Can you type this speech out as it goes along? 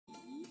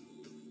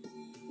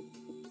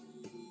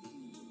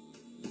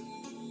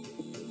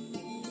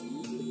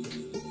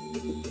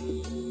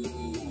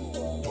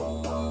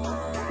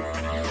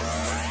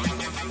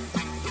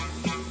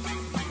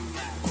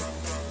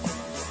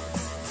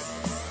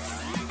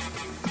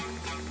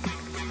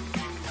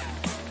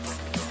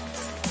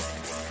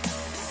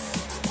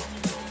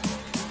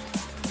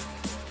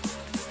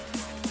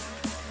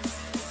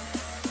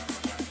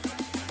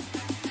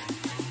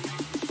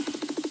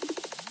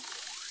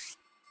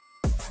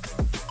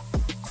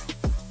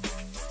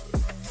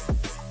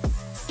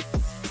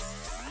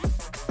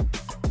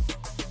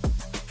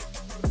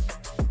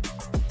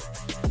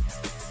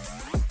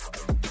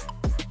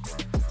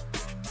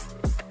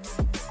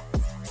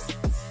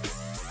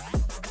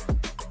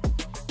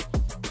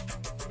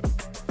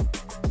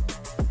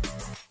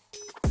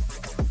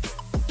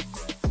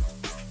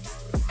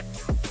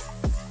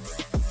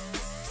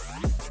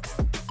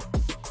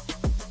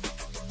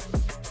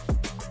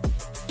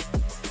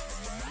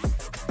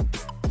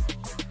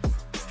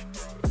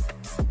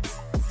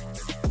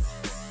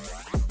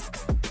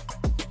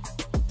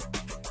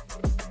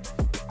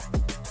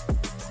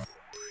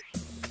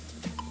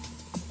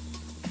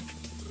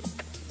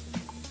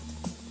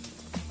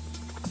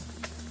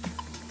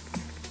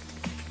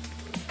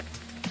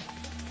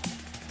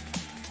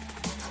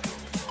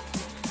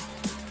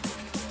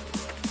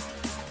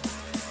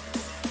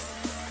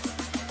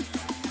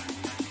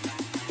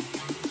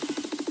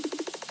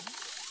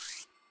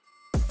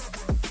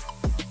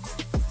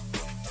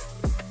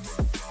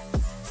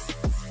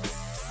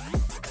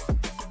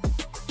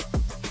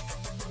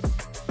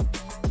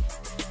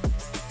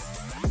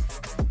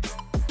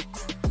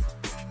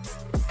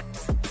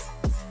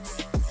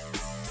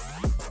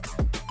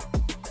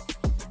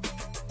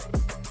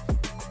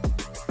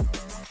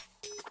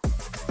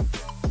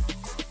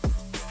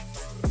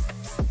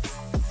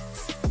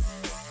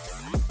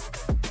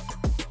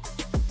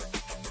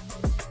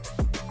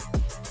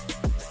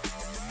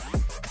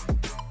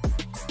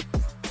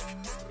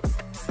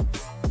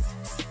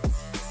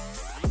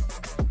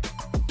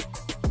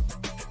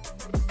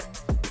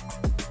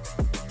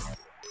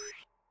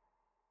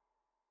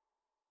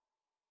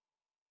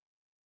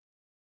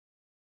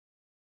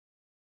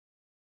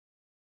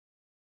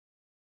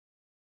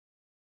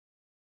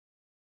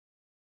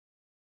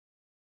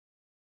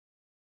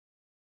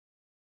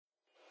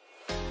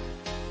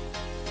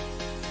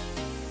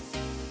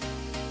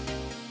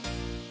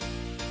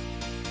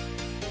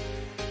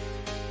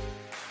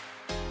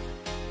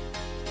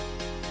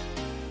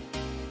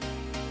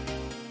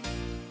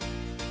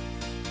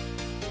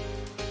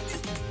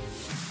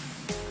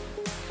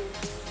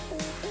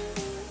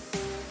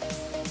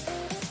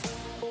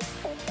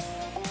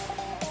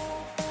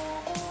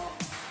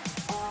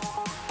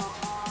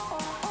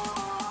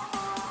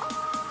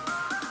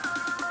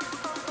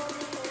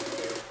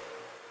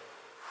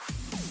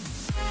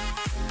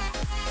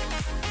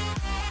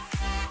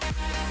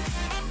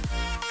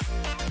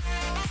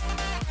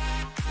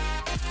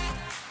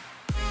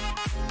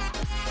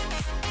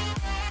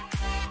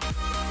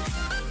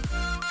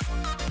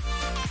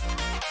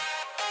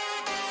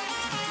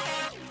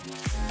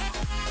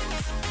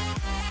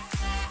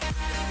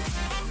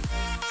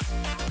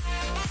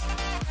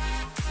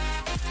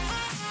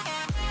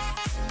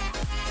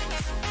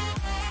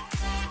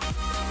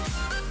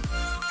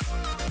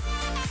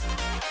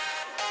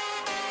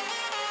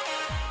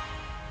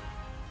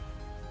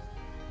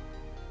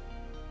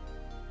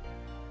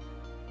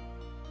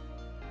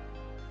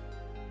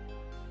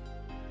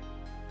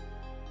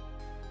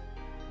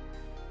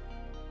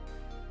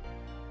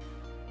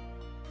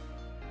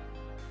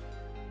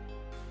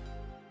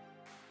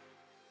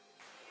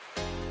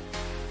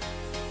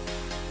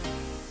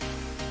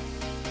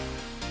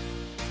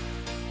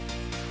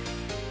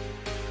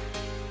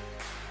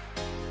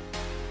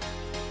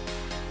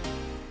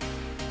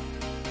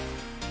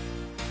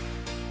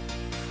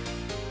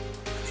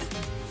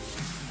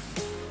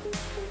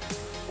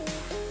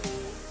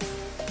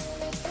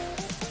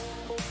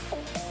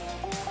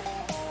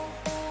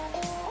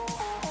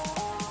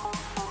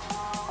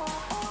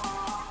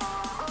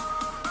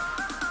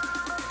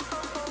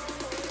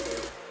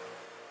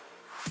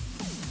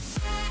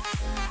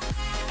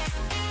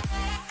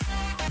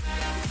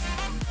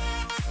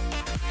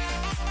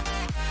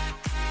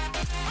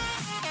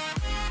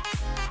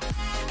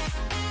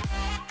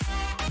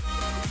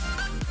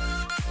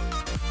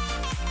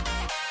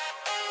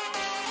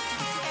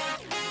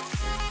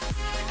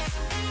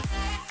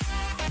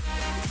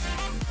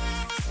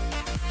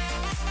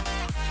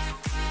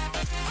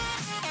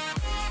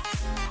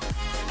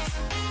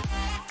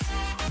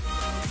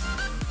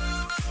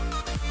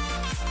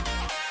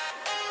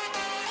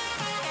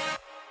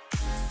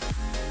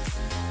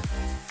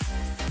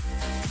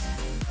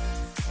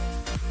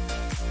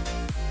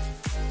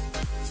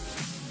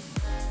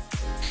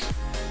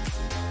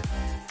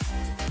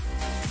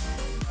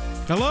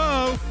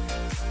Hello?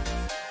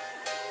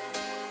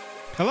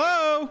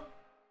 Hello?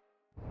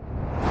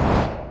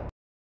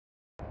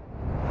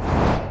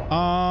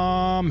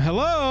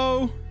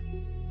 Hello?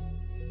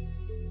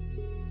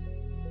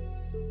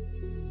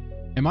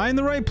 Am I in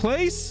the right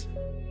place?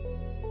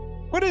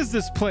 What is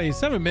this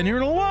place? I haven't been here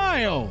in a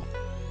while.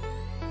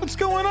 What's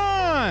going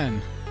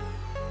on?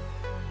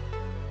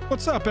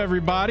 What's up,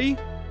 everybody?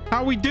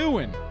 How we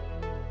doing?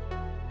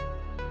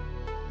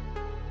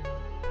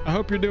 I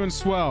hope you're doing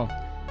swell.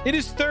 It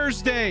is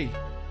Thursday.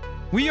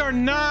 We are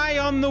nigh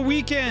on the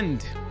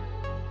weekend.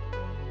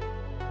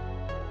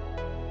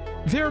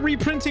 They're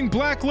reprinting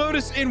Black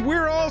Lotus and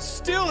we're all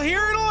still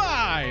here and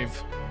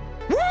alive.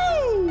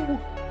 Woo!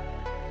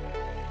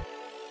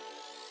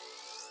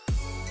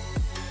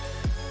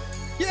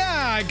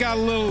 Yeah, I got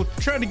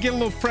tried to get a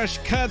little fresh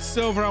cut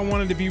silver. I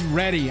wanted to be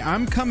ready.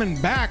 I'm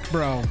coming back,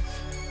 bro.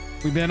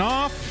 We've been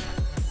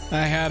off.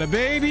 I had a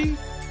baby.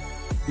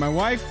 My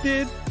wife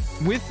did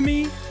with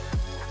me.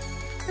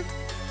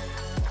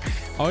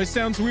 Always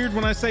sounds weird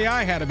when I say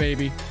I had a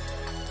baby,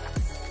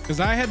 because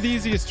I had the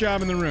easiest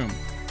job in the room.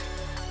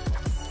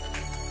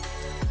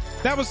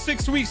 That was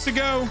 6 weeks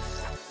ago.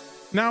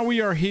 Now we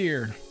are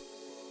here.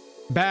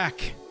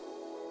 Back.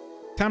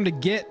 Time to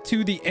get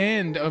to the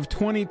end of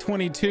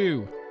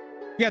 2022.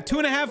 We got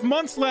 2.5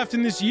 months left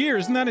in this year.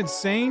 Isn't that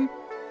insane?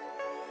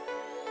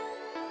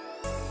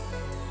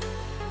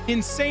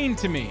 Insane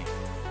to me.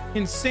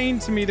 Insane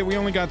to me that we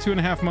only got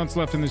 2.5 months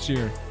left in this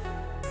year.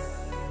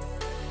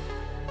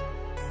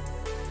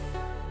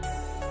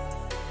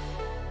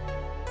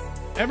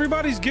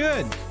 Everybody's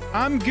good.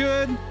 I'm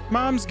good.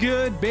 Mom's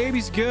good.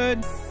 Baby's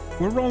good.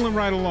 We're rolling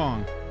right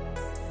along.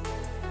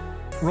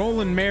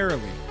 Rolling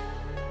merrily.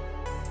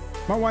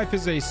 My wife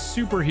is a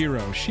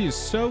superhero. She is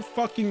so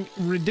fucking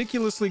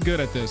ridiculously good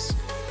at this.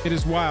 It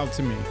is wild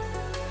to me.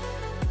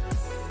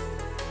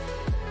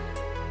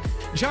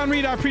 John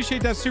Reed, I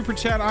appreciate that super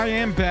chat. I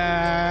am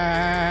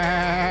back.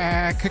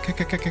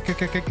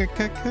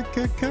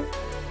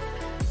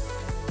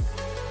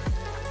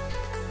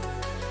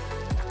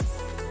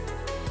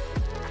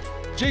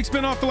 Jake's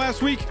been off the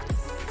last week.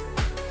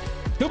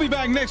 He'll be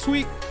back next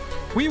week.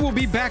 We will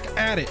be back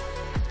at it.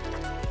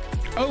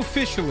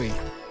 Officially.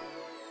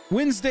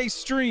 Wednesday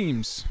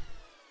streams.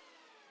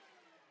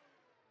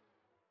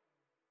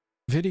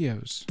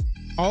 Videos.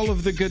 All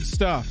of the good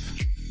stuff.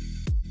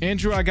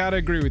 Andrew, I gotta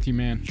agree with you,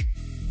 man.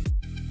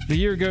 The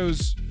year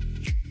goes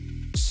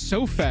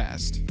so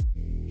fast.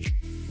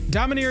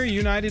 Dominaria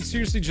United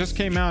seriously just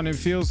came out and it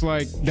feels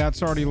like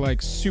that's already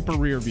like super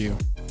rear view.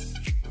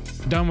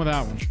 Done with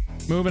that one.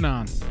 Moving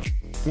on.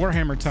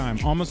 Warhammer time.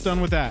 Almost done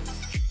with that.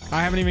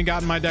 I haven't even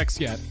gotten my decks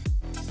yet.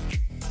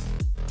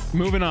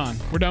 Moving on.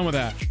 We're done with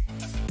that.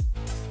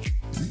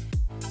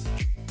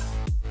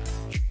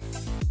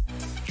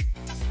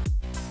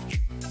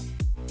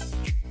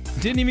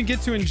 Didn't even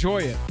get to enjoy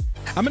it.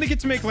 I'm gonna get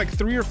to make like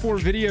 3 or 4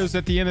 videos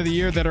at the end of the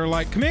year that are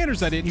like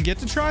commanders I didn't get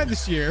to try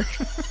this year.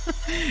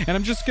 And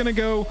I'm just gonna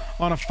go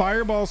on a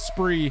fireball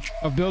spree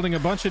of building a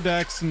bunch of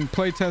decks and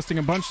play testing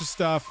a bunch of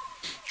stuff,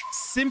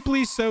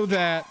 simply so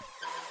that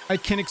I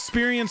can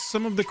experience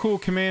some of the cool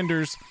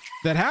commanders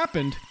that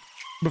happened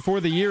before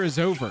the year is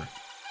over.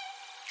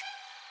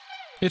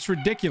 It's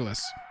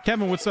ridiculous.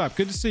 Kevin, what's up?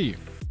 Good to see you.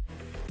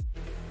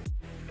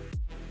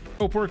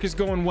 Hope work is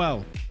going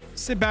well.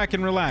 Sit back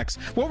and relax.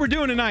 What we're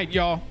doing tonight,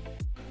 y'all,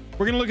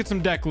 we're gonna look at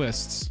some deck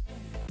lists.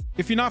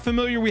 If you're not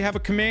familiar, we have a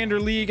Commander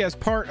League as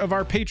part of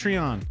our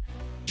Patreon.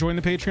 Join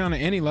the Patreon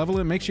at any level.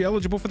 It makes you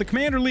eligible for the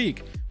Commander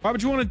League. Why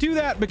would you want to do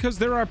that? Because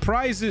there are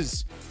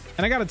prizes.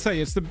 And I gotta tell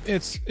you,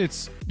 it's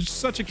just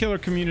such a killer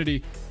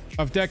community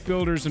of deck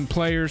builders and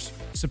players.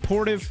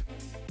 Supportive,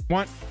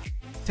 want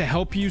to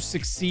help you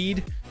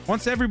succeed,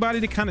 wants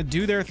everybody to kind of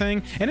do their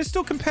thing, and it's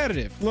still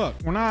competitive. Look,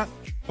 we're not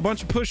a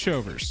bunch of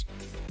pushovers.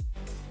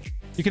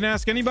 You can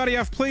ask anybody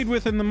I've played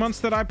with in the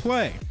months that I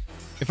play.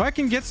 If I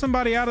can get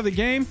somebody out of the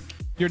game,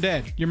 you're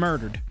dead. You're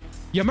murdered.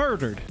 You're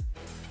murdered.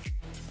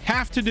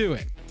 Have to do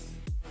it.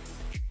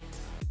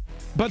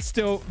 But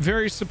still,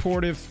 very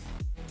supportive.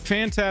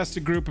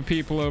 Fantastic group of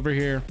people over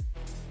here.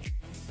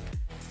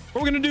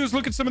 What we're going to do is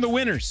look at some of the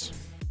winners.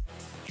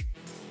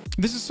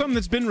 This is something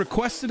that's been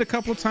requested a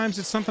couple of times.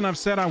 It's something I've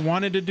said I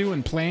wanted to do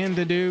and planned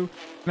to do.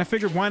 And I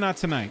figured, why not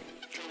tonight?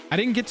 I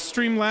didn't get to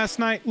stream last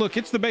night. Look,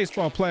 it's the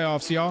baseball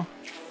playoffs, y'all.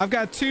 I've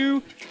got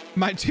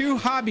my two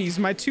hobbies,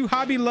 my two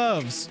hobby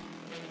loves.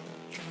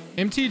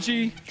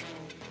 MTG,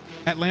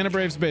 Atlanta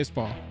Braves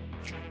baseball.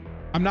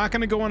 I'm not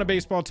going to go on a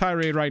baseball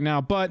tirade right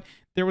now, but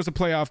there was a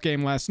playoff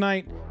game last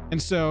night,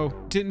 and so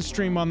didn't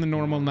stream on the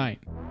normal night.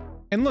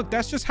 And look,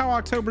 that's just how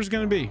October's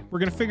going to be. We're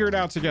going to figure it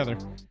out together.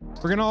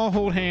 We're going to all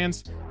hold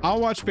hands. I'll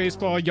watch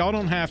baseball. Y'all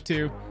don't have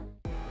to.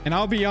 And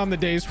I'll be on the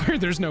days where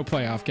there's no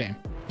playoff game.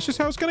 It's just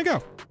how it's going to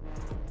go.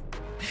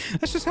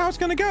 That's just how it's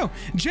going to go.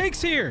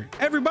 Jake's here.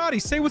 Everybody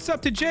say what's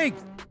up to Jake.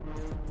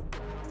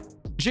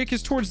 Jake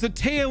is towards the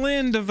tail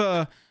end of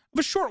a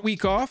short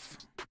week off.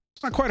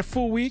 Not quite a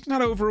full week,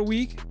 not over a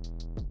week.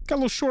 Got a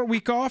little short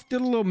week off. Did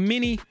a little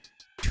mini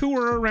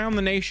tour around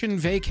the nation,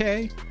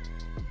 vacay.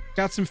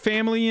 Got some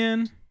family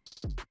in.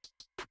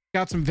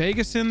 Got some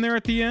Vegas in there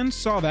at the end.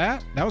 Saw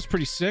that. That was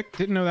pretty sick.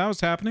 Didn't know that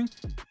was happening.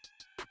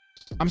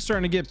 I'm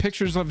starting to get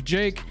pictures of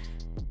Jake.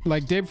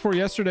 Like day before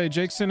yesterday,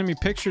 Jake sending me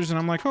pictures and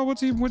I'm like, oh,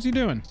 what's he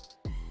doing?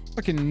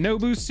 Fucking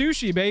Nobu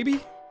sushi,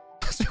 baby.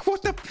 I was like,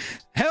 what the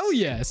hell?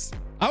 Yes.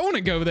 I want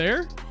to go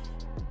there.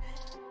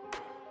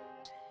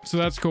 So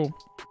that's cool.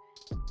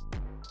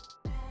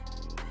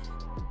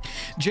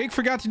 Jake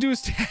forgot to do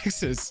his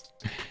taxes.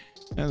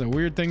 That's a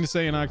weird thing to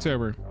say in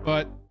October,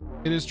 but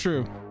it is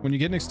true. When you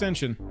get an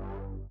extension,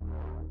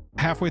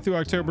 halfway through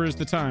October is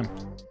the time.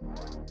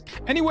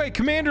 Anyway,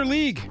 Commander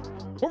League.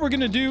 What we're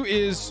going to do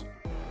is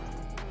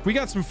we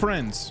got some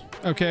friends,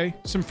 okay?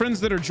 Some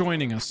friends that are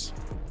joining us.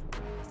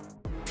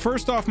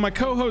 First off, my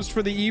co-host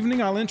for the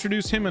evening, I'll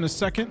introduce him in a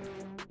second,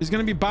 is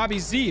going to be Bobby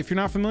Z. If you're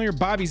not familiar,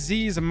 Bobby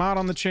Z is a mod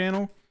on the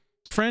channel,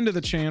 friend of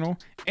the channel,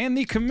 and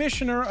the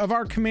commissioner of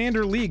our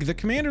Commander League. The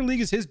Commander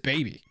League is his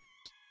baby.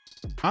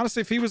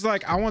 Honestly, if he was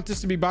like, I want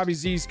this to be Bobby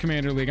Z's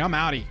Commander League, I'm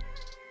outie.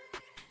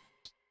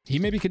 He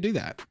maybe could do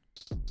that.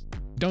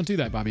 Don't do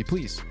that, Bobby,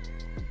 please.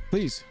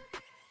 Please.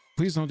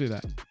 Please don't do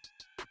that.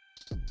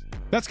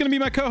 That's going to be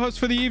my co-host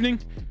for the evening.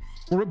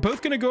 We're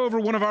both going to go over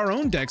one of our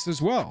own decks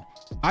as well.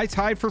 I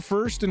tied for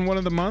first in one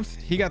of the month.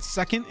 He got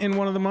second in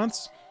one of the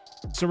months.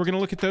 So we're going to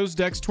look at those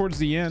decks towards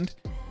the end.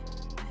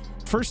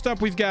 First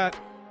up, we've got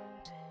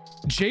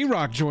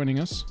J-Rock joining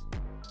us.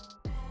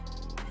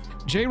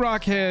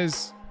 J-Rock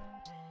has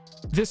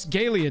this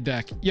Galia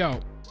deck.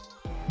 Yo,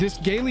 this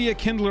Galia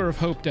Kindler of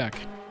Hope deck.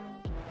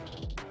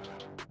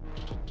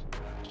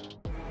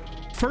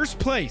 First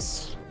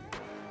place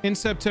in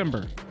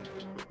September.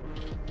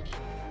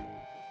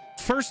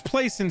 First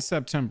place in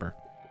September.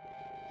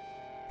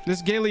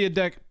 This Galia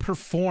deck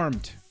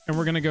performed, and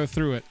we're going to go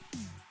through it.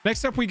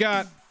 Next up, we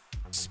got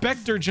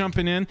Spectre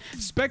jumping in.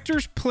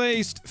 Spectre's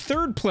placed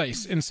third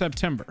place in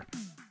September.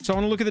 So I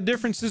want to look at the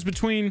differences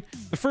between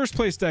the first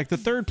place deck, the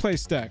third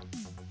place deck.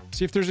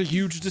 See if there's a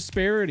huge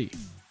disparity.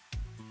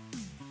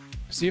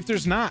 See if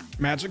there's not.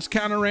 Magic's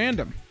kind of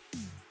random.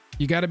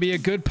 You got to be a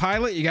good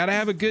pilot. You got to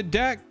have a good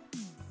deck.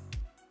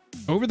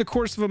 Over the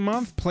course of a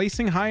month,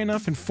 placing high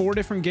enough in 4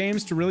 different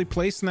games to really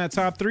place in that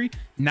top 3,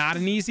 not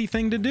an easy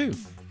thing to do.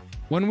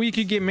 1 week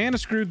you get mana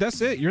screwed,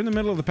 that's it. You're in the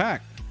middle of the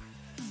pack.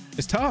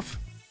 It's tough.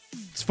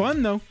 It's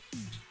fun though.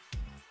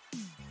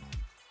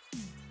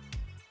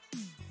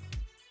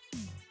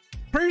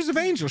 Prayers of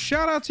Angels,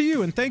 shout out to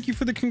you and thank you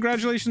for the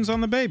congratulations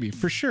on the baby,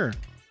 for sure.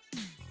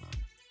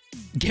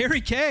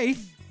 Gary K.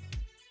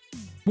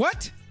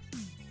 What?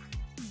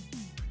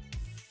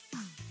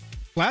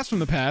 Blast from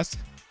the past.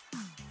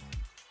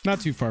 Not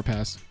too far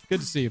past. Good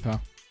to see you, pal.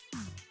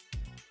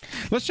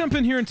 Let's jump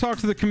in here and talk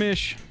to the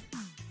commish.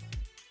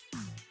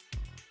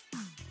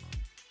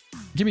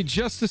 Give me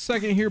just a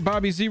second here,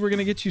 Bobby Z. We're going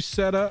to get you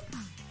set up.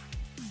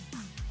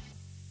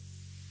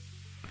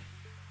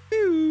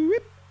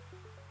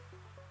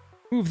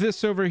 Move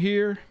this over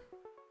here.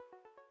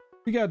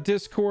 We got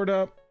Discord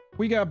up.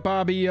 We got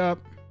Bobby up.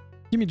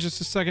 Give me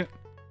just a second.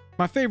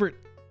 My favorite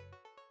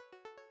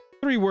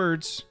 3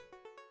 words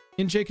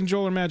in Jake and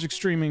Joel or Magic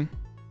streaming.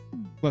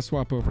 Let's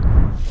swap over.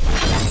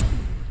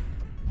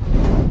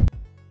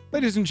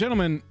 Ladies and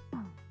gentlemen,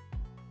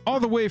 all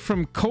the way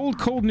from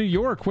cold New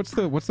York. What's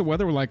the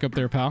weather like up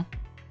there, pal?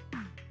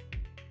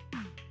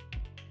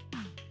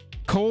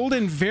 Cold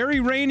and very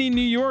rainy New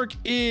York.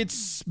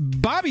 It's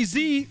Bobby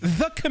Z,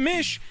 the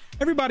commish.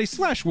 Everybody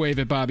slash wave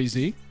at Bobby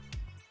Z.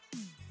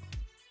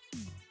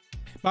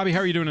 Bobby, how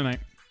are you doing tonight?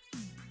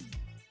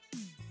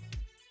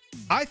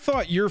 I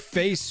thought your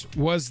face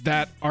was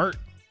that art.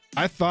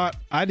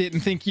 I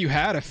didn't think you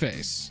had a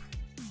face.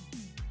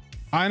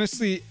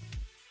 Honestly,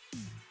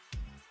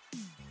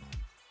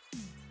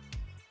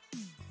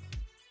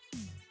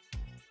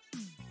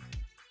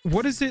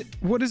 what is it?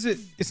 What is it?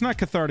 It's not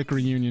Cathartic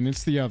Reunion.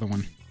 It's the other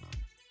one.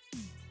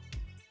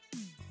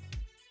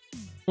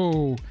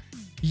 Oh,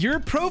 your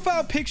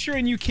profile picture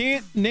and you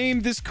can't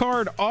name this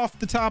card off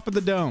the top of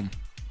the dome.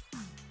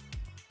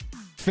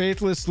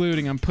 Faithless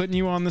Looting. I'm putting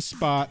you on the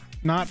spot.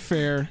 Not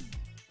fair.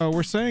 Oh,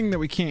 we're saying that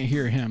we can't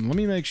hear him. Let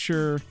me make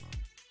sure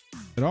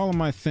that all of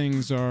my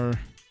things are...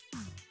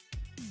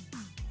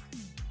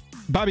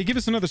 Bobby, give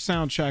us another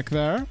sound check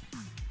there.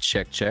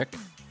 Check, check.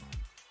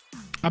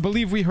 I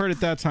believe we heard it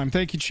that time.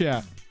 Thank you,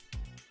 chat.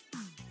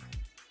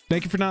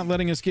 Thank you for not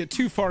letting us get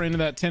too far into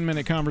that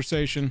 10-minute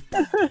conversation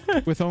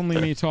with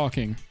only me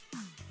talking.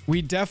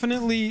 We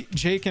definitely,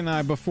 Jake and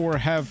I, before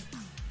have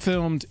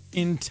filmed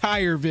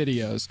entire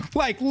videos.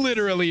 Like,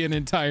 literally an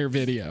entire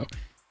video.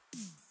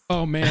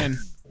 Oh, man.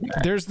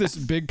 There's this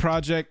big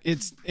project.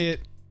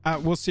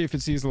 We'll see if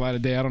it sees the light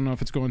of day. I don't know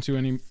if it's going to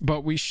any,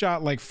 but we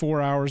shot like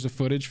 4 hours of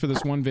footage for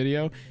this one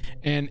video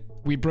and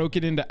we broke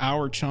it into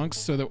hour chunks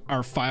so that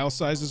our file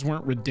sizes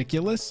weren't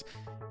ridiculous.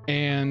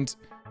 And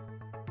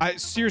I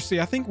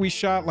think we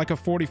shot like a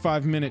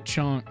 45-minute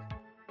chunk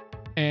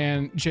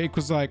and Jake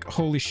was like,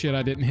 holy shit,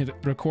 I didn't hit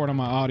record on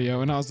my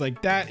audio. And I was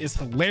like, that is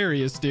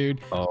hilarious, dude.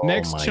 Oh,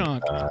 next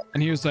chunk. God.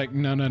 And he was like,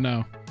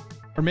 no.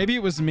 Or maybe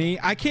it was me.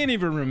 I can't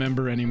even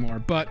remember anymore,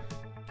 but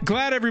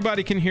Glad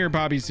everybody can hear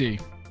Bobby Z.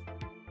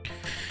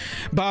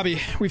 Bobby,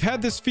 we've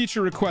had this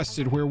feature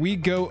requested where we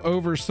go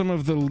over some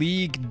of the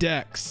league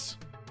decks.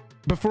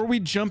 Before we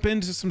jump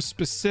into some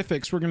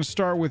specifics, we're going to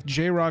start with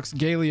J-Rock's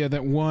Galia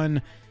that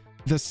won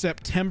the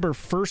September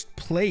first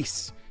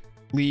place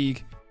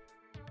league.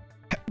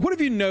 What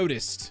have you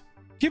noticed?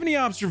 Do you have any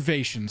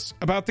observations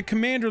about the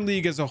Commander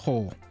League as a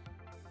whole?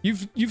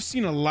 You've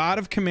seen a lot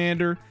of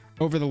Commander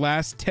over the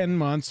last 10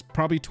 months,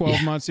 probably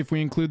 12 months if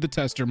we include the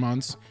tester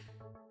months.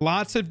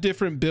 Lots of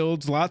different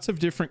builds, lots of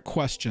different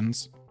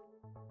questions.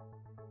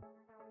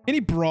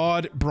 Any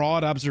broad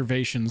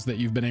observations that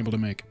you've been able to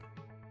make?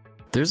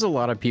 There's a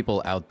lot of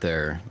people out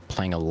there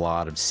playing a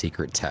lot of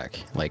secret tech,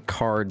 like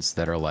cards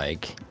that are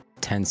like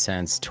 10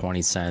 cents,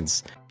 20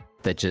 cents,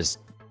 that just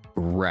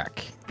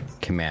wreck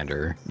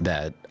Commander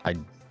that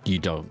you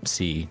don't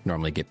see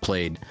normally get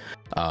played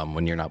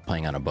when you're not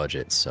playing on a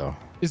budget. So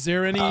is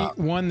there any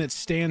one that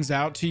stands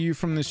out to you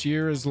from this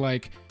year as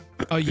like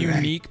a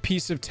unique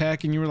piece of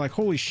tech and you were like,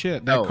 holy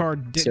shit, that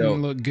card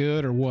didn't look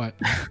good, or what?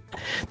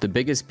 The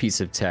biggest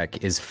piece of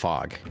tech is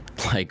Fog.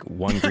 Like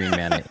 1 green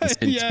mana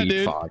instant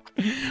speed Fog.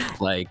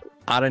 Like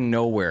out of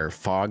nowhere,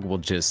 Fog will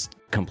just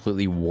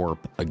completely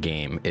warp a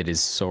game. It is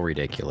so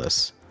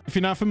ridiculous. If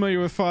you're not familiar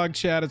with Fog,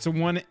 chat, it's a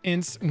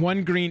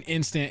one green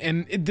instant,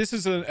 and this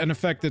is an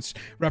effect that's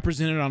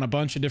represented on a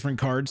bunch of different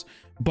cards,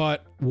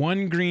 but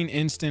 1 green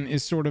instant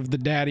is sort of the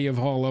daddy of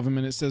all of them,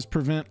 and it says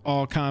prevent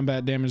all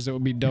combat damage that will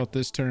be dealt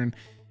this turn.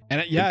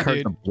 And the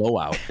card's a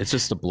blowout. It's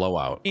just a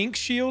blowout. Ink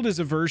Shield is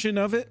a version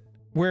of it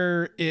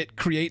where it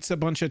creates a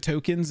bunch of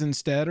tokens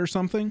instead or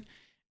something,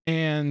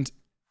 and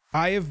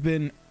there have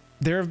been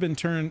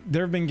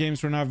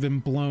games when I've been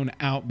blown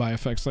out by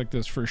effects like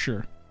this for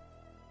sure.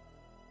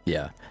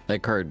 Yeah,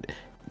 that card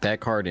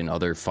and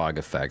other Fog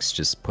effects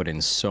just put in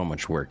so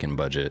much work and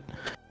budget.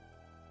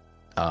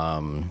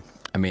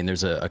 I mean,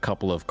 there's a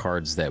couple of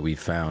cards that we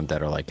found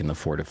that are like in the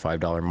 $4 to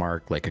 $5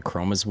 mark, like a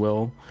Chroma's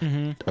Will.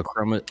 A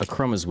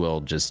Chroma's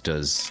Will just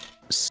does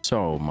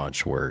so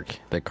much work.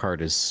 That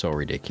card is so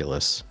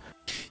ridiculous.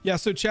 Yeah,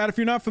 so chat, if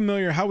you're not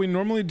familiar, how we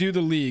normally do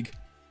the league,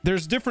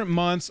 there's different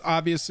months.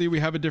 Obviously, we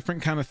have a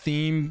different kind of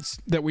themes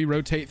that we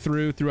rotate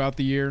throughout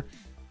the year.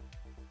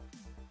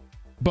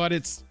 But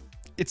it's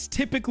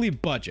typically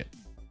budget.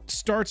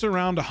 Starts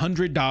around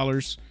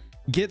 $100,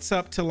 gets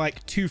up to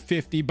like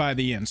 $250 by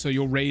the end. So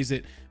you'll raise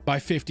it by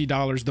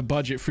 $50, the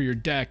budget for your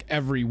deck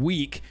every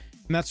week.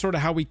 And that's sort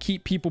of how we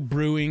keep people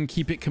brewing,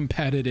 keep it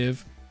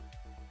competitive,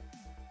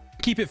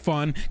 keep it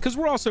fun. Because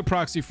we're also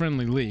proxy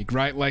friendly league,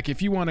 right? Like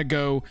if you want to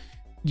go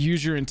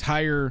use your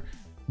entire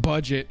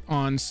budget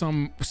on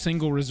some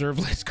single reserve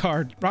list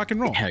card, rock and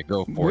roll. Yeah,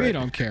 go for it. We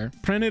don't care.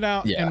 Print it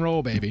out and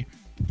roll, baby.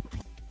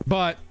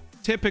 But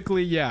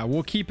typically, yeah,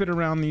 we'll keep it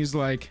around these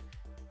like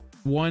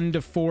 $1 to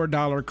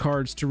 $4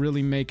 cards to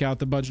really make out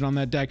the budget on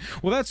that deck.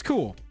 Well, that's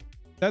cool.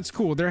 That's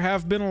cool. There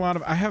have been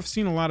I have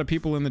seen a lot of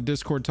people in the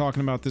Discord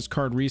talking about this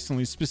card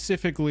recently,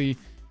 specifically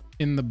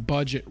in the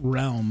budget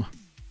realm.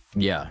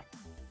 Yeah.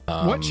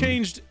 What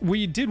changed?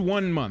 We did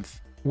 1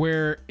 month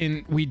where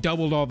we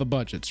doubled all the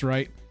budgets,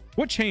 right?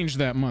 What changed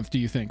that month, do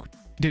you think?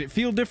 Did it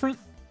feel different?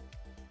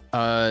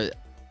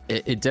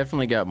 It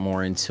definitely got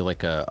more into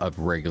like a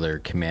regular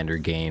Commander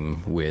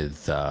game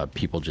with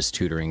people just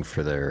tutoring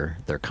for their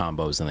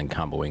combos and then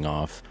comboing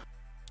off.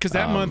 Because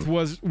that month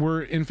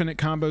were infinite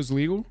combos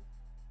legal?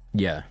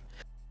 Yeah.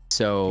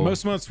 So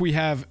most months we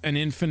have an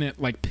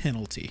infinite like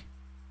penalty.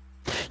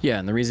 Yeah,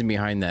 and the reason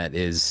behind that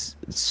is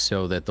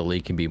so that the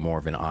league can be more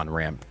of an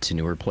on-ramp to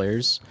newer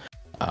players.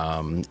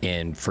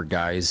 And for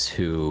guys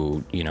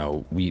who, you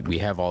know, we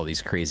have all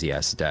these crazy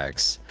ass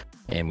decks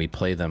and we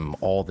play them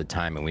all the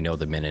time and we know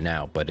them in and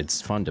out, but it's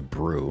fun to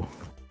brew.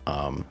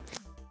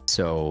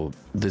 So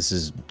this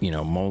is, you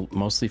know,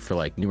 mostly for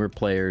like newer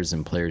players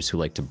and players who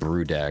like to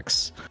brew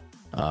decks,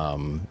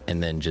 and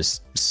then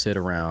just sit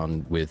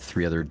around with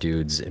 3 other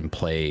dudes and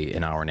play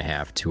an hour and a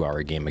half,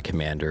 2-hour game of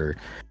Commander,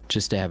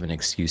 just to have an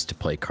excuse to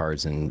play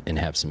cards and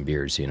have some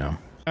beers, you know.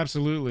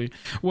 Absolutely.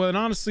 Well, and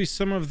honestly,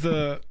 some of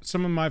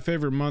my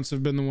favorite months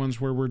have been the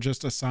ones where we're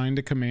just assigned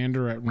a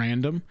commander at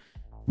random,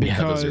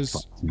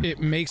 because it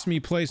makes me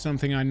play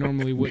something I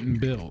normally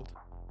wouldn't build.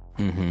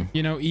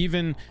 You know,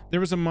 even there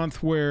was a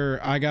month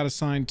where I got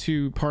assigned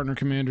 2 partner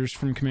commanders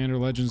from Commander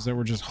Legends that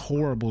were just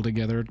horrible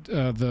together.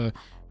 The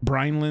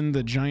Brinland,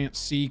 the giant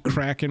sea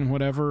kraken,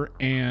 whatever,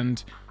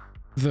 and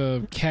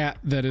the cat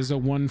that is a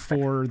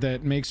 1/4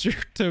 that makes your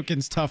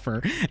tokens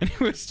tougher. And it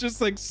was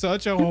just like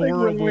such a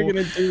horrible,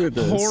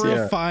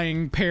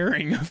 horrifying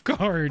pairing of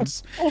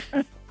cards.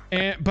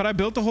 But I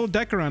built the whole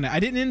deck around it. I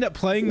didn't end up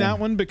playing that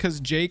one because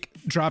Jake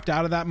dropped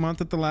out of that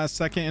month at the last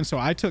second, and so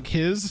I took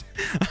his.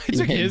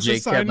 His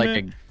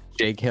assignment.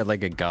 Jake had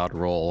like a god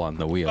roll on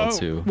the wheel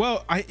too.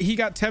 Well, he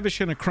got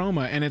Tevish and a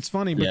Chroma, and it's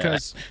funny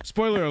because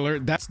spoiler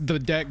alert, that's the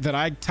deck that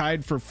I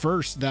tied for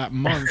first that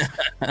month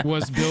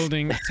was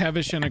building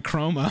Tevish and a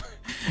Chroma.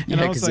 And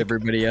yeah, because like,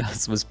 everybody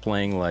else was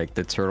playing like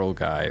the turtle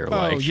guy or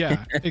like. Oh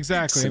yeah,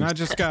 exactly. And I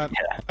just got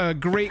a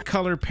great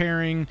color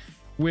pairing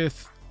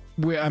with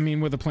I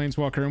mean, with a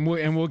planeswalker,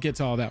 and we'll get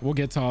to all that. We'll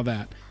get to all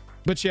that.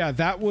 But yeah,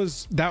 that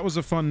was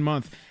a fun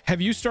month.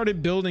 Have you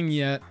started building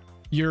yet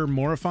your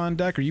Morophon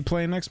deck? Are you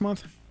playing next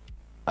month?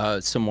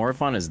 So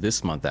Morophon is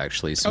this month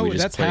actually. So we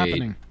just that's played,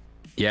 happening.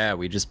 Yeah,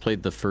 we just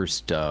played the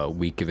first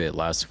week of it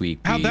last week.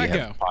 How'd that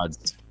go?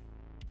 Pods.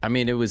 I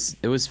mean, it was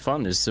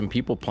fun. There's some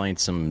people playing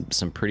some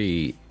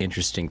pretty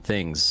interesting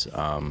things.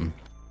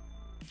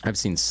 I've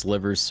seen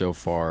slivers so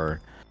far.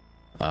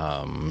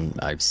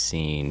 I've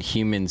seen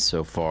humans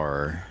so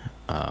far.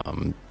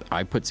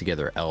 I put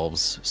together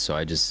elves, so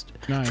I just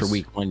for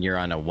week 1 you're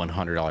on a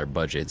 $100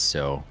 budget,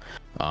 so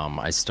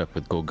I stuck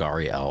with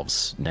Golgari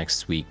elves.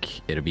 Next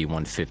week it'll be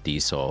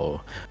 150,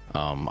 so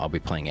I'll be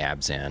playing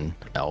Abzan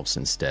elves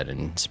instead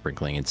and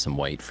sprinkling in some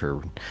white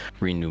for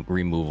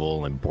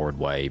removal and board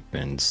wipe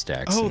and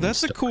stacks. Oh,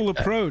 that's a cool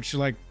approach,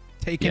 like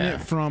taking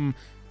it from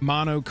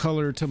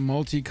monocolor to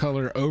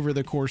multicolor over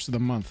the course of the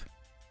month.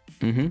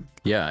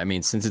 Yeah, I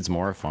mean, since it's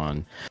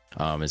Morophon,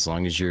 as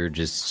long as you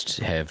just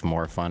have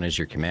Morophon as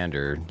your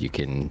commander, you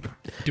can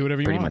do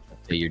whatever you want.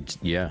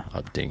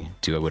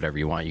 Do whatever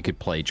you want. You could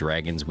play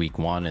dragons week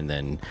 1 and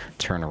then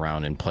turn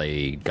around and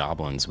play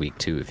goblins week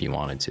 2 if you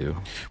wanted to.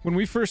 When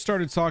we first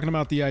started talking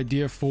about the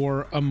idea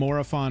for a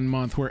Morophon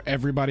month where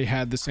everybody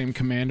had the same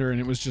commander and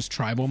it was just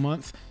tribal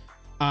month,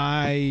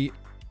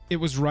 it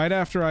was right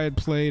after I had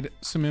played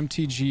some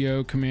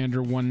MTGO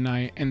commander one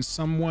night, and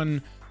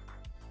someone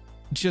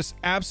just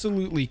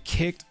absolutely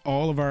kicked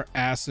all of our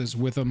asses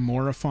with a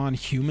Morophon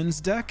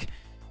humans deck,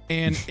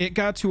 and it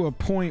got to a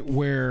point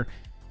where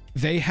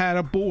they had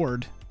a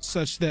board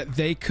such that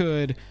they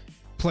could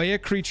play a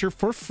creature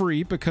for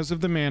free because of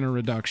the mana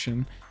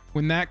reduction.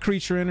 When that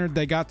creature entered,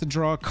 they got to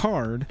draw a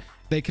card.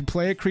 They could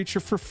play a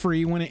creature for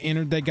free. When it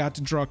entered, they got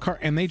to draw a card,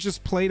 and they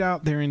just played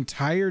out their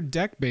entire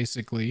deck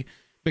basically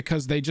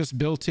because they just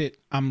built it.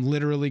 I'm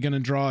literally going to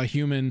draw a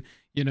human,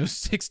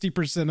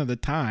 60% of the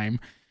time,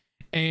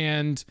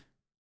 and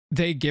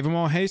they gave them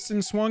all haste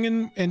and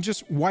swung and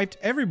just wiped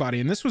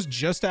everybody. And this was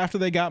just after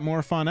they got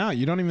Morophon out.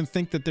 You don't even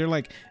think that they're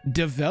like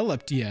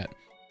developed yet.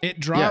 It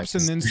drops,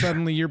 and then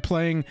suddenly you're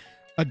playing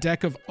a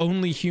deck of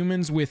only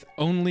humans with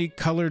only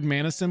colored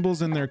mana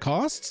symbols in their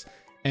costs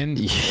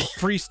and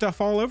free stuff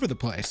all over the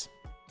place.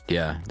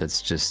 Yeah,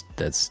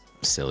 that's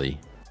silly.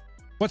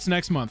 What's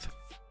next month?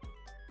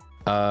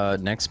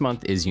 Next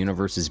month is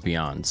Universes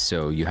Beyond.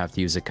 So you have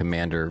to use a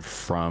commander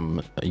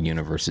from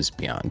Universes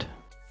Beyond.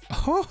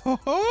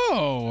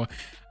 Oh,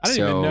 I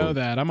didn't even know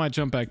that. I might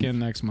jump back in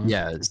next month.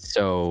 Yeah,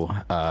 so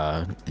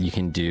you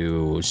can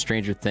do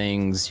Stranger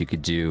Things, you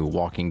could do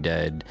Walking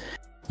Dead,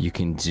 you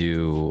can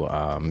do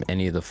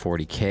any of the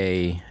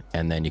 40k,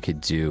 and then you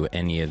could do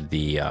any of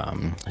the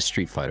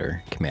Street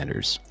Fighter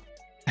commanders.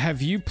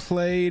 Have you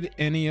played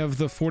any of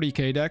the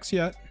 40k decks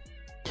yet?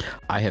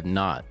 I have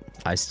not.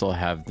 I still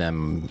have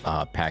them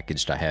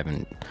packaged. I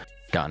haven't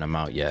gotten them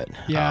out yet.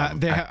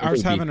 Yeah,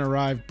 ours haven't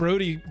arrived.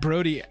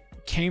 Brody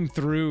came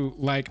through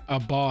like a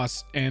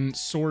boss and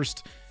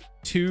sourced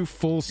 2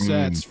 full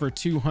sets for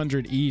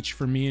 200 each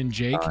for me and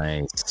Jake.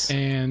 Nice.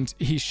 And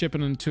he's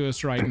shipping them to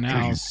us right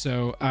now,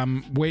 so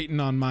I'm waiting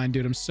on mine,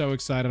 dude. I'm so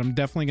excited. I'm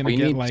definitely gonna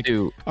get like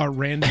a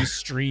random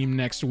stream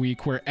next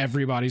week where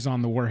everybody's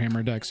on the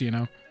Warhammer decks.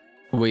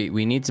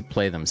 We need to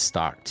play them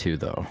stock too,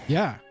 though.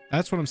 Yeah,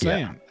 that's what I'm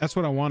saying. Yeah. That's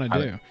what I want to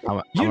do.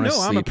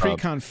 I'm a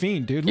pre-con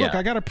fiend, dude. Look,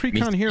 I got a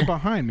pre-con here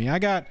behind me. I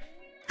got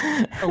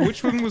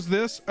which one was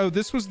this? Oh,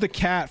 this was the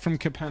cat from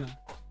Capenna.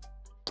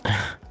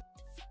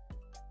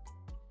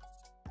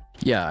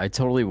 Yeah, I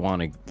totally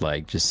want to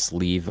like just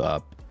sleeve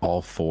up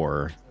all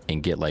 4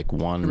 and get like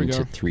 1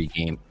 to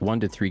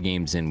 3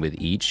 games in with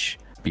each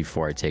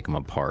before I take them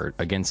apart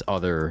against the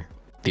other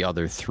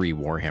 3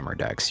 Warhammer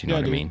decks. You know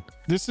what I mean?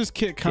 This is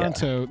Kit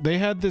Kanto. They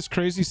had this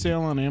crazy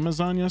sale on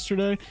Amazon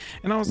yesterday,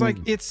 and I was like,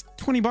 it's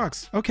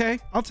 $20. Okay,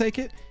 I'll take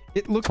it.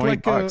 It looked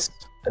like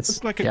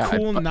it's like a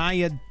cool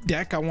Naya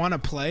deck I want to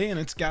play, and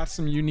it's got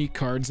some unique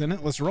cards in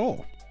it. Let's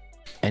roll.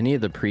 Any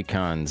of the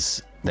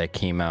precons that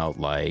came out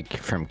like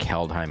from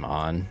Kaldheim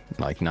on,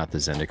 like not the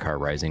Zendikar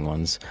Rising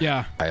ones.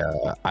 Yeah.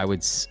 I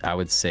would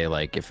say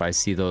like if I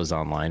see those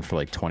online for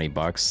like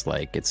 $20,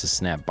 like it's a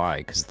snap buy,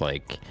 because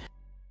like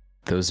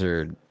there's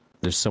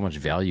so much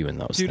value in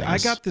those things. I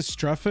got the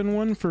Struffin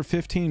one for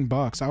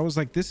 $15. I was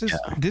like, this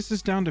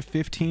is down to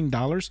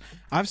 $15.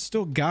 I've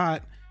still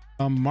got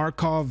a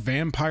Markov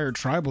Vampire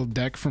Tribal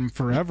deck from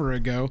forever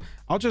ago.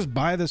 I'll just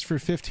buy this for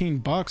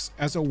 $15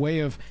 as a way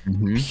of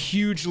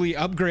hugely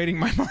upgrading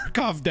my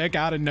Markov deck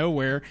out of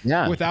nowhere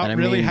without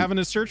really having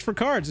to search for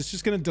cards. It's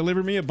just going to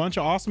deliver me a bunch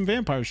of awesome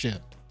vampire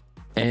shit.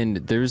 And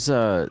there's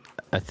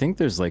I think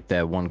there's like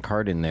that one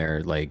card in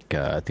there, like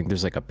I think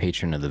there's like a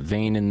Patron of the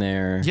Vein in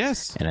there.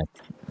 Yes. And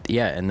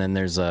and then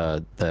there's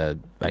I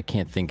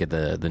can't think of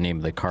the name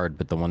of the card,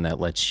 but the one that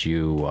lets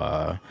you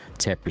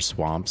tap your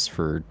swamps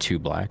for 2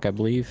 black, I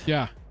believe.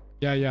 Yeah.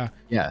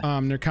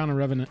 Nirkana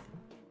Revenant.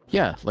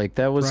 Yeah, like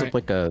that was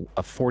like a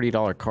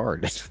 $40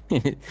 card.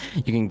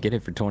 You can get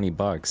it for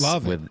 $20.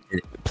 Love with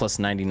plus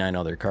 99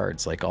 other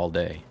cards, like all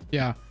day.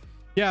 Yeah.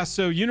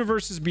 So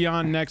Universes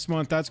Beyond next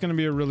month. That's going to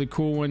be a really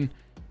cool one.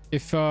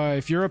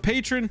 If you're a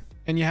patron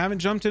and you haven't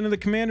jumped into the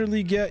Commander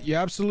League yet, you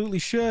absolutely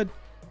should.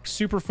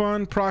 Super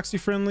fun, proxy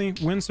friendly,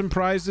 win some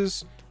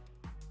prizes.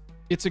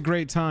 It's a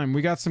great time.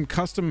 We got some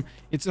custom,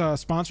 it's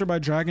sponsored by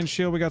Dragon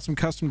Shield. We got some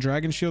custom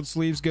Dragon Shield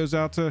sleeves, goes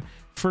out to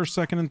first,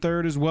 second, and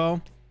third as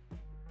well.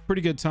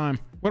 Pretty good time.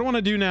 What I want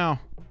to do now,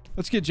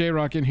 let's get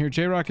J-Rock in here.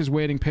 J-Rock is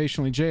waiting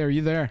patiently. Jay, are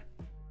you there?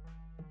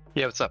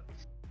 Yeah, what's up?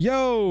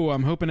 Yo,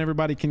 I'm hoping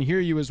everybody can hear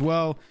you as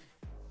well.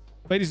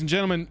 Ladies and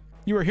gentlemen,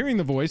 you are hearing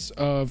the voice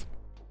of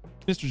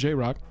Mr.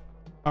 J-Rock,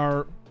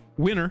 our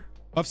winner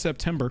of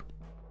September,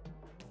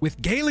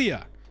 with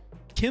Galea,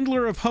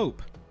 Kindler of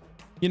Hope.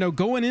 You know,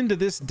 going into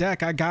this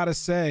deck, I gotta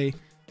say,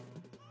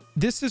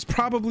 this is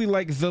probably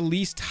like the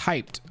least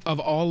hyped of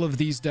all of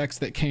these decks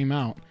that came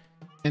out.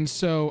 And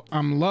so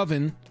I'm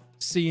loving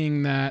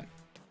seeing that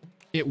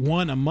it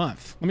won a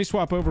month. Let me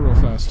swap over real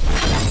fast.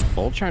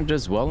 Voltron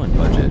does well in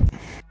budget.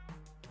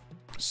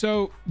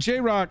 So,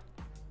 J-Rock,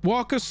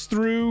 walk us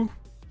through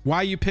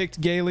why you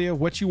picked Galea,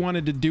 what you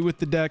wanted to do with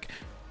the deck.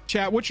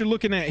 Chat, what you're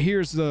looking at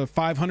here is the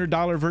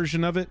 $500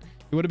 version of it.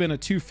 It would have been a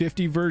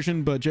 $250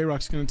 version, but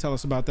J-Rock's going to tell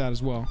us about that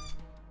as well.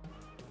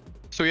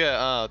 So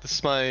yeah, this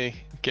is my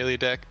Galea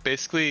deck.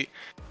 Basically,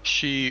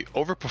 she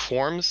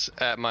overperforms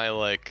at my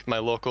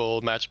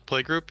local match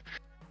play group.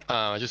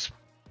 Just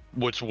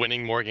was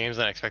winning more games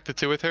than I expected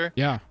to with her.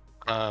 Yeah.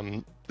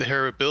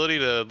 Her ability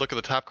to look at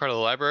the top card of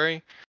the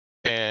library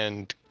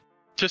and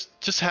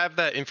just have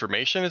that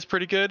information is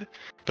pretty good.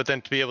 But then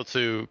to be able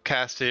to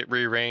cast it,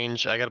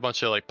 rearrange, I got a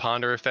bunch of like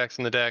ponder effects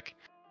in the deck.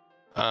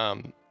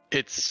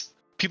 It's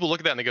people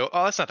look at that and they go,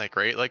 "Oh, that's not that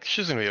great. Like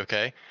she's gonna be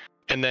okay."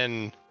 And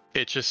then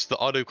it's just the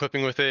auto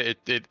equipping with it.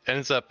 It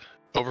ends up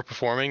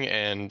overperforming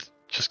and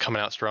just coming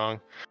out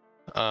strong.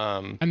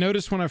 I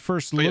noticed when I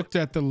first looked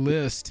at the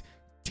list,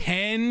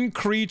 10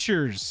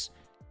 creatures.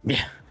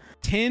 Yeah.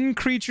 10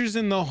 creatures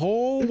in the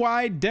whole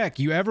wide deck.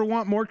 You ever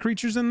want more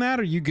creatures than that?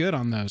 Or are you good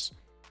on those?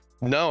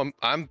 No,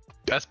 I'm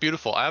that's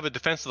beautiful. I have a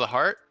Defense of the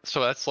Heart,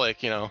 so that's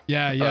like, you know,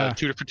 yeah.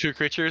 2 for 2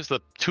 creatures, the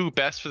 2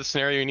 best for the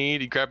scenario you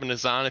need. You grab a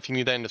Nazan if you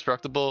need that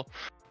indestructible,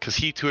 because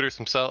he tutors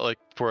himself like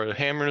for a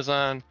hammer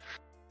Nazan.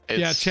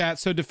 Yeah, chat.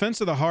 So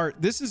Defense of the Heart,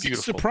 this is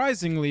beautiful.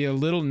 Surprisingly a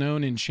little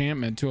known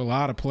enchantment to a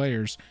lot of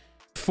players.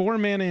 4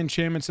 mana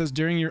enchantment says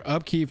during your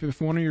upkeep, if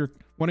one of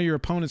your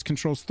opponents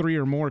controls 3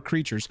 or more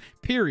creatures,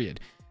 period.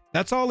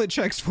 That's all it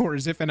checks for,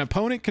 is if an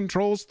opponent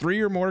controls 3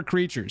 or more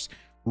creatures.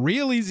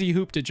 Real easy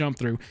hoop to jump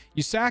through.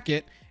 You sack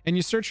it and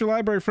you search your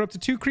library for up to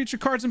 2 creature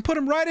cards and put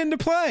them right into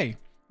play.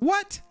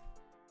 What?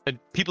 And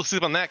people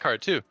sleep on that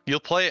card too. You'll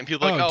play it and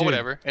people are like, oh,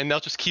 whatever. And they'll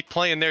just keep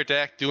playing their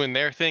deck, doing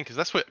their thing. Because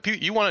that's what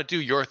you want to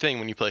do, your thing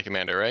when you play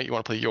Commander, right? You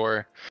want to play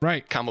your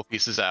combo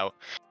pieces out.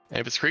 And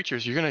if it's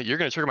creatures, you're gonna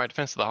trigger my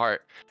Defense of the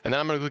Heart. And then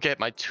I'm gonna go get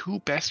my 2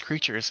 best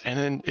creatures and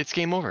then it's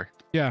game over.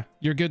 Yeah,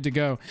 you're good to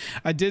go.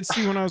 I did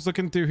see when I was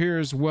looking through here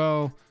as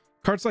well,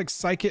 cards like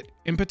Psychic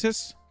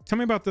Impetus. Tell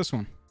me about this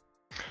one.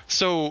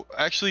 So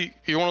actually,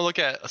 you want to look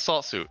at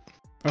Assault Suit.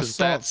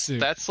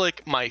 That's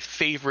like my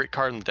favorite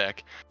card in the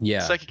deck. Yeah.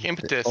 Psychic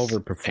Impetus.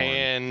 Overperform.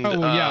 And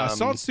yeah,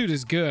 Assault Suit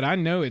is good. I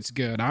know it's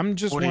good. I'm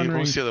just wondering.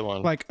 What's the other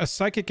one? Like a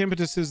Psychic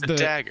Impetus is the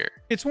dagger.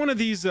 It's one of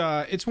these.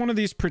 It's one of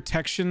these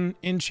protection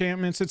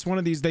enchantments. It's one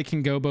of these they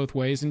can go both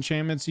ways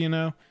enchantments. You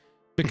know,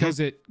 because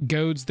it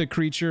goads the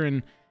creature,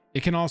 and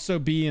it can also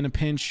be in a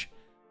pinch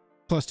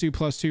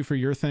 +2/+2 for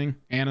your thing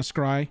and a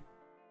scry.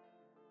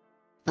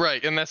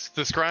 Right, and that's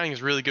the scrying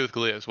is really good with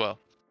Galea as well.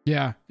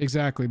 Yeah,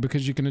 exactly,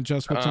 because you can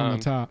adjust what's on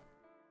the top.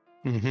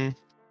 And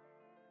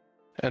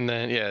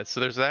then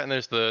so there's that, and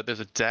there's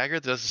a dagger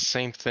that does the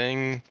same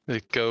thing.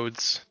 It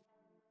goads.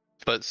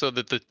 But so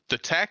the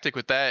tactic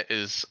with that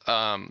is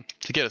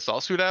to get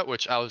Assault Suit out,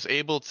 which I was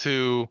able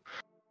to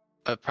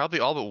probably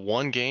all but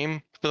 1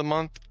 game for the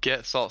month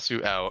get Assault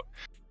Suit out,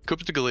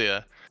 equip it to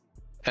Galea,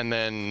 and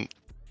then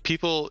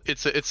people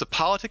it's a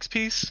politics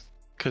piece.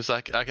 Because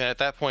I can at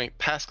that point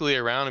pass Galea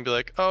around and be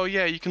like, oh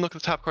yeah, you can look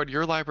at the top card of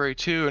your library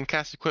too and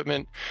cast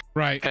equipment.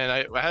 Right. And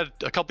I had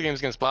a couple games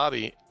against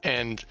Bobby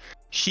and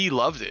he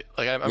loved it.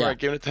 Like I remember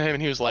giving it to him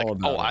and he was like,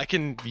 oh, I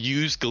can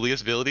use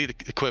Galea's ability to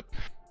equip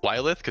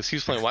Wylith, because he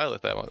was playing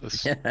Wylith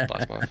this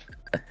last month.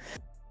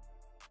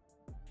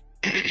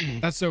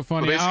 That's so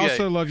funny. Well, I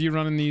also love you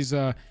running these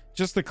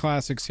just the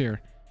classics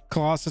here.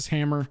 Colossus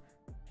Hammer,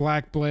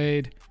 Black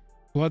Blade,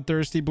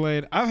 Bloodthirsty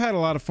Blade. I've had a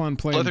lot of fun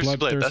playing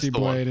Bloodthirsty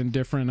Blade in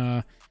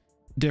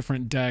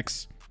different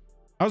decks.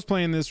 I was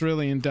playing this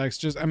really in decks.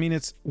 Just, I mean,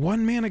 it's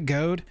 1 mana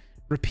goad,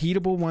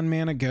 repeatable 1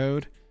 mana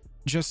goad.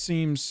 Just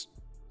seems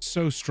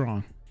so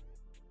strong.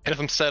 And if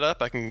I'm set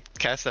up, I can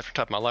cast that from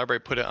top of my library,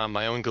 put it on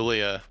my own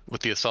Galea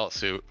with the Assault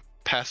Suit,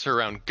 pass her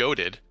around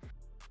goaded,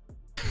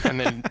 and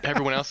then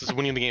everyone else is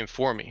winning the game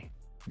for me.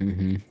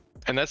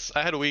 And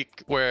I had a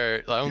week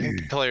where my own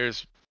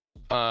players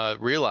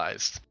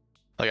realized.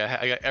 Like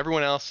I got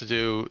everyone else to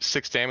do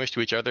 6 damage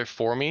to each other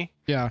for me.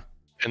 Yeah.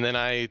 And then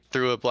I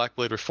threw a Black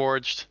Blade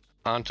Reforged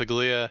onto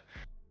Galea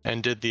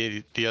and did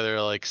the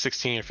other like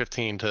 16 or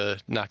 15 to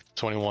knock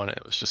 21.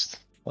 It was just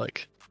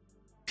like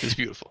It's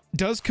beautiful.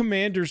 Does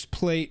Commander's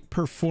Plate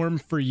perform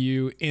for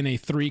you in a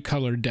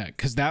 3-color deck?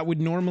 Because that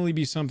would normally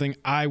be something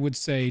I would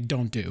say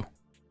don't do.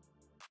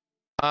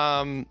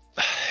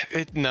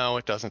 No,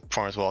 it doesn't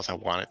perform as well as I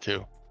want it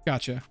to.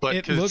 Gotcha. But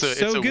it looks so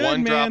it's a good,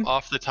 one man. drop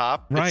off the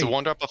top. Right. It's a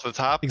one drop off the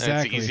top.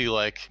 Exactly. And it's easy,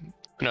 like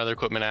another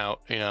equipment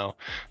out. You know,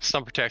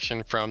 some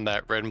protection from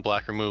that red and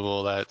black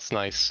removal. That's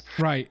nice.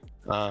 Right.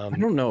 I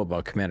don't know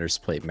about Commander's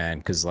Plate, man,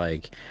 because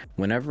like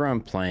whenever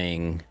I'm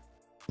playing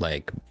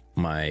like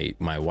my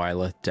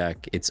Wyleth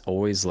deck, it's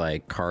always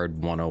like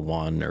card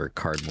 101 or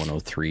card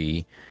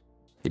 103.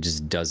 It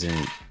just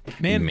doesn't.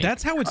 Man,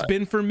 that's how it's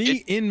been for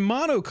me in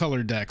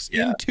monocolor decks,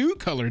 in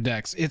 2-color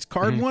decks. It's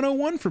card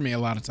 101 for me a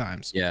lot of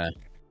times. Yeah.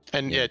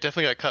 And yeah, it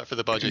definitely got cut for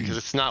the budget because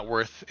it's not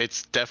worth.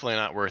 It's definitely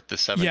not worth the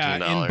 $17.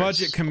 Yeah, in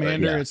budget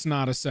Commander, it's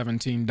not a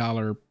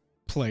 $17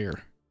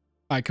 player.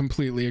 I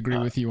completely agree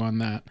with you on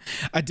that.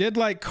 I did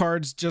like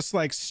cards just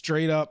like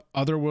straight up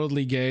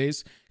Otherworldly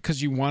Gaze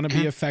because you want to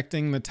be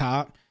affecting the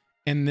top.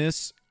 And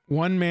this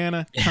 1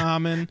 mana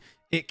common,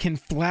 it can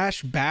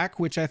flash back,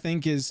 which I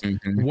think is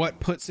what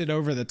puts it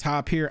over the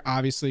top here.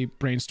 Obviously,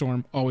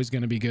 Brainstorm, always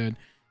going to be good.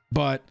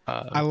 But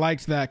I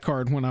liked that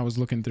card when I was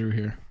looking through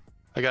here.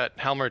 I got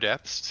Helmer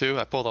Depths too.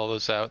 I pulled all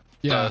those out.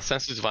 Yeah.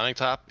 Sensitive Divining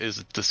Top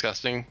is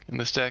disgusting in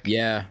this deck.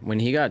 Yeah, when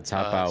he got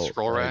top out.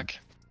 Scroll Rack.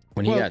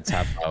 When he got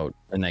top out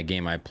in that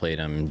game I played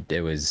him,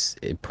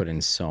 it put in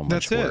so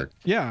much work.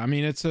 Yeah, I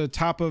mean, it's a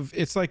top of,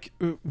 it's like,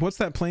 what's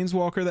that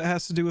Planeswalker that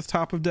has to do with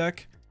top of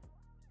deck?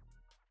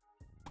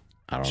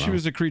 I don't know. She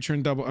was a creature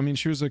in double, I mean,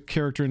 she was a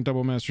character in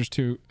Double Masters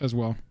 2 as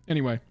well.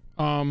 Anyway,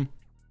 when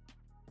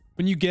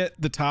you get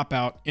the top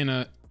out in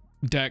a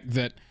deck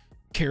that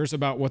cares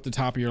about what the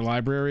top of your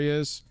library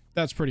is,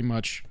 that's pretty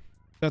much,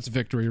 that's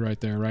victory right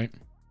there, right?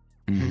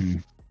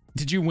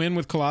 Did you win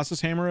with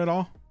Colossus Hammer at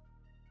all?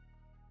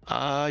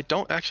 I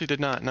did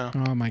not, no.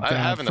 Oh my god, I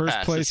have in the first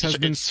past. place has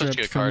been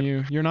stripped from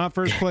you. You're not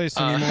first place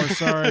anymore,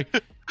 sorry.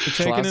 You're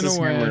taking it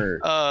away.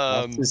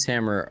 Colossus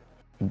Hammer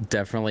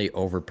definitely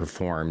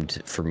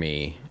overperformed for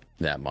me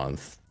that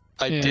month.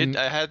 I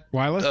had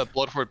Wyleth?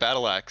 Bloodforged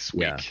Battle Axe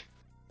week. Yeah.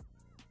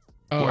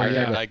 Oh,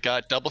 where I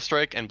got Double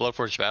Strike and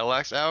Bloodforged Battle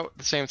Axe out at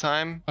the same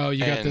time. Oh,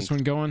 you got this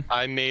one going?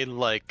 I made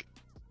like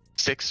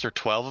 6 or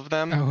 12 of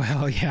them. Oh,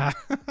 hell yeah.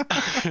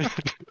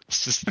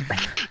 It's just,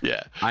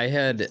 yeah. I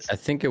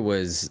think it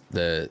was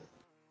it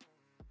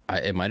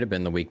might have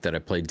been the week that I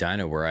played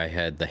Dino where I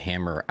had the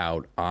hammer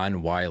out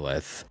on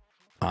Wyleth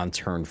on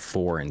turn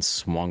 4 and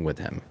swung with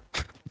him.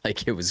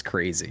 Like, it was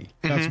crazy.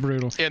 That's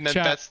brutal. Yeah, and then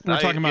Chat, we're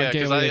talking about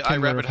Galia. I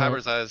rapid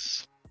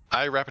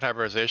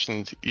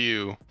hybridized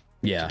you.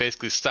 Yeah. To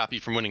basically stop you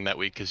from winning that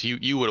week because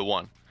you would have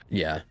won.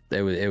 Yeah,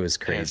 it was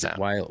crazy.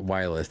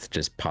 Wyleth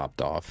just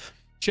popped off.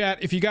 Chat,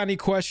 if you got any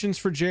questions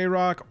for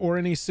J-Rock or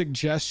any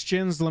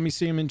suggestions, let me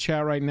see them in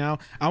chat right now.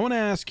 I want to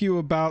ask you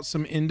about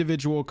some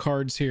individual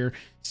cards here,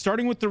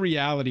 starting with the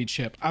reality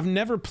chip. I've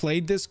never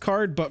played this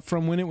card, but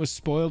from when it was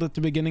spoiled at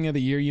the beginning of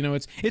the year, you know,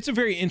 it's a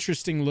very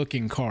interesting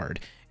looking card.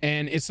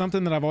 And it's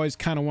something that I've always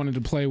kind of wanted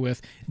to play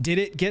with. Did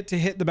it get to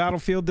hit the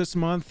battlefield this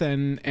month?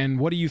 And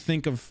what do you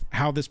think of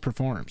how this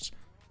performs?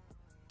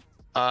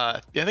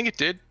 Yeah, I think it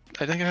did.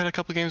 I think I had a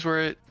couple games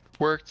where it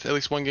worked, at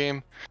least one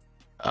game.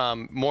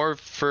 More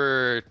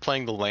for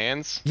playing the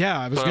lands. Yeah,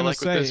 I was going to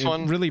say,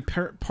 it really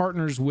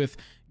partners with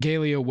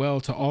Galia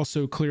well to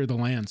also clear the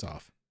lands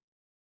off.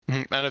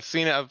 And I've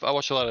seen it, I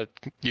watched a lot of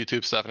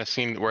YouTube stuff, and I've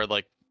seen where,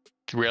 like,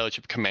 reality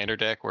chip commander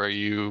deck, where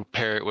you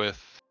pair it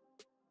with,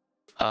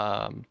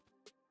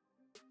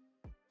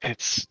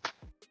 it's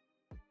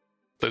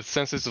the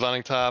Senses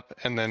Divining Top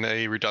and then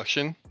a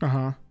reduction.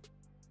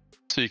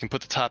 So you can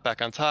put the top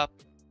back on top,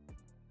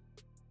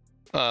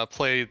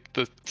 play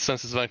the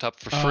Senses Divining Top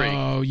for free.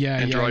 Oh yeah,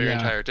 and draw your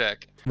entire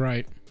deck.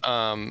 Right.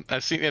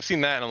 I've seen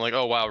that, and I'm like,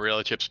 oh wow,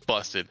 reality chip's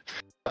busted.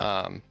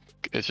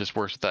 It just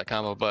works with that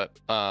combo. But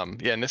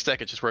yeah, in this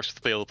deck, it just works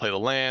to be able to play the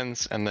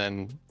lands, and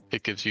then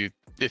it gives you,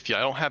 if I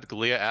don't have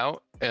Galia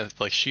out, and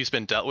like she's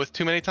been dealt with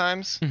too many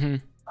times,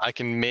 I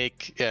can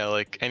make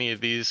like any of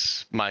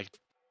these my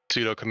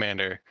pseudo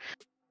commander,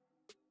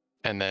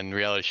 and then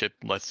reality chip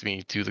lets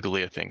me do the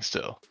Galia thing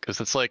still,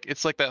 because it's like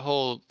that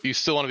whole, you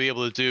still want to be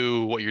able to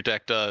do what your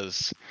deck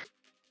does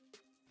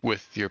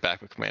with your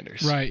backup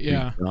commanders. Right.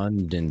 Yeah.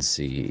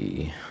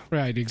 Redundancy.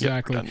 Right.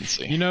 Exactly. Yep,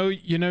 redundancy.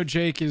 You know,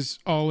 Jake is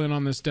all in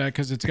on this deck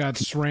because it's got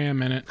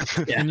SRAM in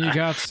it, and you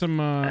got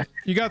some.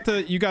 You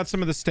got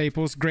some of the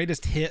staples,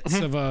 greatest hits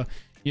of a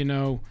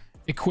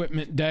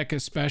equipment deck,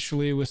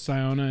 especially with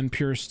Siona and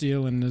Pure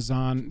Steel and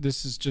Nazan.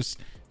 This is just,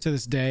 to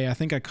this day, I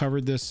think I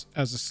covered this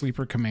as a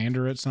sleeper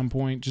commander at some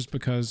point, just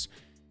because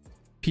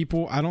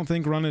people, I don't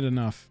think, run it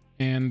enough.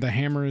 And the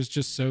hammer is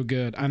just so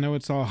good. I know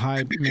it's all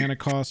high mana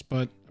cost,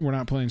 but we're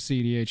not playing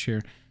CDH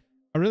here.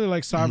 I really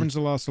like Sovereigns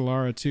of La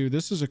Solara too.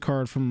 This is a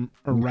card from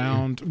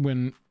around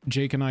when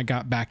Jake and I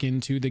got back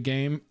into the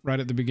game, right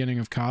at the beginning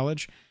of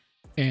college.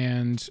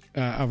 And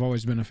I've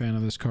always been a fan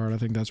of this card. I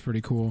think that's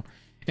pretty cool.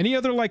 Any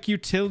other like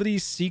utility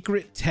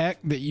secret tech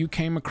that you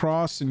came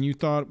across and you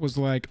thought was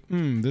like,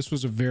 this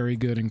was a very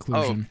good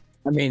inclusion?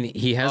 I mean,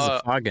 he has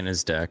a fog in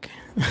his deck.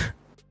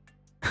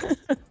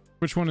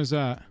 Which one is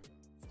that?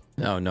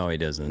 Oh no, he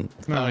doesn't.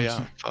 No, Oh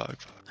yeah, fog.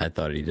 I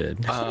thought he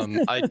did.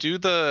 I do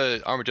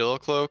the armadillo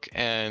cloak,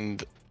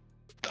 and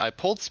I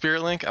pulled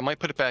Spirit Link. I might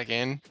put it back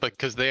in, but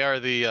because they are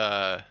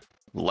the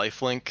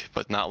life link,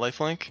 but not life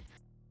link.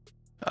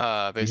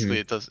 Basically,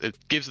 it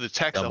gives the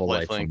text of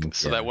life link,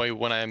 so that way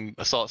when I'm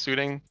assault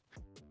suiting,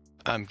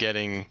 I'm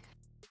getting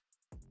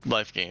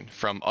life gain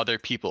from other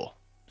people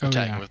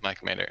attacking with my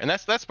commander, and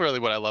that's really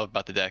what I love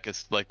about the deck.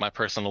 It's like my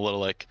personal little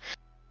like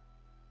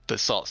the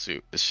assault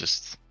suit. It's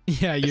just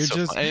you're so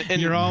just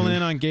and you're all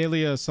in on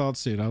Galia assault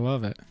suit. I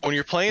love it. When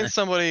you're playing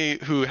somebody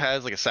who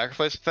has like a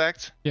sacrifice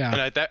effect,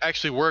 and that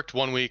actually worked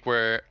one week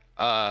where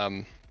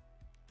a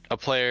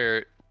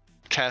player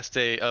cast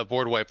a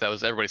board wipe that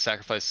was everybody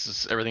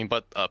sacrifices everything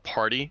but a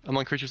party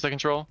among creatures they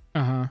control.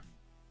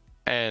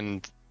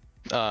 And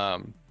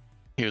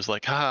he was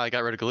like, I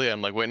got rid of Galia.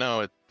 I'm like, wait,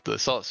 no, the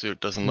assault suit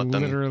doesn't let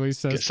them literally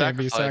says can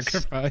be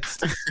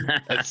sacrificed.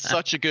 It's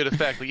such a good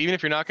effect. Like, even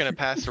if you're not going to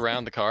pass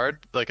around the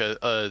card, like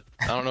I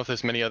don't know if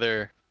there's many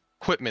other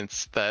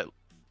equipments that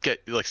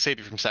get like save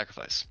you from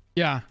sacrifice.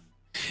 I'm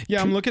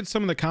looking at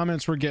some of the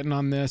comments we're getting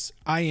on this.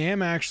 I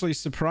am actually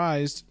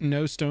surprised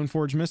no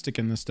Stoneforge Mystic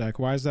in this deck.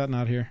 Why is that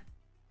not here?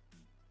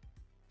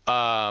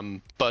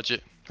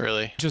 Budget,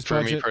 really. Just for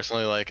budget. Me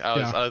personally, like it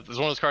was one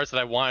of those cards that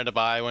I wanted to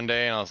buy one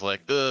day, and I was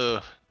like,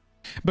 ugh.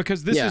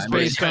 Because this is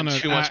based on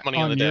too much money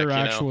on the your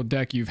deck, actual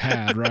deck you've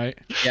had, right?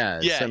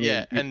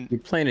 And you're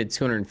playing a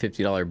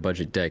 $250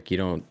 budget deck. You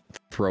don't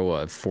throw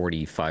a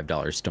 $45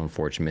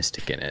 Stoneforge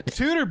Mystic in it.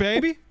 Tutor,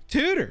 baby,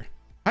 tutor.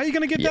 How are you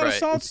gonna get that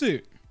assault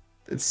suit?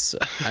 It's.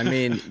 I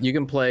mean, you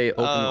can play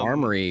Open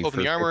Armory.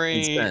 Open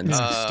Armory.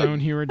 Stone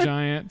Hero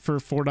Giant for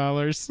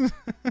 $4.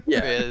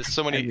 There's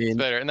so many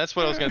better, and that's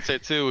what I was gonna say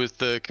too. Is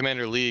the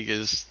Commander League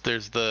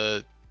there's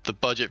the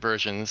budget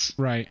versions,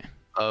 right?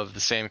 Of the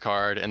same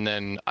card, and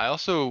then I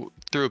also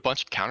threw a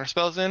bunch of counter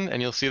spells in,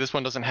 and you'll see this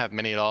one doesn't have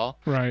many at all.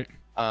 Right.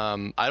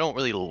 I don't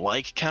really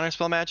like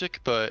counterspell magic,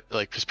 but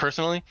like just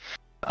personally,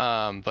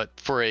 but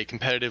for a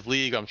competitive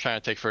league, I'm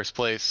trying to take first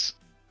place.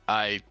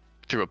 I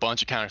threw a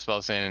bunch of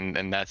counterspells in,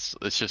 and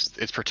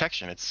it's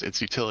protection.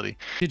 It's utility.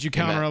 Did you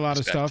counter a lot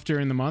of stuff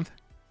during the month?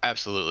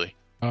 Absolutely.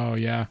 Oh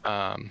yeah.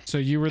 So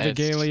you were the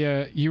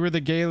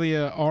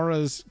Galia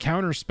Aura's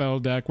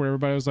counterspell deck where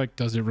everybody was like,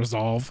 "Does it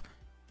resolve?"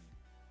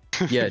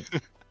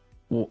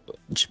 Well,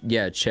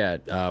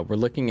 chat. We're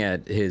looking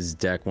at his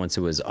deck once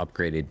it was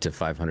upgraded to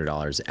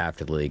 $500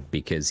 after the league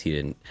because he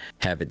didn't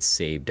have it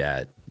saved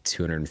at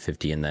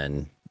 250 and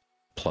then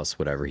plus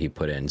whatever he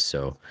put in.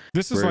 So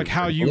this is like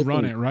how you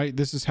run it, right?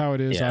 This is how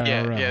it is.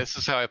 Yeah. This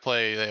is how I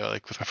play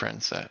like with my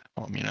friends at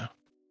home,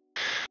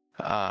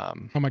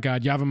 Oh my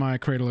God,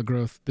 Yavimaya Cradle of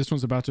Growth. This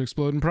one's about to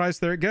explode in price.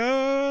 There it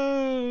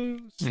goes.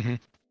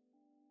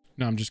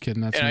 No, I'm just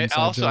kidding. That's and I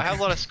have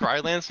a lot of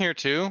scry lands in here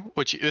too,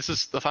 which this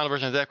is the final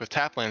version of the deck with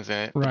tap lands in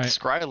it. Right. The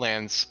scry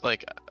lands,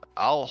 like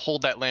I'll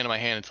hold that land in my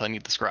hand until I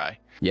need the scry.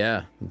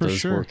 Yeah,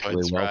 those work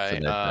really well for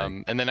that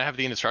deck. And then I have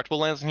the indestructible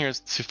lands in here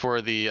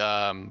for the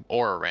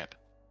aura ramp.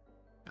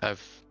 I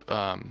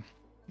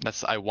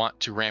want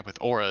to ramp with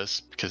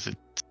auras because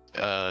it's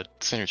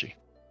synergy.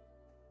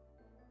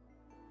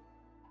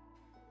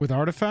 With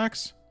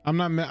artifacts? I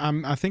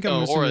think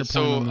I'm missing auras. your point on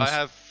So this. I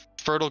have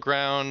Fertile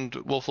Ground,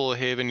 Woeful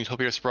Haven,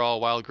 Utopia Sprawl,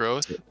 Wild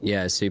Growth.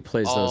 Yeah, so he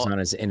plays those on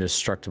his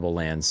indestructible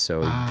lands,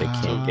 so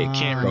they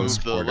can't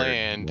remove the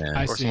land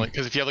or something.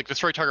 Because if you have like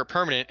destroy target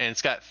permanent and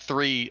it's got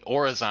 3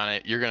 auras on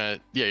it, you're gonna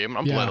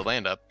I'm blowing the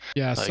land up.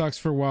 Yeah, it sucks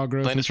for Wild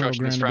Growth land and Fertile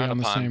Ground to be on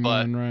the same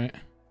one, right?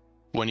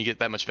 When you get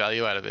that much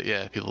value out of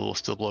it, people will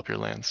still blow up your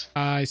lands.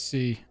 I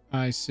see.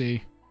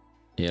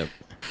 Yep.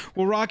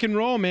 Well, rock and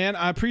roll, man.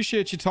 I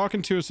appreciate you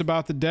talking to us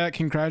about the deck.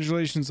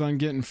 Congratulations on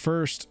getting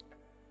first.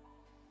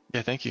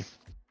 Yeah, thank you.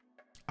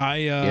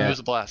 It was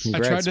a blast. I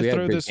tried to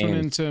throw this one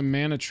into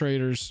Mana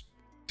Traders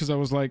because I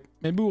was like,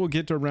 maybe we'll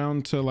get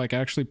around to like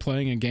actually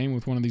playing a game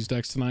with one of these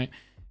decks tonight.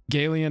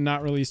 Galien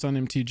not released on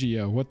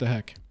MTGO. What the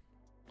heck?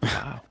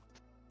 Wow.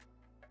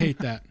 Hate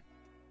that.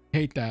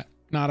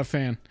 Not a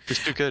fan.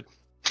 It's too good.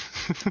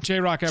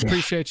 J-Rock, I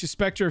appreciate you.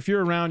 Spectre, if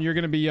you're around, you're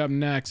going to be up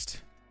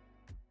next.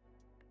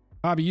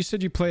 Bobby, you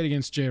said you played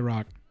against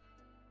J-Rock.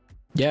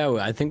 Yeah,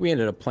 I think we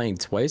ended up playing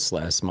twice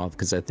last month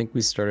because I think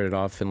we started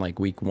off in like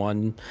week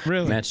 1,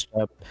 matched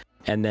up,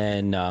 and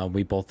then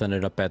we both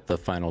ended up at the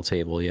final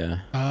table. Yeah.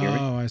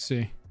 Oh, I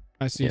see.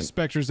 Yep.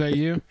 Spectre, is that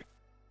you?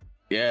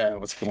 Yeah.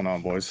 What's going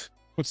on, boys?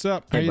 What's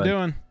up? How you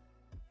doing?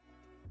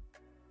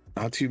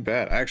 Not too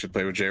bad. I actually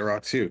played with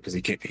J-Rock too because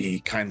he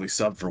kindly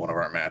subbed for one of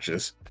our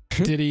matches.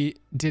 Did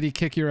he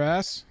kick your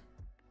ass?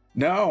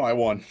 No, I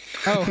won.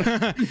 Oh,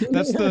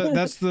 that's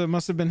the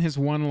must have been his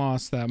one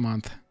loss that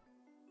month.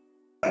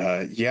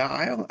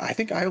 Yeah, I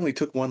think I only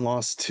took one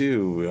loss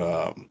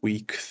too,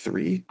 week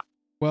 3.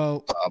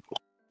 Well,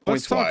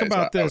 let's talk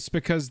about this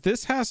because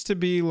this has to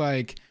be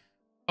like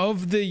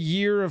of the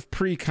year of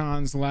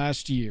pre-cons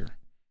last year.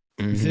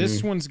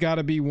 This one's got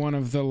to be one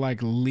of the like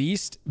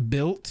least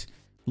built,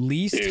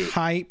 least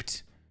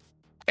hyped.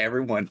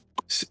 Everyone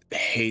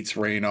hates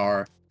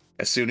Raynar.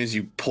 As soon as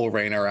you pull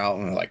Raynar out,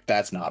 and they're like,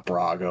 that's not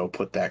Brago,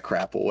 put that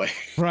crap away.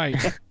 Right,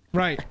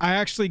 right. I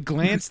actually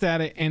glanced at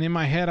it, and in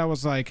my head, I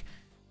was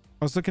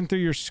looking through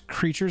your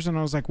creatures, and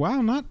I was like,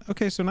 wow, not a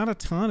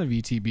ton of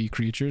ETB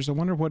creatures. I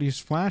wonder what he's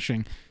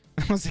flashing.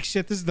 I was like,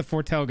 shit, this is the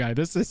Foretell guy.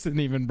 This isn't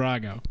even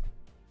Brago.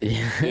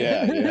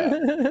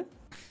 Yeah.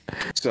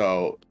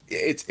 So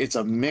it's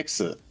a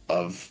mix of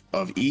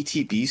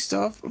ETB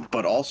stuff,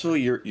 but also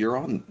you're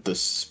on the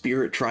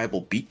Spirit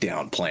Tribal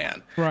beatdown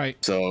plan. Right.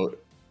 So,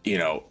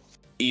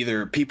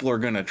 either people are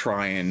gonna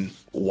try and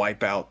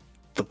wipe out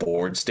the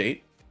board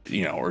state,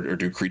 or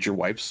do creature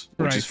wipes,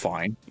 which is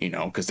fine,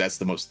 because that's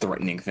the most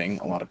threatening thing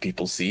a lot of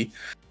people see.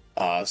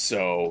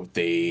 So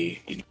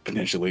they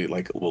potentially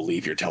will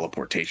leave your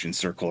teleportation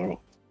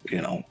circle,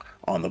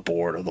 on the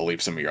board, or they'll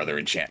leave some of your other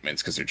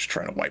enchantments because they're just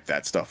trying to wipe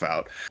that stuff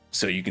out.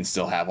 So you can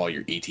still have all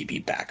your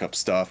ETB backup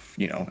stuff,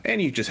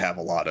 and you just have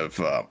a lot of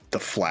the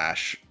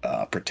flash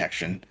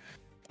protection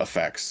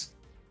effects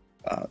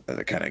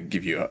that kind of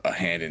give you a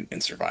hand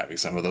in surviving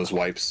some of those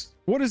wipes.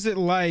 What is it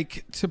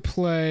like to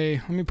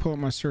play? Let me pull up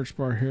my search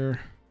bar here.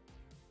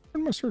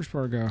 Where'd my search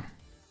bar go?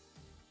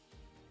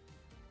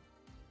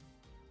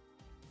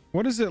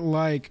 What is it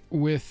like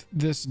with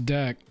this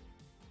deck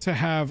to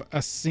have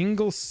a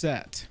single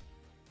set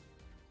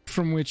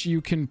from which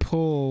you can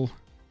pull?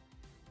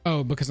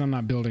 Oh, because I'm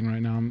not building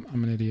right now.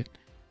 I'm an idiot.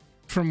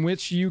 From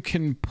which you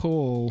can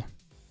pull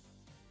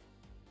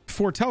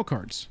Foretell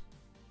cards.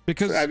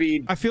 Because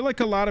I feel like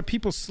a lot of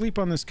people sleep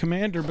on this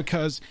commander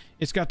because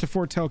it's got the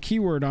Foretell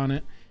keyword on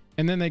it,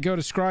 and then they go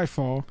to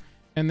Scryfall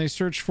and they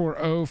search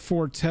for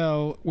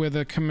Foretell with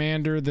a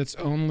commander that's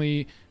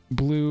only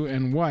blue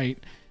and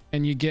white,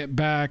 and you get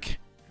back,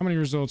 how many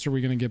results are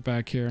we going to get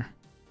back here?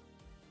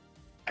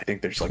 I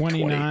think there's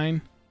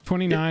 29.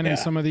 29, yeah. And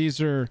some of these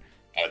are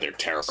they're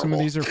terrible. Some of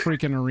these are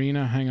freaking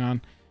arena. Hang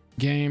on.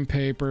 Game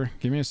paper.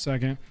 Give me a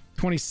second.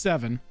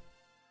 27.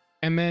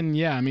 And then,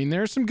 yeah, I mean,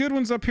 there's some good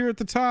ones up here at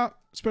the top,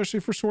 especially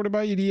for sorted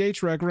by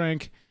EDH rec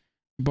rank.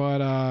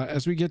 But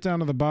as we get down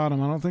to the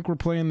bottom, I don't think we're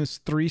playing this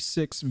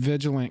 3/6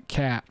 Vigilant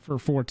Cat for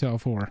Foretell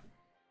 4.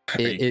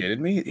 Are you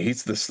kidding me?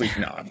 He's the sleep.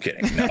 No, I'm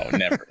kidding. No,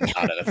 never.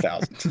 Not at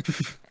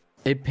 1,000.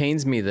 It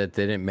pains me that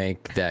they didn't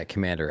make that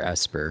commander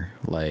Esper.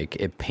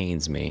 It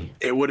pains me.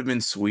 It would have been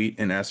sweet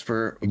in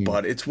Esper,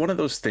 but it's one of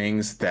those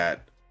things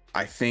that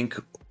I think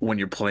when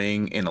you're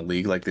playing in a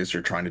league like this,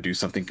 you're trying to do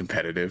something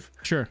competitive.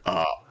 Sure.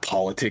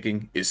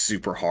 Politicking is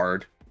super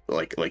hard.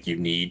 Like you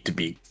need to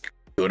be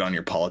good on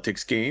your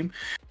politics game,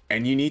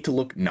 and you need to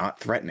look not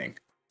threatening.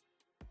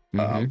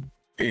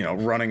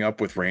 Running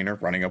up with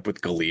Raynar, running up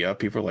with Galea,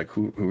 people are like,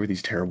 who are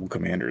these terrible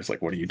commanders?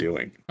 Like, what are you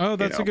doing? Oh,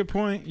 that's a good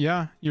point.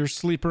 Yeah, you're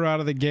sleeper out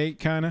of the gate,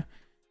 kind of.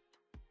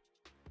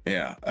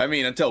 Yeah, I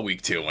mean, until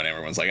week 2, when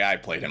everyone's like, I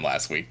played him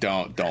last week.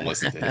 Don't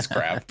listen to his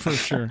crap. For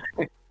sure.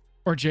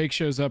 Or Jake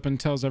shows up and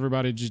tells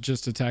everybody to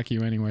just attack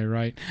you anyway,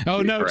 right?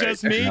 Oh no, right.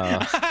 Just me.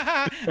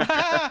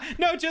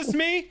 No, just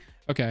me.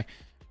 Okay.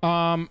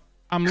 I'm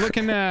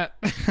looking at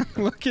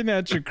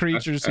your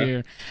creatures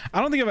here. I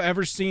don't think I've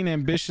ever seen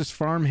Ambitious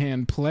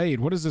Farmhand played.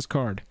 What is this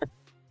card?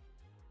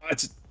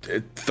 It's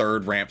a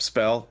 3rd ramp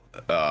spell.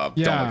 Yeah.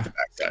 Don't look the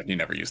backside. You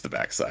never use the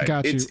backside.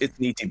 Got you.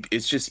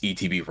 It's just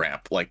ETB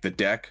ramp. Like the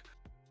deck,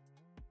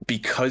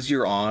 because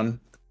you're on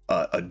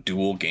a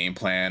dual game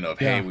plan of,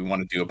 hey, we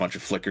want to do a bunch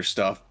of flicker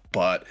stuff,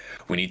 but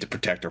we need to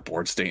protect our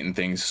board state and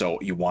things. So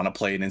you want to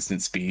play at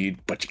instant speed,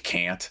 but you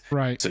can't.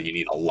 Right. So you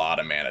need a lot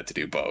of mana to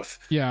do both.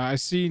 Yeah, I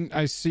see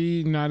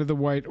Knight of the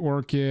White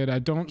Orchid. I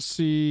don't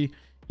see,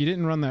 you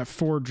didn't run that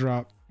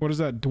 4-drop. What is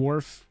that,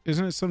 dwarf?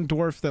 Isn't it some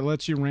dwarf that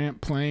lets you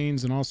ramp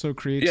planes and also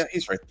creates? Yeah,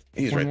 he's right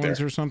there.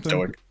 Or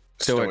something.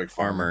 Stoic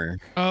Farmer.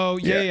 Oh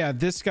yeah.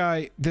 This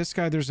guy.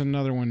 There's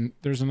another one.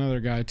 There's another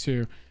guy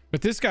too.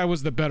 But this guy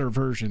was the better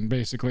version,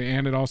 basically,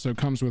 and it also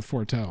comes with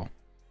Foretell.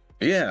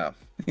 Yeah,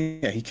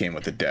 he came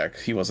with the deck.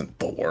 He wasn't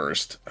the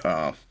worst.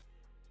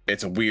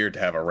 It's weird to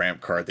have a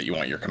ramp card that you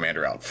want your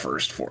commander out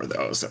first for,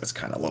 though, so it's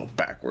kind of a little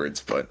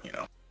backwards, but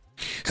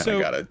kind of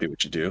gotta do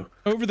what you do.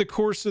 Over the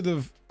course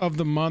of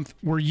the month,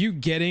 were you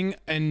getting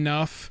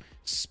enough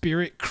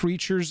spirit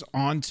creatures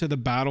onto the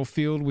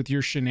battlefield with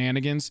your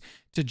shenanigans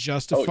to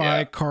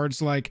justify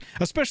cards like,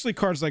 especially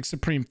cards like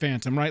Supreme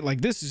Phantom, right?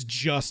 Like, this is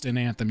just an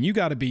anthem. You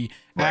got to be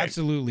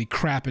absolutely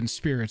crapping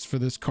spirits for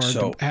this card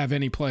to have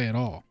any play at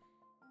all.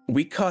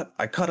 I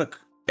cut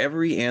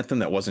every anthem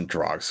that wasn't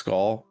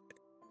Drogskull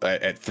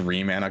at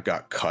 3 mana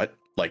got cut,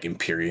 like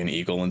Empyrean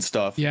Eagle and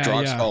stuff.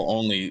 Drogskull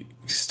only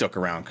stuck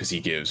around because he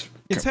gives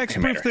it's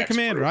hexproof the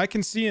commander. I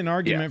can see an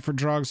argument for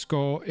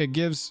Drogskull. It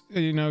gives,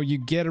 you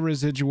get a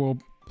residual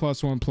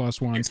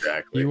 +1/+1.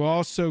 Exactly. You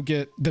also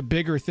get the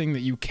bigger thing that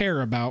you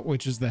care about,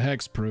 which is the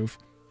hexproof.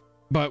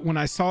 But when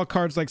I saw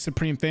cards like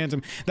Supreme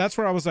Phantom, that's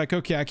where I was like,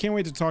 okay, I can't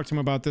wait to talk to him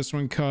about this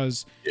one,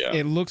 because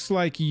it looks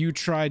like you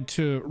tried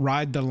to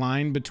ride the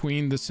line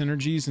between the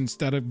synergies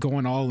instead of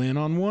going all in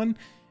on one.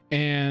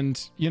 And,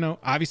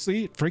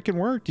 obviously it freaking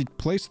worked. You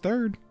placed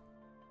 3rd.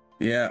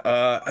 Yeah.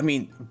 I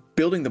mean,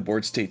 building the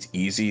board state's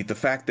easy. The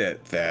fact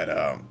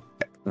that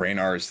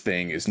Reynar's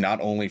thing is not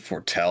only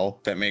foretell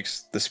that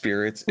makes the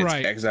spirits, it's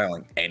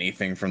exiling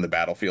anything from the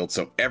battlefield.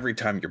 So every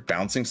time you're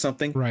bouncing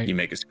something, you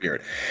make a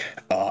spirit.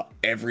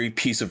 Every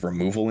piece of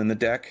removal in the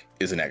deck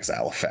is an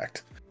exile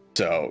effect.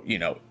 So, you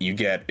know, you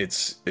get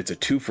it's a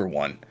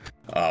 2-for-1.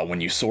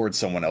 When you sword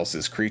someone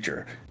else's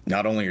creature,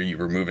 not only are you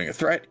removing a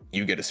threat,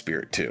 you get a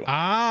spirit too.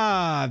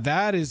 Ah,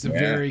 that is a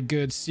very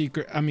good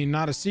secret. I mean,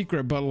 not a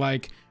secret, but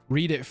like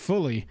read it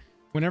fully.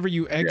 Whenever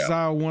you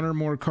exile one or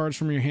more cards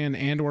from your hand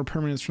and or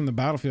permanents from the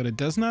battlefield, it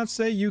does not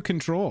say you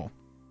control.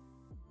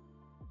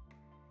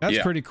 That's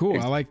pretty cool.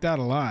 I like that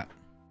a lot.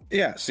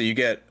 Yeah, so you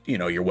get, you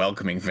know, your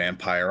welcoming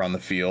vampire on the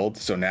field.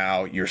 So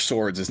now your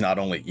swords is not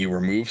only you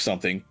remove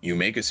something, you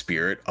make a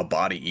spirit, a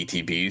body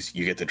ETBs,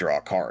 you get to draw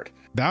a card.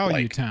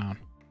 Value Town.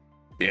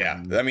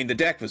 Yeah, I mean, the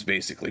deck was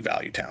basically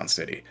Value Town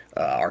City.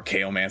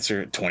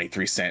 Archaeomancer,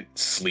 23-cent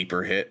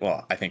sleeper hit.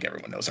 Well, I think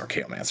everyone knows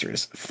Archaeomancer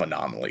is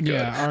phenomenally good.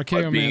 Yeah,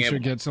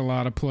 Archaeomancer gets a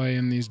lot of play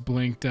in these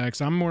blink decks.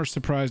 I'm more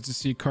surprised to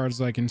see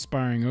cards like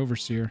Inspiring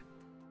Overseer.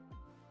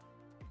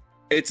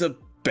 It's a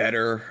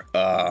better,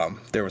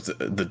 there was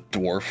the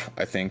dwarf,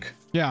 I think.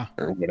 Yeah.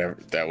 Or whatever.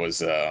 That was,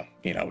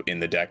 you know,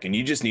 in the deck. And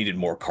you just needed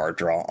more card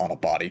draw on a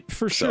body.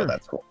 For sure. So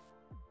that's cool.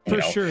 For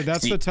sure,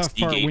 that's the tough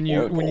part when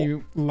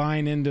you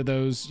line into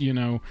those, you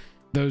know,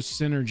 those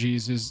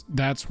synergies. Is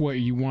that's what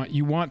you want.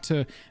 You want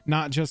to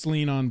not just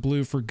lean on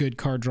blue for good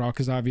card draw,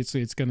 because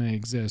obviously it's going to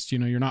exist. You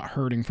know, you're not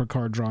hurting for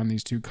card draw in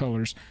these two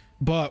colors.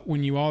 But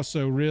when you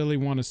also really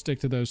want to stick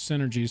to those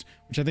synergies,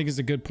 which I think is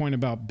a good point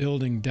about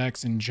building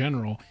decks in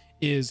general,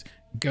 is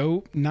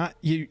go not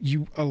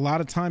you a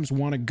lot of times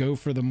want to go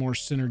for the more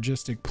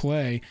synergistic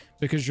play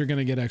because you're going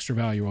to get extra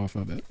value off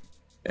of it.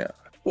 Yeah.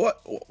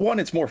 One,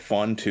 it's more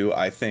fun too,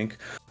 I think,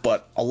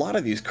 but a lot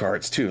of these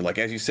cards too, like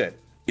as you said,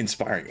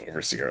 Inspiring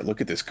Overseer,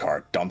 look at this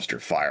card, Dumpster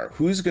Fire.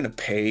 Who's going to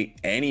pay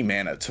any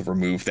mana to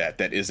remove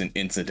that isn't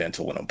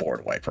incidental in a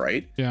board wipe,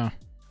 right? Yeah.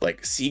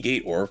 Like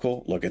Seagate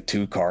Oracle, look at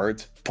 2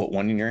 cards, put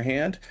one in your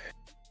hand.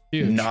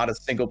 Huge. Not a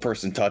single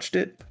person touched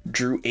it,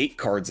 drew 8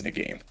 cards in a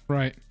game.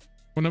 Right.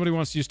 Well, nobody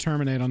wants to use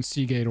Terminate on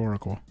Seagate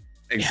Oracle.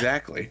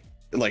 Exactly. Yeah.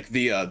 Like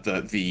the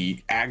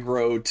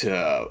aggro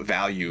to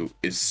value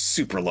is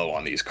super low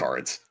on these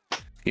cards,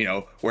 you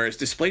know, whereas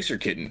Displacer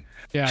Kitten.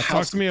 Yeah,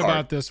 talk to me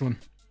about this one.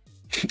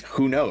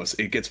 Who knows?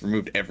 It gets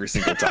removed every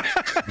single time.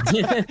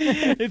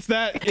 it's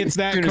that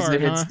card.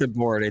 It hits the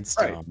board, it's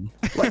dumb.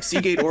 Like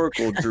Seagate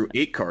Oracle drew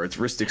 8 cards,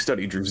 Ristic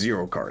Study drew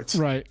 0 cards.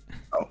 Right.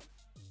 Oh.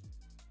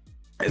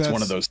 It's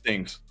one of those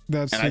things.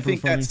 That's and I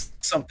think funny. That's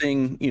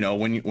something, you know,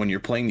 when you're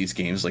playing these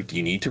games, like, do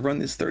you need to run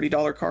this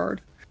 $30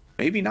 card?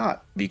 Maybe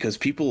not, because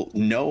people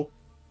know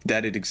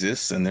that it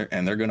exists and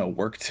they're going to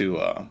work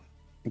to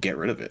get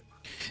rid of it.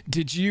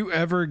 Did you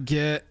ever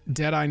get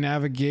Deadeye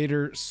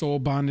Navigator soul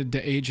bonded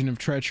to Agent of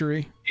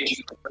Treachery?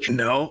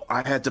 No,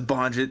 I had to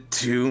bond it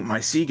to my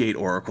Seagate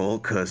Oracle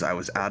because I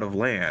was out of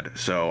land.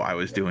 So I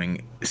was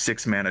doing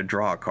 6 mana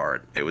draw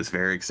card. It was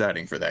very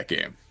exciting for that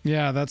game.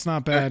 Yeah, that's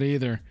not bad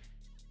either.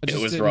 I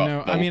just didn't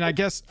know. I mean, I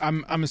guess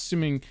I'm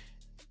assuming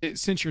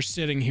since you're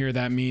sitting here,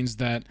 that means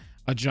that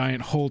a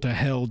giant hole to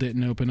hell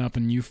didn't open up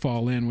and you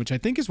fall in, which I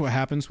think is what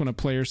happens when a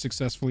player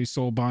successfully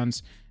soul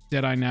bonds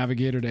Deadeye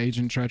Navigator to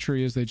Agent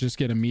Treachery, is they just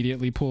get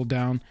immediately pulled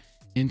down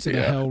into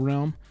the hell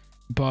realm.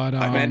 But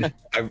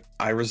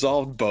I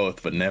resolved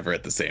both, but never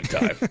at the same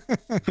time.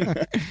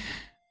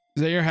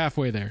 So you're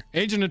halfway there.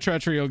 Agent of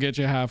Treachery will get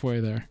you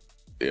halfway there.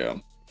 Yeah.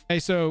 Hey,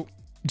 so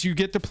do you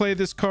get to play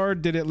this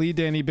card? Did it lead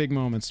to any big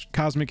moments?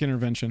 Cosmic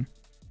Intervention.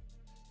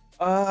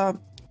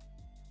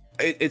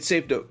 It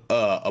saved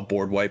a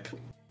board wipe.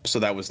 So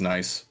that was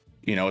nice.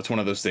 You know, it's one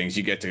of those things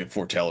you get to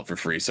foretell it for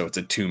free. So it's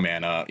a 2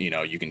 mana, you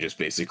know, you can just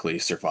basically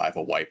survive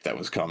a wipe that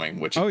was coming,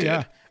 which it did.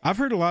 Yeah. I've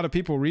heard a lot of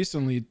people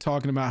recently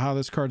talking about how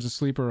this card's a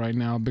sleeper right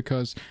now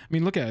because, I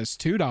mean, look at it, it's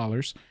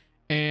 $2.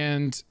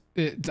 And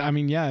I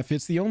mean, yeah, if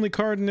it's the only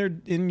card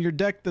in your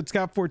deck that's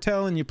got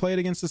foretell and you play it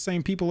against the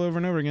same people over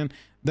and over again,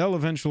 they'll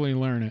eventually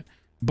learn it.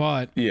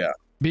 But yeah,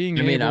 being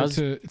able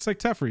to, it's like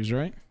Teferi's,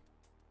 right?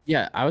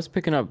 Yeah, I was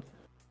picking up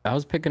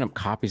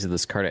copies of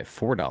this card at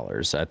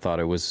 $4. I thought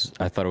it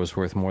was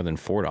worth more than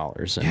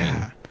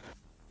 $4.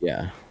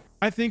 Yeah.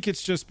 I think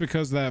it's just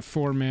because that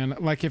 4 mana,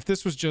 like if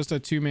this was just a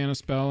 2 mana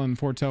spell and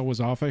foretell was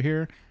off of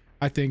here,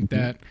 I think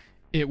that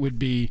it would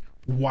be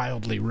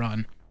wildly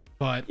run.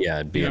 But yeah,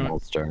 it'd be an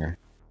all-star.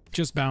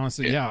 Just balance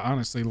it. Yeah,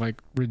 honestly,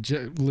 like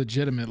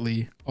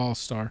legitimately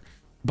all-star.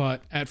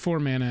 But at 4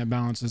 mana, it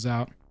balances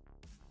out.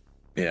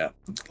 Yeah.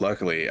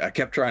 Luckily, I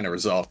kept trying to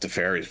resolve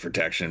Teferi's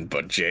protection,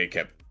 but Jay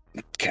kept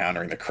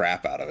countering the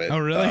crap out of it. Oh,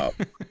 really?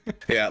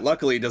 Yeah,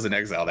 luckily it doesn't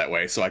exile that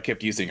way, so I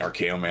kept using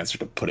Archaeomancer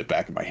to put it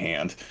back in my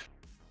hand,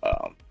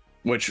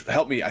 which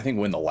helped me, I think,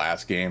 win the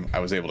last game. I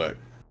was able to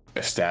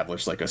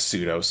establish like a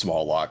pseudo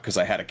small lock because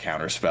I had a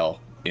counter spell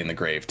in the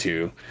grave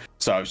too,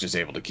 so I was just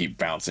able to keep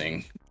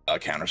bouncing a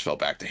counter spell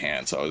back to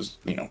hand, so I was,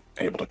 you know,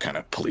 able to kind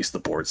of police the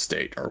board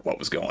state or what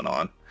was going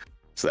on.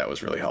 So that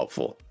was really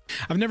helpful.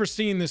 I've never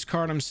seen this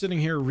card. I'm sitting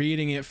here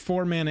reading it.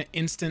 4 mana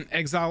instant,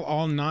 exile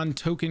all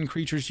non-token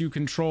creatures you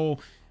control.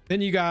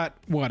 Then you got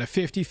what, a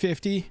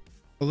 50-50,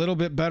 a little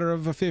bit better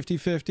of a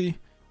 50-50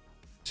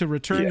 to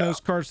return those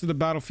cards to the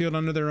battlefield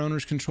under their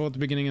owner's control at the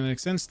beginning of the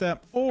next end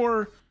step,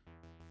 or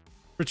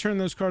return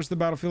those cards to the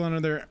battlefield under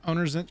their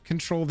owner's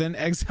control, then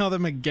exile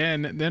them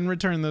again, then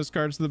return those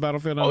cards to the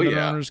battlefield under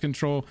their owner's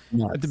control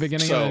at the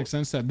beginning of the next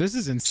end step. This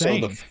is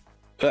insane.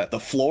 So the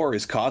floor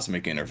is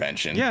cosmic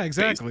intervention. Yeah,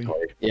 exactly.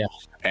 Basically. Yeah.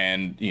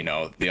 And, you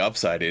know, the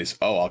upside is,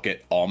 oh, I'll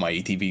get all my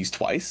ETBs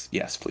twice.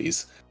 Yes,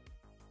 please.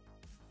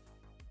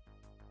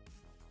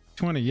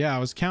 20. Yeah, I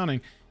was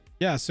counting.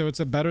 Yeah, so it's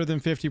a better than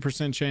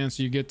 50% chance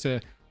you get to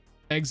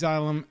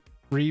exile them,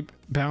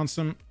 bounce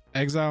them,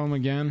 exile them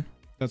again.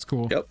 That's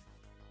cool. Yep.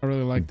 I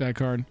really like that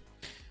card.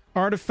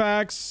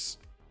 Artifacts,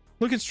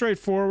 looking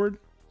straightforward.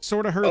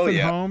 Sort of Hearth and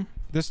Home.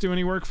 This do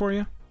any work for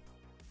you?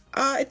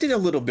 It did a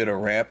little bit of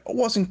ramp. It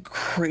wasn't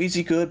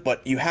crazy good,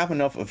 but you have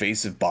enough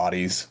evasive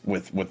bodies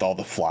with all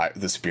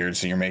the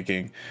spirits that you're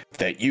making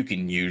that you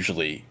can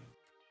usually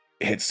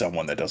hit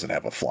someone that doesn't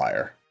have a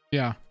flyer.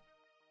 Yeah.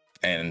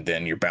 And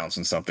then you're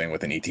bouncing something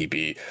with an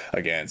ETB,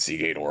 again,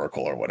 Seagate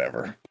Oracle or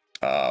whatever.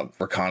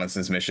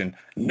 Reconnaissance mission,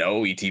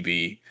 no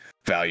ETB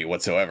value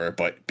whatsoever,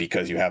 but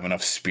because you have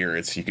enough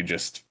spirits, you can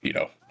just, you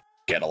know,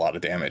 get a lot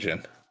of damage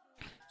in.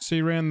 So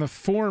you ran the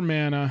 4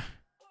 mana.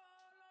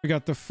 We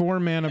got the 4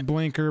 mana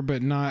blinker,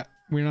 but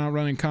we're not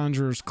running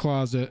Conjurer's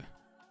Closet.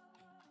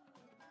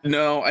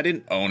 No, I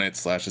didn't own it.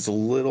 / it's a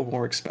little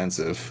more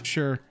expensive.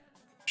 Sure.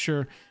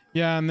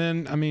 Yeah, and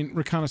then, I mean,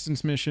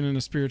 Reconnaissance Mission in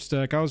a Spirits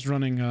deck. I was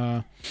running,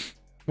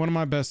 one of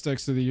my best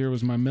decks of the year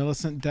was my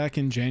Millicent deck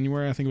in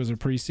January. I think it was a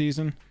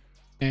preseason.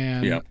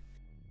 And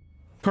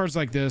cards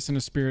like this in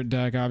a Spirit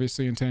deck,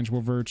 obviously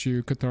Intangible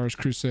Virtue, Cathar's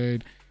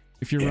Crusade.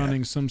 If you're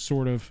running some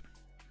sort of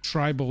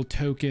tribal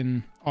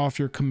token off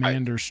your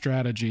commander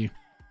strategy.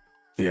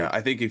 Yeah,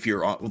 I think if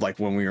you're on, like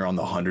when we were on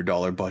the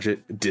 $100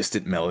 budget,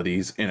 Distant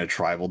Melodies in a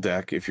tribal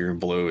deck, if you're in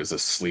blue, is a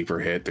sleeper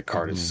hit. The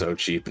card is so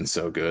cheap and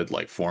so good,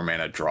 like 4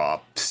 mana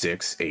drop,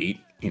 6, 8,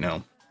 you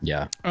know.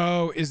 Yeah.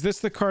 Oh, is this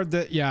the card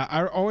that,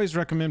 I always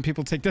recommend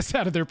people take this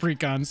out of their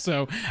precons.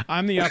 So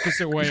I'm the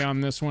opposite way on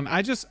this one.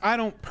 I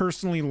don't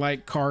personally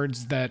like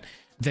cards that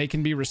they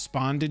can be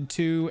responded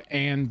to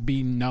and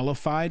be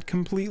nullified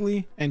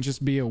completely and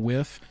just be a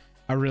whiff.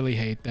 I really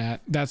hate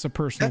that. That's a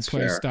personal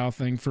play style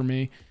thing for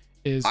me.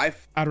 I'd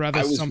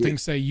rather something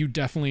say you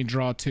definitely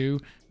draw 2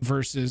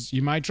 versus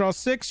you might draw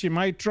 6, you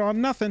might draw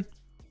nothing.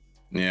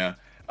 Yeah.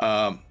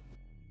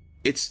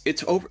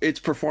 It's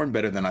performed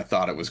better than I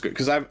thought it was good,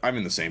 because I'm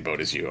in the same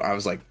boat as you. I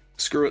was like,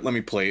 screw it, let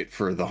me play it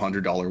for the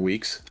 $100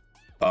 weeks.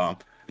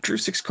 Drew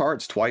 6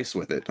 cards twice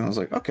with it, and I was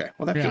like, okay,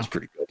 well, that feels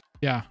pretty good.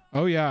 Yeah.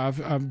 Oh yeah,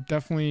 I'm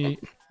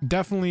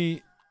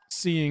definitely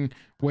seeing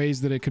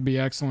ways that it could be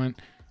excellent.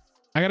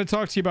 I got to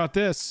talk to you about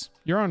this.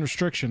 You're on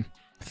restriction.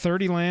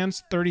 30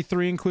 lands,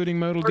 33 including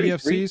modal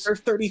DFCs. There's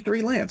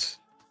 33 lands.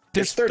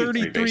 There's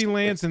 33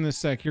 lands in this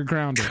deck. You're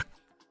grounded.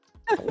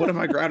 What am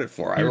I grounded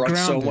for? I run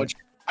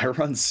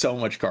so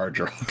much card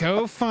draw.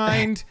 Go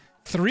find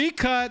 3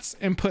 cuts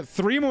and put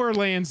 3 more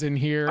lands in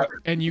here,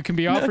 and you can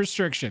be off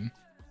restriction.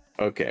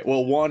 Okay.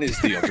 Well, one is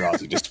the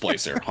Eldrazi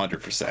Displacer,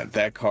 100%.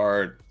 That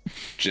card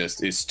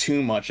just is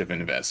too much of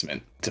an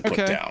investment to put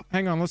down.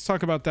 Hang on. Let's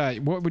talk about that.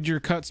 What would your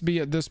cuts be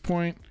at this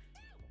point?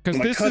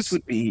 Because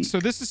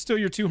this is still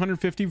your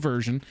 250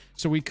 version,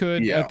 so we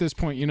could at this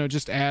point, you know,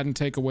 just add and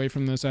take away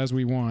from this as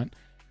we want.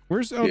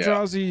 Where's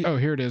Eldrazi? Oh,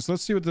 here it is.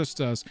 Let's see what this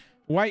does.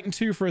 White and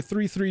 2 for a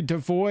 3/3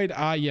 devoid.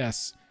 Ah,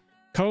 yes.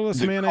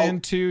 Colorless mana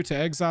and 2 to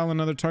exile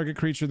another target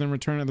creature, then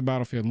return it to the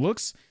battlefield.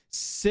 Looks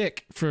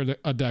sick for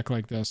a deck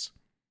like this.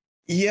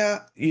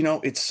 Yeah, you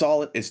know, it's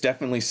solid. It's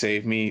definitely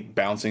saved me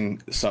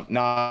bouncing some,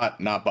 not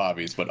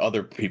Bobby's, but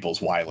other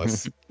people's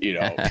wireless, you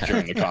know,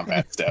 during the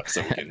combat step,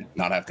 so we can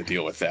not have to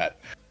deal with that.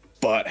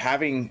 But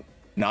having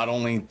not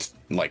only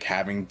like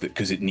having,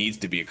 because it needs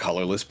to be a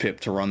colorless pip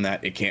to run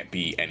that, it can't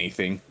be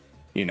anything.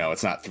 You know,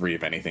 it's not 3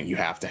 of anything. You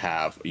have to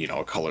have, you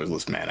know, a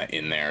colorless mana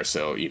in there.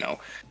 So, you know,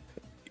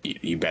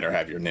 you better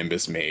have your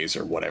Nimbus Maze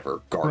or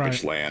whatever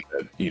garbage land,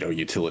 you know,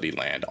 utility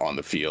land on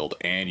the field,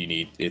 and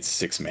it's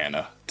 6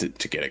 mana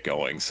to get it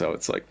going. So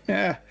it's like,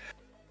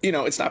 you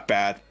know, it's not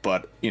bad,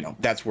 but you know,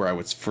 that's where I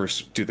would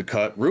first do the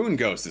cut. Ruin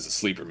Ghost is a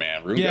sleeper,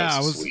 man.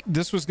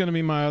 This was going to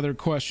be my other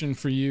question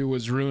for you,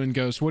 was Ruin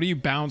Ghost. What do you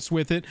bounce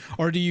with it,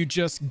 or do you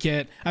just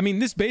get? I mean,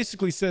 this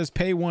basically says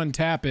pay 1,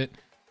 tap it,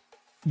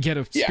 get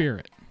a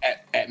spirit.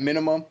 At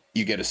minimum,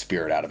 you get a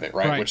spirit out of it,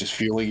 right? Which is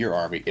fueling your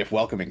army. If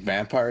Welcoming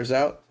Vampires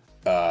out,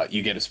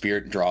 you get a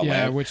spirit and draw land.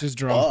 Yeah, which is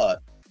draw.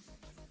 But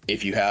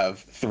if you have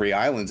 3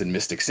 islands and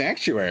Mystic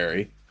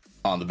Sanctuary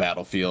on the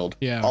battlefield,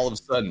 all of a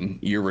sudden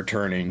you're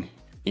returning,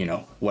 you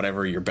know,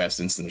 whatever your best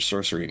instant or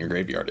sorcery in your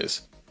graveyard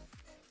is.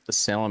 The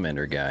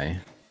Salamander guy.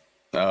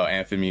 Oh,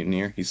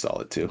 Amphimutineer, he's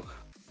solid too.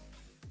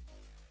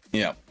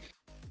 Yeah.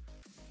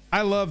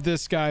 I love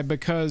this guy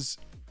because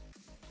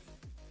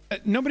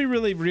nobody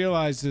really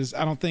realizes,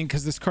 I don't think,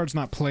 because this card's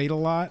not played a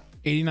lot,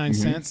 89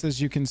 cents, as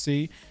you can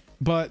see.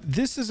 But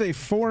this is a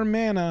 4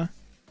 mana,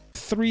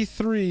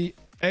 3/3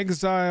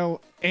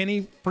 exile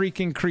any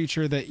freaking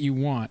creature that you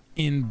want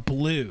in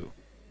blue.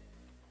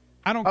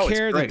 I don't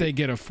care that they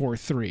get a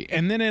 4/3.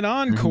 And then it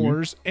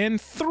encores and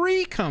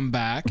 3 come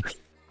back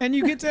and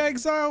you get to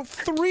exile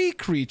 3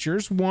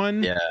 creatures.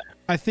 One,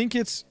 I think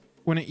it's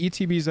when an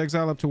ETB is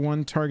exiled up to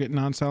 1 target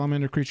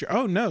non-salamander creature.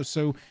 Oh no,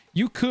 so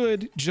you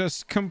could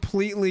just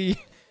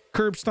completely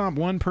curb stomp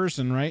 1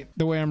 person, right?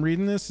 The way I'm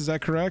reading this, is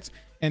that correct?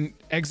 And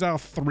exile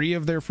 3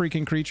 of their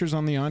freaking creatures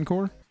on the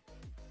encore?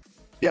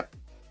 Yep.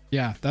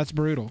 Yeah, that's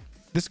brutal.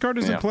 This card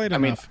isn't played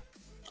enough.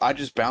 I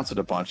just bounce it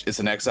a bunch. It's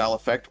an exile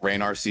effect.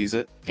 Raynar sees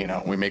it. You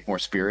know, we make more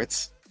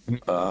spirits.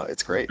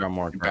 It's great.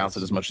 You bounce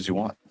it as much as you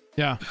want.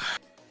 Yeah.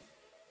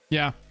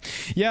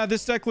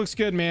 This deck looks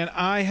good, man.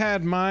 I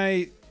had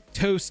my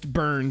toast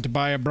burned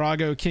by a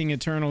Brago King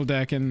Eternal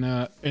deck in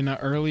an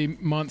early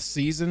month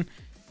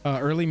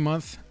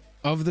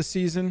of the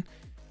season,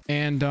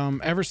 and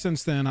ever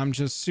since then I'm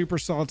just super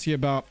salty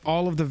about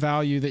all of the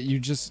value that you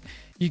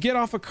get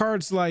off of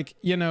cards like,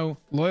 you know,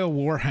 Loyal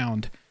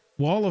Warhound,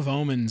 Wall of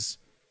Omens,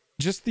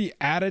 just the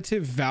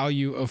additive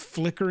value of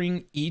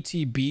flickering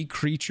ETB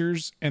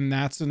creatures, and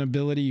that's an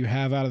ability you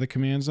have out of the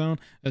command zone.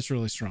 That's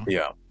really strong.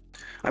 Yeah,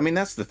 I mean,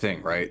 that's the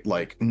thing, right?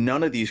 Like,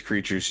 none of these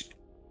creatures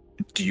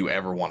do you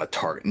ever want to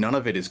target. None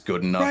of it is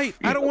good enough. Right.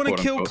 I don't want to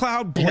kill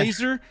Cloud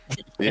Blazer.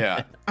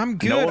 Yeah. I'm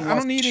good. No one I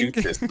don't need to shoot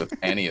this with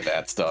any of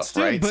that stuff,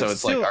 still, right? But so it's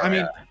still, like, I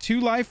mean,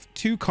 2 life,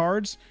 2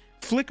 cards.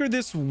 Flicker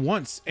this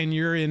once and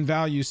you're in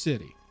Value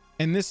City.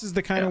 And this is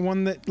the kind of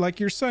one that, like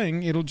you're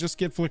saying, it'll just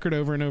get flickered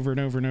over and over and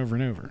over and over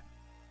and over.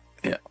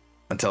 Yeah.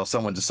 Until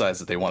someone decides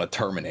that they want to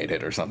terminate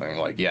it or something.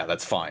 Like, yeah,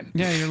 that's fine.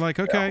 Yeah, you're like,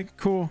 okay,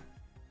 cool.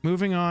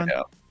 Moving on.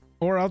 Yeah.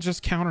 Or I'll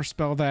just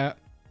counterspell that.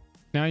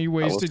 Now you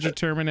wasted your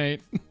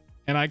terminate.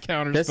 And I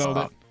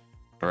counterspelled it.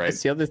 Right.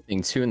 That's the other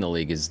thing too in the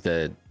league is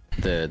that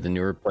the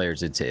newer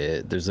players,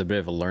 there's a bit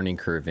of a learning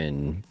curve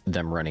in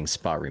them running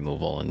spot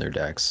removal in their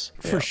decks.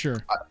 For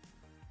sure.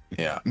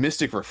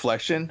 Mystic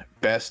Reflection,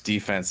 best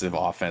defensive,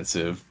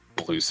 offensive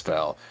blue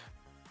spell.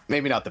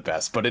 Maybe not the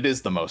best, but it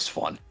is the most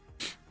fun.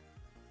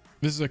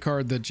 This is a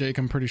card that Jake,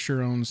 I'm pretty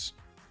sure, owns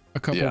a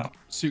couple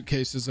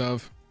suitcases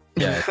of.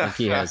 Yeah, I think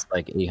he has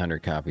like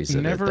 800 copies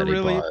of it that he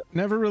bought.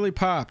 Never really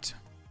popped.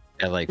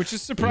 Yeah, like, which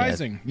is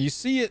surprising. You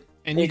see it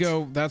and you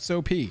go, that's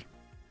OP.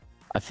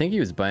 I think he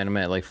was buying them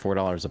at like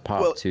 $4 a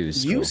pop too.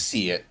 So you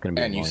see it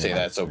and you say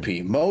that's OP.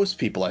 Most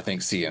people, I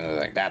think, see it and they're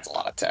like, that's a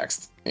lot of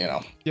text, you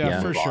know?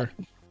 Yeah, for sure.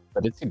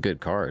 But it's a good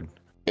card.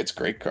 It's a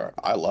great card.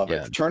 I love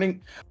it.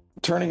 Turning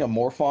a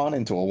Morphon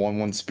into a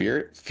 1/1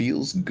 spirit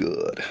feels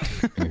good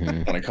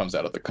when it comes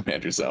out of the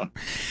commander zone.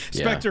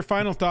 Spectre,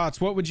 final thoughts.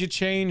 What would you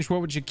change?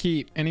 What would you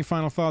keep? Any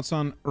final thoughts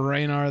on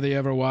Raynar the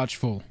Ever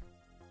Watchful?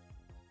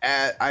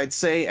 I'd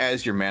say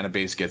as your mana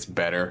base gets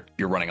better,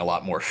 you're running a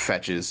lot more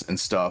fetches and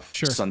stuff.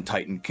 Sure. Sun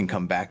Titan can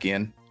come back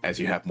in as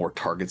you have more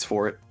targets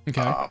for it.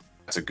 Okay.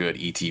 That's a good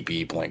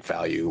ETB, blank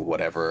value,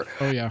 whatever.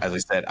 Oh, yeah. As I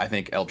said, I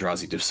think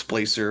Eldrazi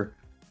Displacer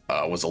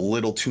was a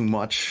little too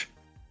much.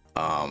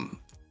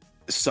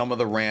 Some of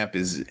the ramp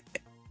is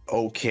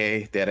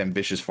okay. That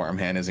Ambitious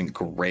Farmhand isn't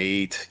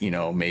great. You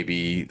know,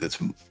 maybe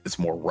it's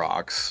more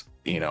rocks,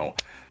 you know.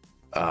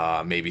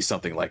 Maybe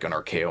something like an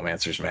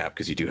Archaeomancer's map,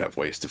 because you do have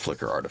ways to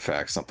flicker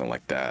artifacts, something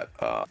like that.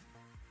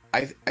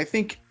 I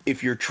think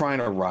if you're trying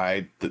to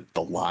ride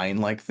the line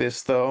like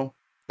this, though,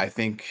 I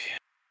think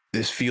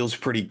this feels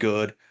pretty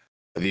good.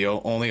 The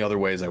only other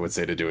ways I would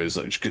say to do it is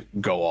like,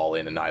 go all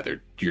in, and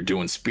either you're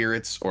doing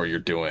spirits or you're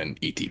doing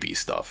ETB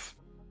stuff.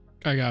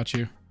 I got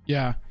you.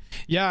 Yeah.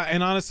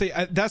 And honestly,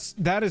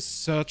 that is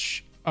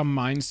such a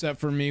mindset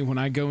for me when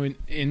I go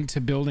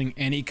into building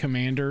any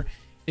commander,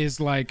 is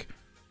like,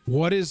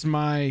 what is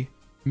my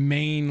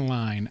main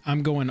line?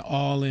 I'm going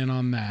all in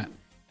on that.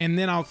 And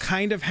then I'll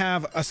kind of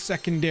have a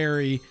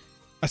secondary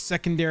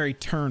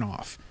turn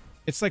off.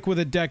 It's like with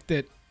a deck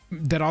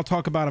that I'll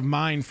talk about of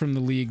mine from the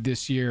league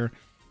this year,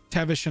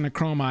 Tevish and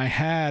Akroma. I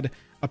had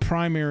a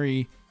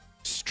primary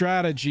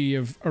strategy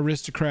of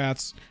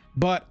aristocrats,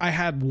 but I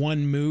had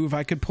one move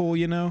I could pull,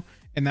 you know,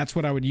 and that's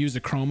what I would use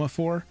Akroma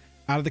for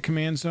out of the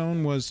command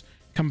zone, was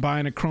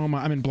combine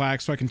Akroma. I'm in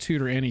black, so I can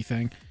tutor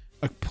anything.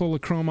 Pull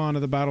Akroma onto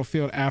the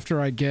battlefield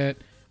after I get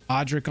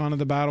Odric onto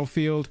the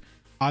battlefield.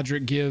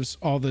 Odric gives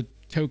all the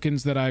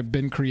tokens that I've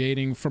been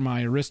creating for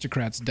my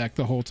aristocrats deck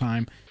the whole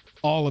time,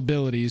 all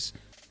abilities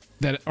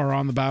that are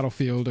on the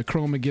battlefield.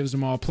 Akroma gives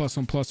them all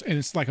 +1/+, and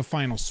it's like a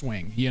final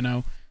swing, you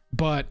know.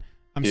 But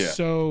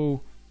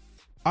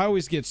I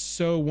always get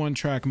so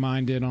one-track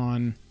minded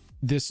on,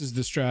 this is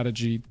the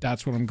strategy,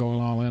 that's what I'm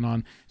going all in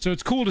on. So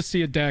it's cool to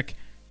see a deck,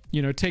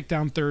 you know, take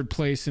down 3rd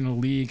place in a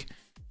league.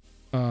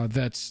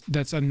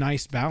 That's a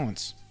nice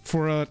balance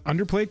for a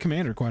underplayed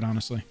commander, quite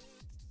honestly.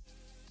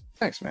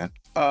 Thanks, man.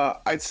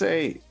 I'd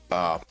say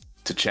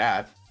to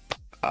chat,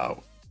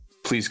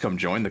 please come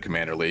join the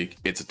Commander League.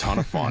 It's a ton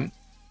of fun.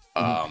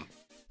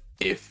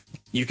 If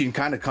you can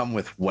kind of come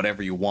with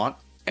whatever you want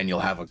and you'll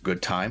have a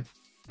good time.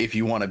 If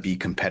you want to be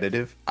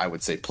competitive, I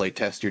would say play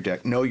test your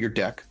deck, know your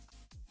deck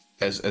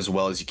as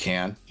well as you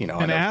can, you know,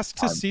 and ask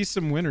to see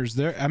some winners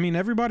there. I mean,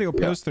 everybody will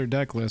post their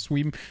deck list.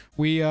 We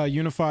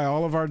unify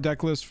all of our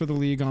deck lists for the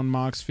league on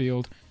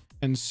Moxfield.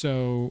 And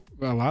so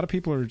a lot of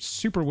people are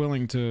super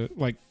willing to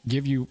like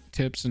give you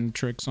tips and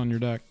tricks on your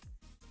deck.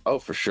 Oh,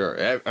 for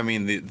sure. I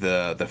mean,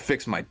 the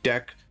fix my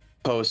deck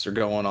posts are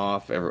going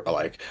off.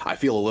 Like, I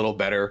feel a little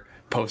better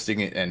posting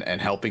it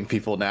and helping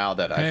people now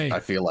that I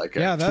feel like,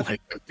 I'm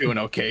doing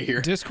okay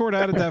here. Discord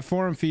added that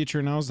forum feature,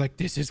 and I was like,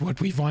 this is what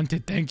we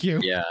wanted. Thank you.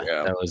 Yeah,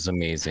 that was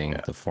amazing.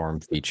 The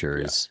forum feature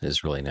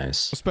is really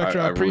nice. Well,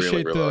 Spectre, I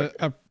appreciate really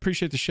I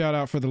appreciate the shout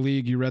out for the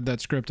league. You read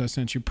that script I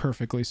sent you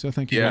perfectly, so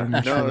thank you very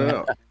much.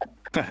 No.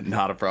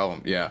 Not a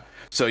problem. Yeah.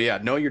 So yeah,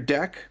 know your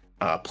deck.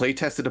 Play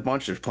tested a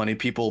bunch. There's plenty of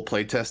people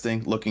play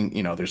testing,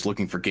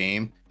 looking for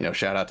game.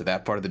 Shout out to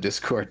that part of the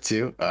Discord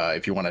too.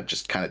 If you want to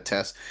just kind of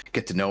test,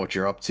 get to know what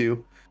you're up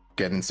to,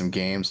 get in some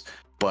games,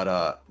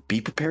 but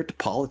be prepared to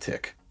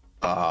politic.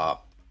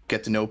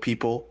 Get to know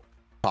people,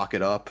 talk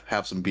it up,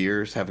 have some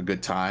beers, have a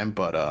good time.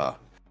 But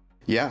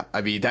yeah,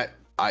 I mean that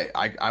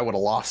I would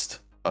have lost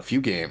a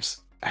few games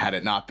had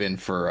it not been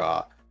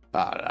for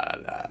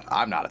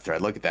I'm not a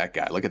threat. Look at that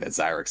guy. Look at that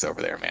Zyrex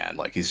over there, man.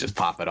 Like, he's just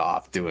popping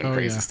off, doing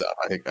crazy stuff.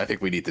 I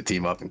think we need to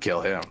team up and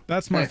kill him.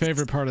 That's my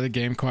favorite part of the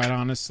game, quite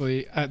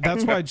honestly.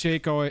 That's why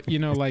Jake,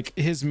 like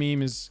his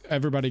meme is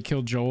everybody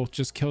kill Joel.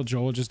 Just kill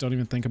Joel. Just don't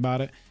even think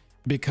about it,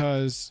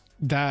 because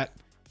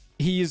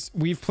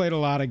we've played a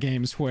lot of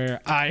games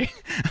where I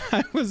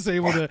was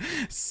able to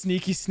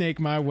sneaky snake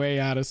my way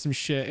out of some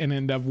shit and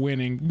end up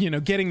winning.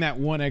 Getting that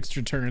one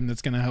extra turn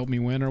that's gonna help me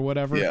win or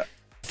whatever. Yeah.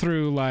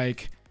 Through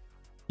like,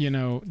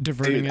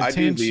 diverting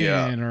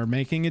attention or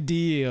making a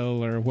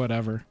deal or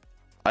whatever.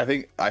 I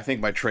think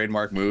my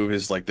trademark move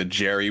is like the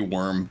Jerry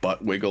worm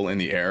butt wiggle in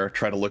the air.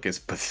 Try to look as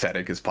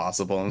pathetic as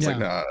possible. And it's like,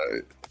 nah.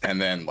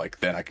 And then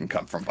I can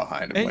come from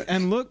behind and win.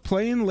 And look,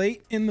 playing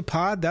late in the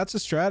pod, that's a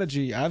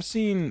strategy. I've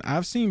seen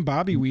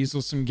Bobby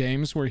Weasel some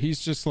games where he's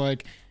just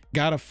like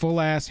got a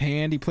full ass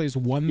hand. He plays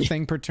one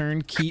thing per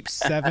turn, keeps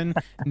 7,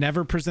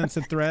 never presents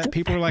a threat.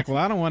 People are like, well,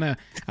 I don't want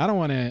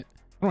to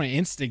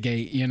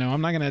instigate,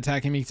 I'm not going to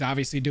attack him. He's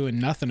obviously doing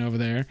nothing over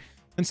there.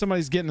 And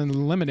somebody's getting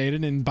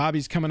eliminated, and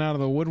Bobby's coming out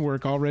of the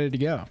woodwork all ready to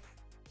go.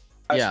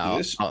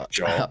 Yeah,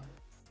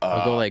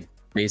 I'll go like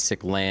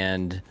basic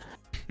land,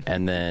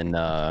 and then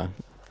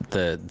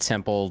the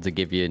temple to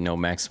give you no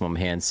maximum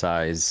hand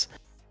size,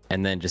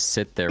 and then just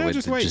sit there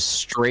with just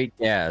straight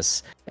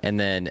gas. And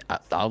then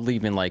I'll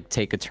even like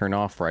take a turn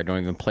off where I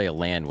don't even play a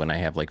land when I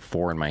have like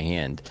 4 in my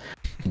hand,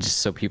 just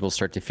so people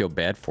start to feel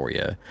bad for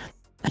you.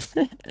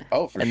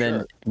 Oh, for and sure.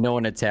 then no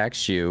one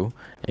attacks you,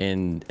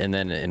 and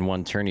then in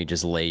one turn you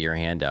just lay your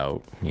hand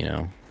out.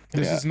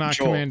 This is not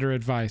commander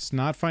advice,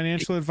 not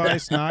financial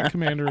advice, not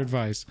commander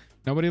advice.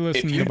 Nobody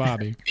listen to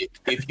Bobby.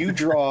 If you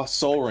draw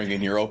Soul Ring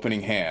in your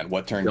opening hand,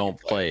 what turn don't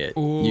play it?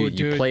 Ooh,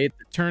 you play it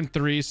turn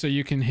 3, so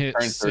you can hit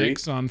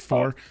 6 on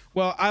 4.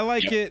 Well, I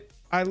like it.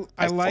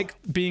 I like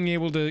being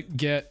able to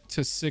get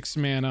to 6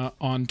 mana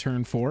on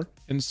turn 4,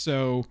 and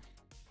so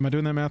am I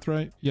doing that math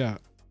right?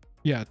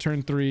 Yeah,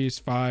 turn 3 is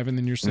 5, and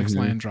then your 6th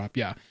land drop.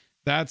 Yeah,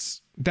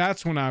 that's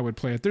when I would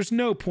play it. There's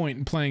no point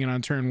in playing it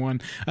on turn 1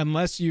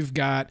 unless you've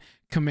got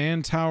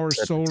Command Tower,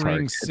 Soul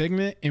Ring,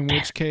 Signet, in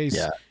which case,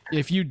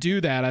 if you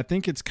do that, I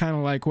think it's kind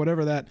of like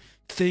whatever that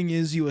thing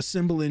is you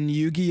assemble in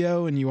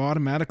Yu-Gi-Oh! And you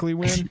automatically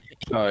win.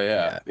 Oh,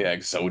 yeah,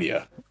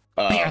 Exodia.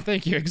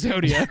 Thank you,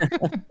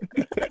 Exodia.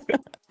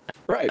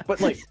 Right,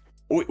 but like,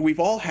 we've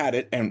all had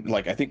it, and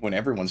like I think when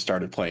everyone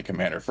started playing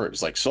Commander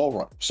first, like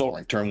Soul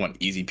Ring, turn 1,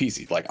 easy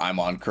peasy. Like, I'm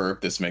on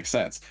curve, this makes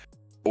sense.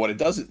 But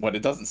what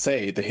it doesn't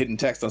say, the hidden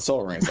text on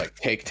Soul Ring is like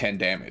take 10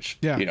 damage.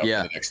 For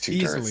the next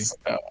 2 turns.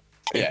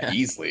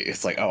 Easily.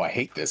 It's like, oh, I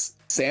hate this.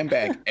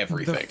 Sandbag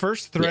everything. The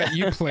first threat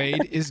you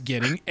played is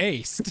getting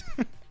aced.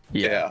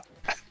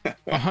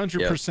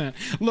 100%.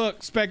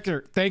 Look,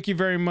 Spectre, thank you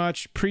very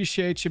much.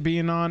 Appreciate you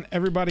being on.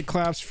 Everybody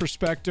claps for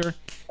Spectre.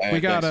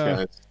 We got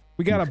a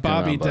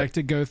Bobby deck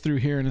to go through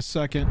here in a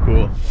second.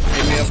 Cool.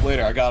 Hit me up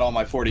later. I got all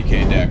my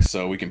 40k decks,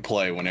 so we can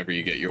play whenever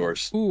you get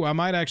yours. Ooh, I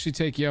might actually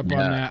take you up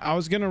on that. I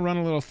was gonna run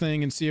a little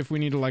thing and see if we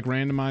need to like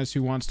randomize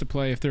who wants to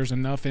play. If there's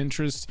enough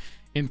interest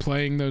in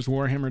playing those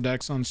Warhammer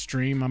decks on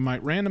stream, I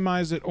might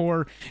randomize it.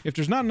 Or if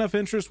there's not enough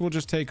interest, we'll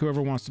just take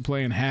whoever wants to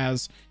play and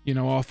has,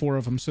 all 4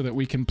 of them, so that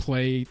we can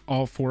play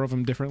all 4 of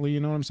them differently.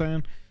 You know what I'm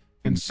saying?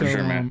 And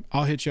so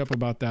I'll hit you up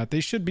about that. They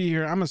should be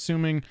here. I'm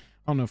assuming. I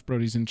don't know if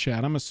Brody's in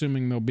chat. I'm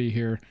assuming they'll be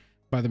here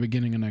by the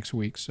beginning of next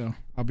week, so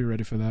I'll be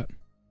ready for that.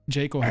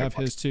 Jake will have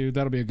his too.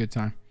 That'll be a good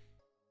time.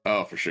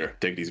 Oh, for sure.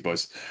 Take it easy,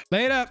 boys.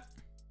 Lay it up.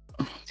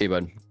 See you,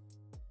 bud.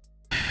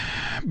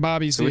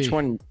 Bobby So Z.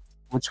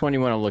 which one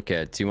you want to look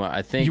at? Do you want?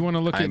 I think you want to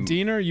look at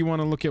Dina, or you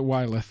want to look at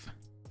Wyleth?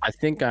 I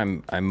think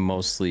I'm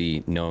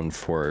mostly known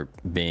for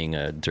being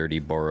a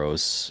Dirty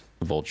Boros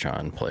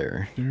Voltron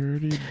player.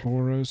 Dirty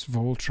Boros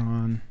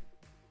Voltron.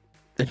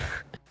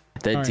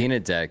 That Dina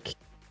deck.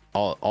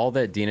 All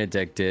that Dina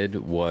deck did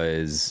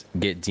was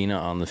get Dina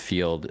on the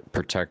field,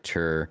 protect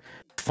her,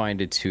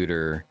 find a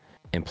tutor,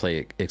 and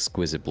play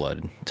Exquisite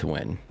Blood to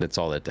win. That's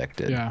all that deck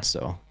did. Yeah.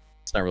 So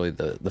it's not really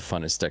the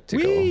funnest deck to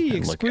go and look at.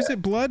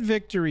 Exquisite Blood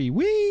victory.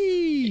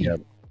 Wee!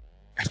 Yep.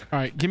 All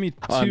right, give me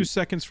 2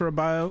 seconds for a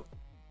bio.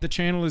 The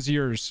channel is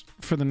yours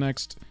for the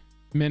next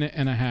minute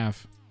and a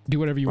half. Do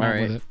whatever you want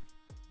with it.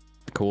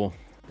 Cool.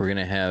 We're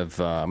gonna have.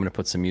 I'm gonna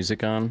put some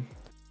music on.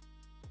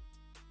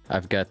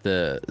 I've got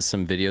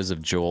some videos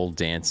of Joel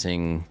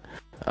dancing,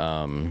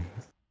 in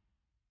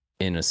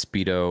a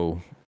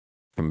Speedo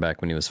from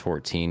back when he was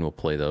 14. We'll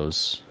play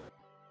those.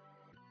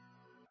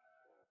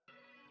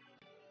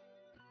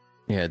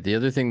 Yeah, the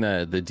other thing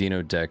that the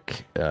Dina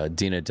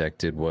deck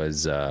did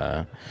was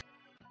I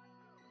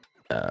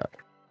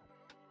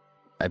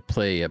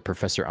play a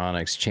Professor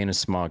Onyx Chain of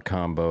Smog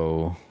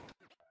combo,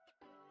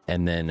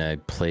 and then I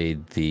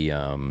played the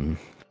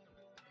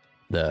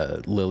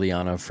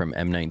Liliana from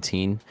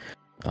M19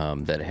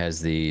 that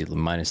has the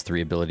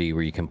 -3 ability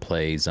where you can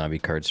play zombie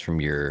cards from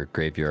your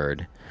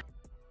graveyard,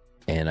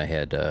 and I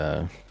had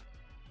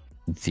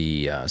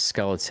the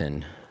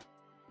skeleton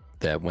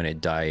that when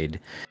it died,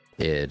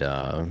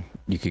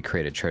 you could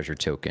create a treasure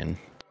token.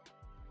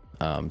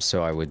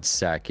 So I would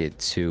sack it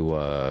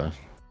to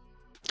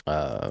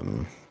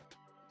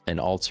an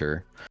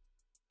altar,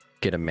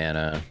 get a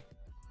mana,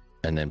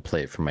 and then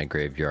play it from my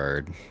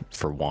graveyard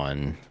for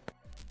 1.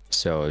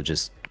 So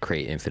just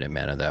create infinite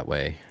mana that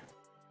way.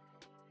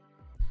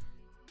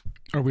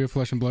 Are we a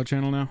Flesh and Blood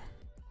channel now?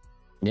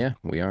 Yeah,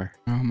 we are.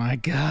 Oh my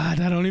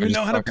god, I don't even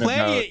know how to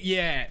play it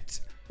yet.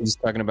 I'm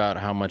just talking about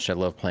how much I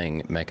love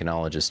playing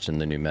Mechanologist in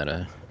the new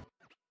meta.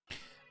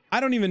 I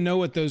don't even know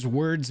what those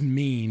words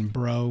mean,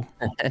 bro.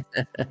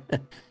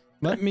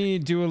 Let me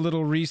do a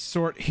little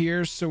resort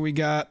here so we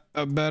got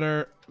a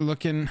better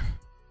looking.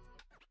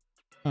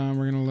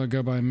 We're gonna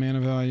go by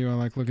mana value. I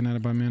like looking at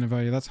it by mana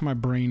value. That's how my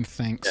brain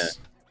thinks. Yeah.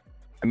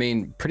 I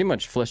mean, pretty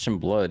much Flesh and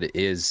Blood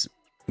is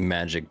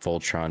Magic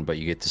Voltron, but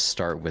you get to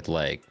start with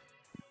like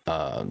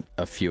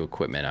a few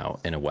equipment out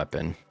and a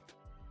weapon,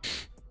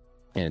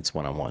 and it's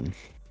 1-on-1.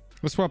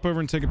 Let's swap over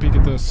and take a peek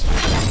at this.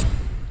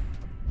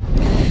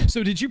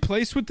 So did you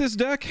place with this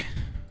deck?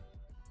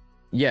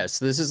 Yes,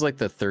 this is like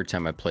the 3rd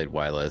time I played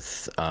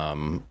Wylith.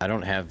 I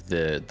don't have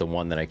the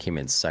one that I came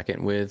in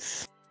 2nd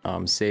with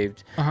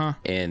saved.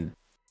 And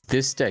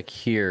this deck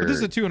here, but this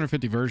is a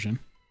 250 version.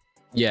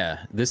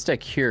 Yeah, this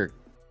deck here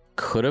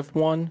could have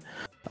won.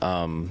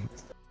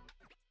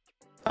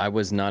 I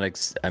was not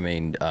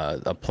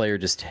a player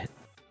just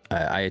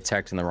I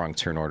attacked in the wrong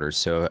turn order,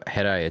 so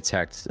had I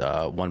attacked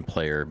one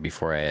player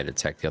before I had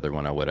attacked the other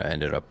one, I would have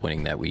ended up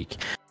winning that week.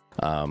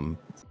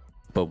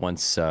 But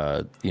once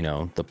you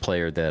know, the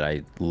player that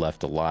I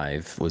left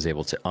alive was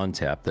able to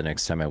untap, the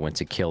next time I went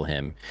to kill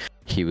him,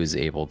 he was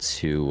able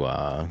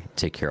to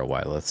take care of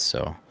Wylith.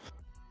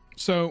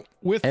 So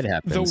with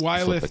the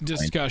Wylith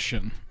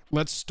discussion,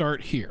 let's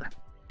start here.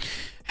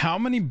 How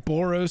many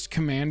Boros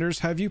commanders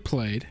have you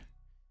played?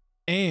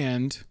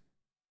 And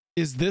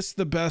is this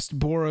the best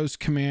Boros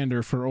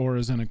commander for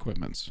auras and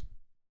equipments?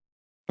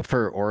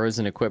 For auras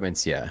and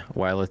equipments, yeah.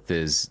 Wylith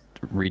is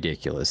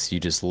ridiculous. You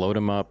just load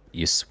them up,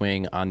 you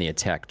swing on the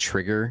attack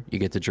trigger, you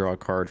get to draw a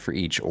card for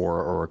each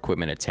aura or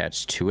equipment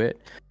attached to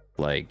it.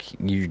 Like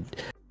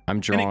I'm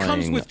drawing, and it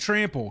comes with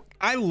trample.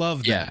 I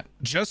love that.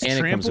 Just and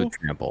trample. It comes with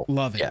trample.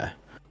 Love it. Yeah.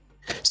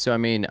 So I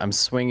mean, I'm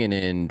swinging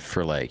in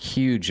for like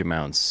huge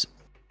amounts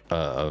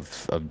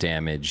of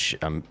damage.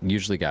 I'm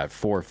usually got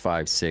 4,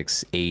 5,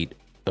 6, 8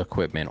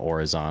 equipment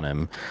auras on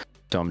him.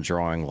 So I'm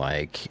drawing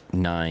like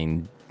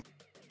 9,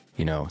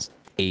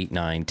 8,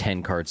 9,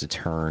 10 cards a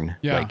turn.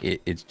 Yeah. Like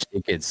it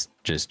gets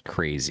just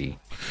crazy.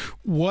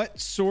 What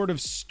sort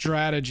of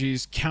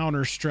strategies,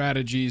 counter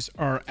strategies,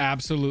 are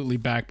absolutely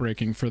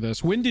backbreaking for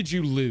this? When did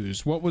you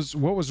lose? What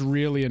was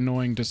really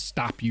annoying to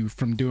stop you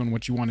from doing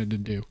what you wanted to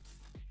do?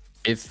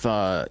 If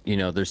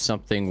there's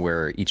something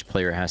where each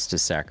player has to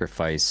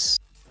sacrifice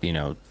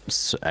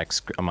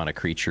X amount of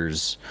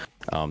creatures,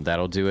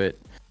 that'll do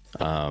it.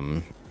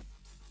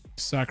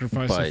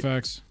 Sacrifice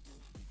effects.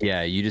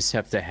 Yeah, you just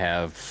have to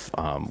have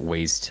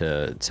ways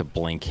to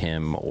blink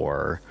him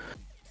or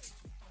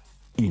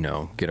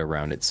get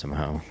around it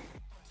somehow.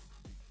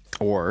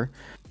 Or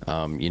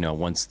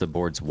once the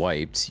board's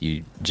wiped,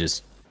 you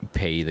just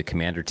pay the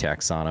commander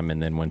tax on him,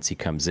 and then once he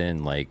comes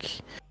in,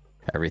 like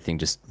everything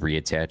just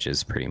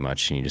reattaches pretty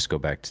much, and you just go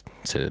back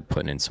to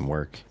putting in some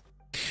work.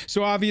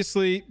 So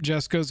obviously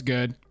Jessica's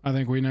good. I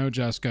think we know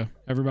Jessica.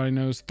 Everybody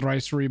knows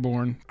Thrice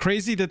Reborn.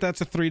 Crazy that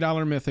that's a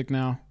 $3 mythic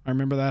now. I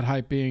remember that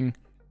hype being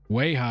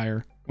way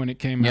higher when it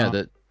came out.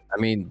 Yeah,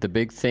 the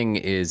big thing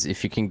is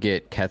if you can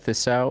get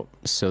Kethis out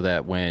so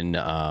that when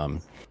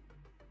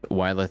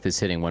Wylith is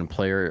hitting one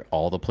player,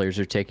 all the players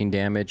are taking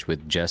damage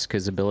with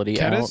Jessica's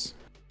ability out.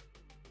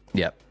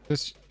 Yep.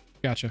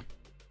 Gotcha.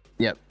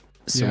 Yep.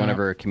 So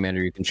whenever a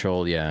commander you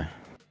control, yeah.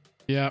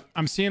 Yeah,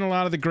 I'm seeing a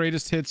lot of the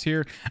greatest hits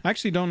here. I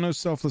actually don't know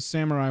Selfless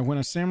Samurai. When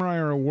a samurai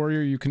or a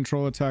warrior you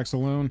control attacks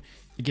alone,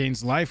 it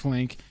gains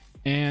lifelink.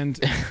 And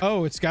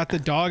it's got the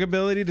dog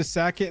ability to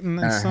sack it, and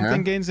then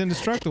something gains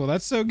indestructible.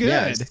 That's so good.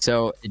 Yeah,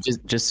 so it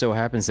just so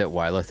happens that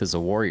Wylith is a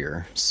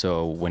warrior.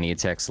 So when he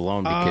attacks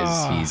alone,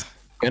 because he's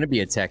going to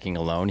be attacking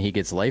alone, he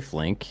gets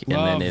lifelink.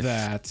 And then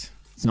if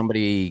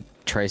somebody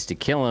tries to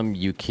kill him,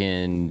 you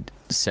can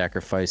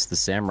sacrifice the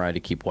samurai to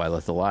keep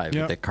Wylith alive.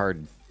 Yep. That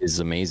card is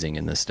amazing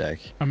in this deck.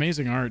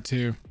 Amazing art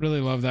too.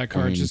 Really love that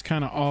card. Just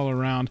kind of all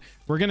around.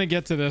 We're gonna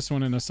get to this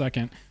one in a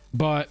second,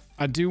 but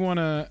I do want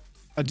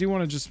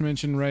to just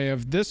mention Ray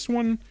of this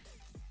one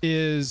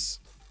is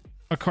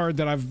a card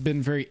that I've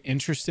been very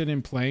interested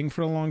in playing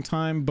for a long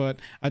time, but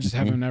I just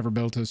haven't ever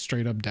built a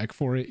straight up deck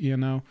for it, you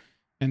know.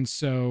 And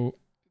so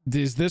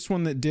is this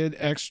one that did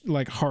extra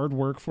like hard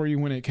work for you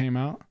when it came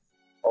out?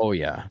 Oh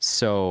yeah.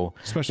 So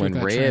especially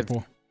when with that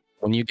trample.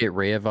 When you get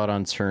Ray of out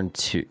on turn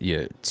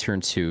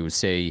two,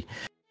 say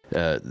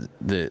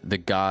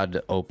the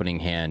god opening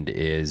hand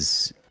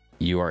is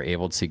you are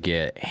able to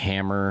get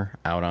Hammer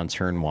out on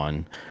turn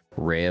 1,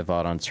 Ray of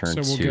out on turn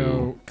 2. So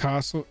we'll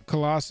go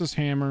Colossus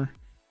Hammer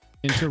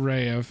into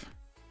Rayev.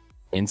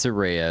 Into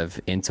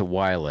Rayev, into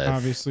Wyleth.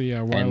 Obviously,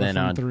 yeah, Wyleth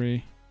on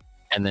 3.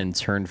 And then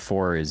turn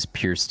 4 is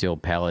Pure Steel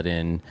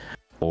Paladin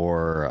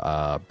or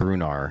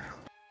Brunar.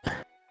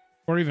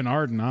 Or even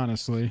Arden,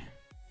 honestly.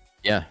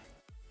 Yeah.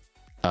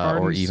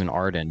 Or even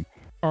Arden.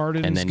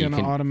 Arden's and then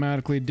gonna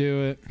automatically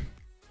do it.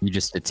 You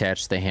just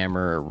attach the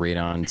hammer right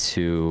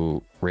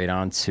onto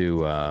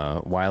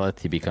Wyleth.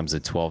 He becomes a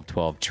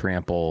 12/12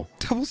 trample.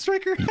 Double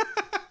striker?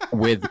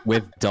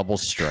 with double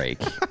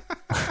strike.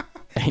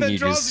 And that you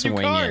draws just swing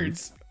you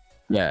cards.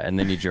 Yeah, and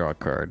then you draw a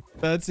card.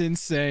 That's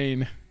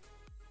insane.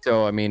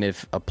 So I mean,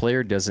 if a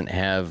player doesn't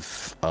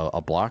have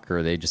a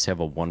blocker, they just have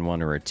a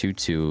 1/1 or a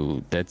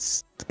 2/2.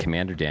 That's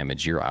commander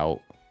damage. You're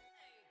out.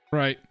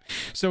 Right.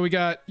 So we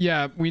got,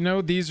 yeah, we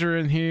know these are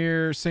in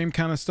here. Same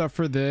kind of stuff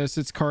for this.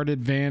 It's card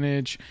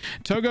advantage.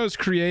 Togo's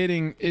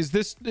creating. Is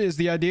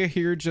the idea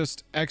here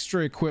just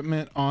extra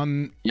equipment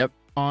on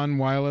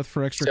Wyleth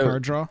for extra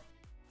card draw?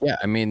 Yeah,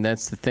 I mean,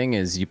 that's the thing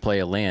is you play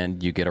a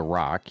land, you get a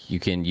rock. You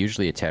can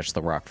usually attach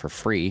the rock for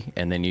free,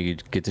 and then you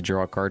get to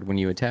draw a card when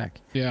you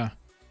attack. Yeah.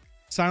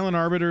 Silent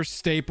Arbiter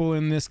staple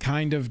in this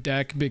kind of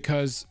deck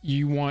because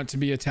you want to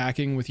be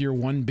attacking with your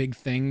one big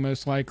thing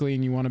most likely,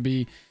 and you want to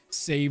be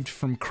saved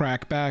from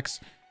crackbacks.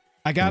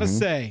 I gotta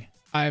say,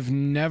 I've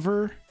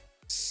never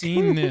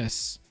seen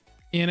this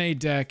in a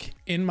deck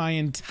in my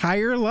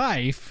entire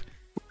life.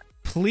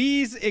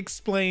 Please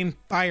explain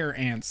Fire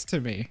Ants to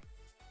me.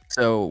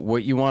 So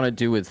what you want to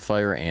do with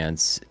Fire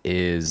Ants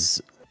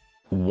is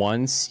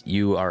once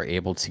you are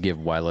able to give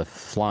Wyleth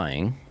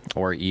flying,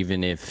 or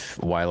even if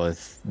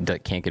Wyleth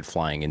can't get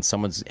flying and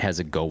someone has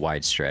a go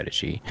wide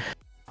strategy,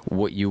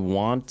 what you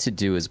want to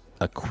do is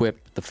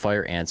equip the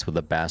Fire Ants with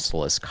a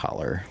Basilisk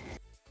Collar.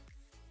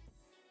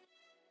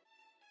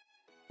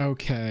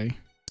 Okay.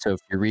 So if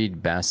you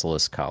read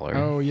Basilisk Collar.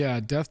 Oh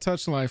yeah, Death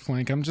Touch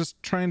Lifelink. I'm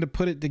just trying to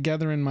put it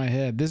together in my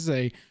head. This is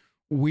a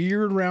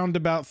weird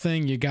roundabout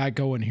thing you got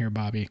going here,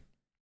 Bobby.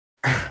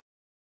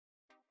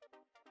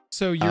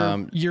 So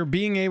you're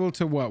being able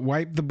to what?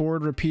 Wipe the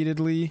board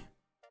repeatedly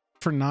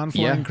for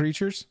non-flying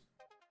creatures?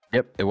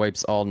 Yep, it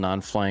wipes all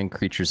non-flying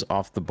creatures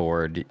off the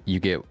board. You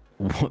get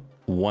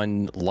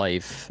one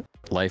life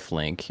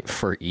link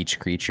for each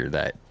creature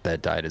that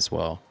died as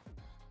well.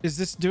 Is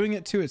this doing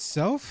it to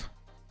itself?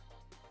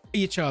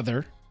 Each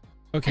other.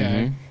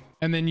 Okay.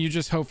 And then you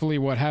just hopefully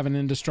have an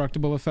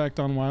indestructible effect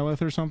on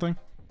Wyleth or something?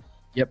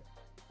 Yep.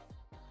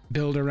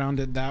 Build around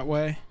it that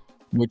way?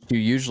 Which you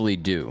usually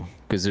do,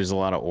 because there's a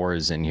lot of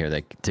auras in here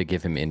that to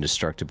give him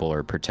indestructible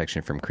or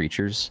protection from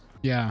creatures.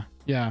 Yeah,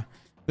 yeah.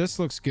 This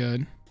looks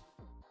good.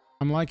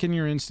 I'm liking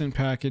your instant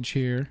package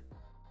here.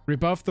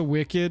 Rebuff the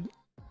Wicked,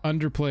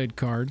 underplayed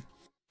card.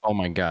 Oh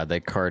my god,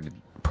 that card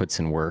puts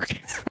in work.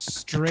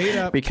 Straight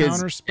up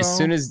because counterspell. As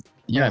soon as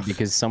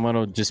because someone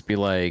will just be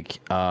like,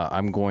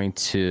 I'm going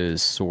to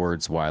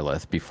Swords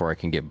Wyleth before I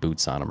can get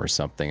boots on him or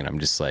something, and I'm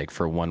just like,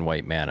 for 1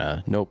 white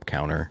mana, nope,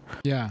 counter.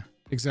 Yeah,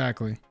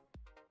 exactly.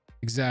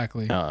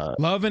 Exactly.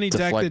 Love any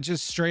deck that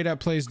just straight up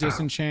plays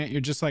disenchant.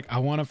 You're just like, I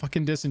want to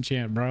fucking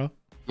disenchant, bro.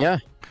 Yeah.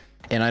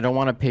 And I don't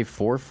want to pay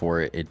 4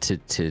 for it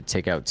to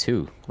take out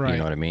 2. Right. You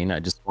know what I mean? I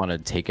just want to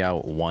take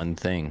out one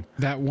thing.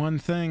 That one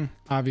thing,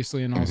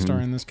 obviously an all-star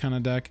in this kind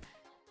of deck.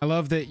 I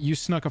love that you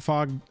snuck a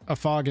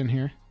fog in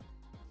here.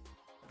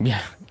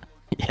 Yeah.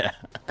 Yeah.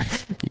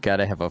 You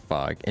gotta have a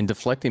fog. And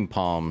Deflecting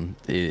Palm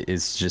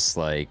is just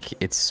like,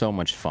 it's so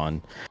much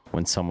fun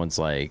when someone's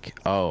like,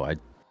 oh,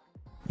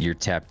 you're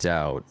tapped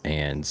out,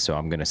 and so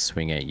I'm gonna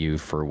swing at you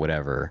for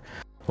whatever,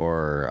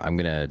 or I'm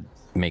gonna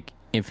make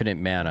infinite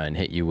mana and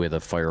hit you with a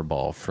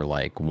fireball for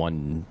like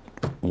 1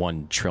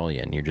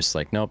 trillion. You're just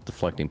like, nope,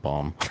 Deflecting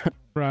Palm.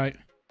 Right.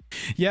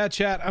 Yeah,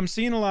 chat, I'm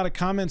seeing a lot of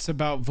comments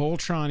about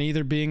Voltron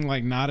either being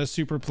like not a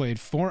super played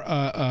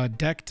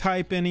deck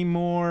type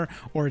anymore,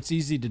 or it's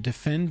easy to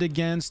defend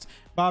against.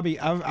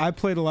 Bobby, I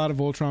played a lot of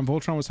Voltron.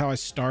 Voltron was how I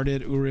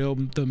started. Uriel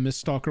the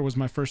Miststalker was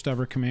my first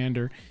ever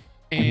commander,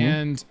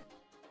 and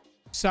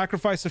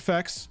sacrifice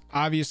effects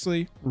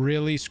obviously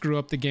really screw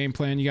up the game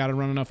plan. You got to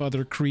run enough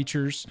other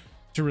creatures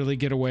to really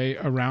get away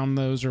around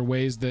those, or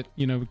ways that,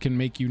 you know, can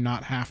make you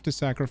not have to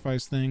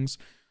sacrifice things.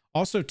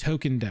 Also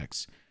token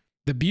decks.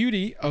 The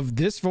beauty of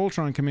this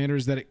Voltron commander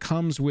is that it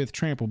comes with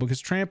trample,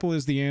 because trample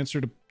is the answer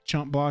to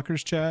chump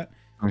blockers, chat,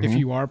 if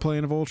you are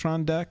playing a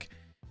Voltron deck.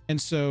 And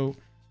so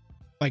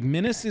Like,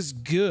 Menace is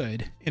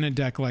good in a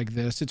deck like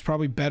this. It's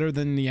probably better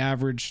than the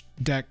average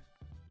deck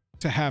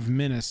to have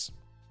Menace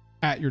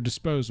at your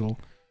disposal.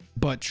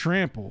 But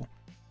Trample,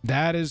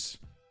 that is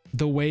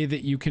the way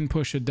that you can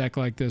push a deck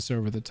like this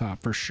over the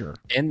top for sure.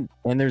 And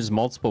there's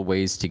multiple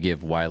ways to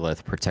give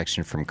Wyleth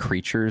protection from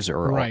creatures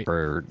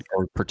or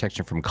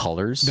protection from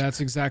colors.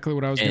 That's exactly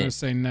what I was going to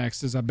say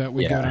next. Is I bet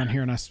we go down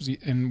here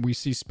and we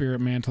see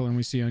Spirit Mantle and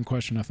we see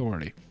Unquestioned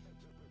Authority.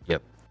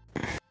 Yep.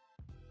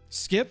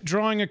 Skip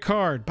drawing a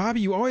card.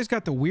 Bobby, you always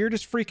got the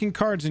weirdest freaking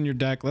cards in your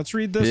deck. Let's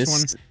read this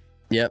one.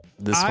 Yep.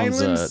 This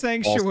Island one's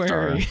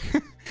Sanctuary.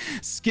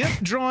 Skip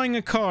drawing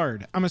a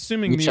card. I'm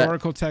assuming the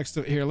Oracle text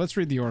here. Let's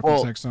read the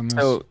Oracle text on this.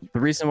 So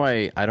the reason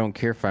why I don't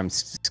care if I'm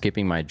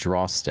skipping my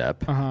draw step.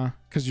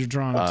 Because you're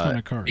drawing a ton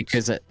of cards.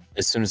 Because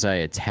as soon as I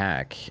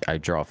attack, I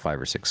draw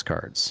 5 or 6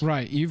 cards.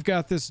 Right. You've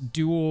got this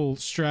dual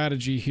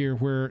strategy here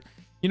where,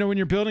 you know, when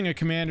you're building a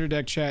commander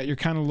deck, chat, you're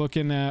kind of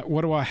looking at,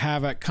 what do I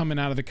have coming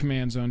out of the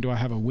command zone? Do I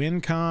have a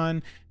win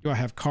con? Do I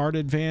have card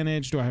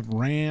advantage? Do I have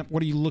ramp?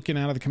 What are you looking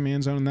out of the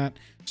command zone? And that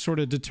sort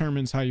of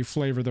determines how you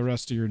flavor the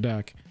rest of your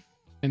deck.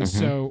 And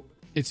so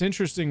it's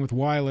interesting with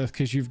Wyleth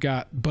because you've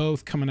got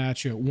both coming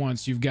at you at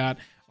once. You've got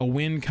a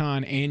win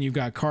con and you've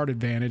got card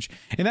advantage.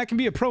 And that can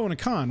be a pro and a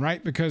con,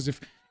 right? Because if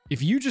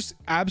you just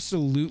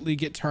absolutely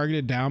get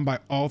targeted down by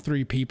all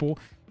 3 people,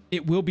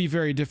 it will be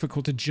very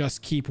difficult to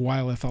just keep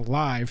Wyleth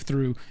alive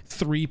through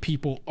 3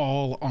 people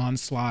all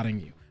onslaughting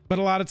you. But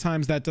a lot of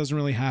times that doesn't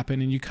really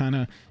happen, and you kind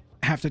of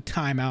have to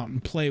time out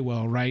and play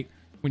well, right?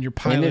 When you're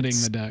piloting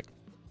the deck.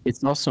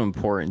 It's also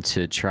important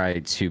to try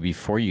to,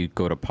 before you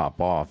go to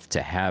pop off,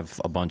 to have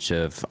a bunch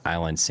of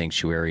Island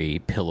Sanctuary,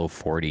 Pillow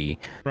 40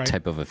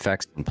 type of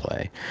effects in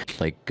play,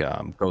 like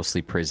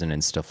Ghostly Prison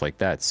and stuff like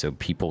that, so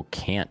people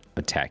can't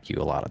attack you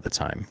a lot of the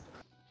time.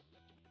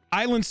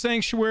 Island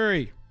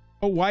Sanctuary.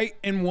 A white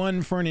and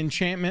 1 for an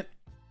enchantment.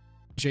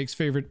 Jake's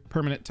favorite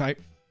permanent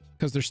type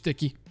because they're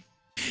sticky.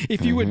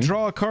 If you would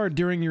draw a card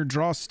during your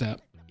draw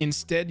step,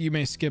 instead you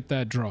may skip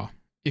that draw.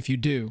 If you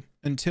do,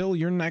 until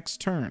your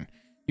next turn,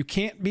 you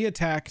can't be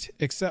attacked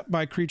except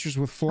by creatures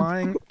with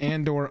flying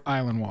and or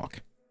island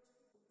walk.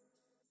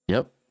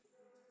 Yep.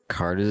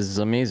 Card is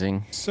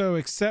amazing. So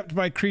except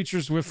by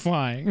creatures with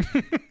flying.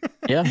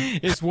 Yeah.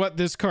 Is what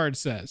this card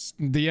says.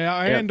 The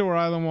and or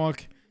island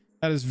walk,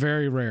 that is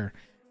very rare.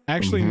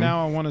 Actually,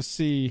 now I want to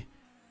see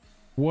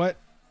what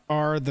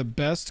are the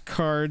best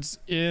cards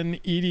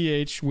in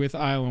EDH with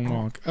Island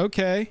Walk.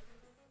 Okay.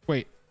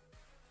 Wait.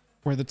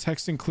 Where the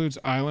text includes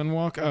Island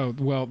Walk? Oh,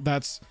 well,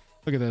 that's...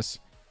 Look at this.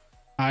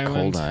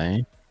 Island. Cold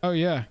Eye. Oh,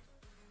 yeah.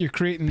 You're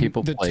creating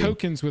the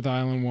tokens with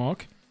Island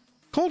Walk.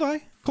 Cold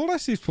Eye. Cold Eye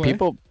sees play.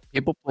 People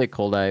play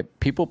Cold Eye.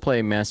 People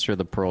play Master of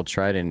the Pearl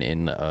Trident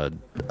in a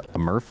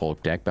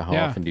Merfolk deck, but how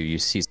often do you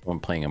see someone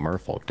playing a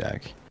Merfolk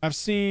deck? I've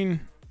seen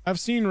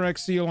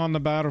Rexiel on the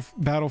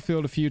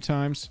battlefield a few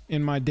times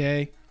in my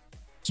day.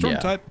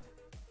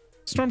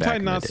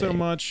 Stormtide not so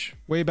much.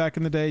 Way back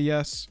in the day,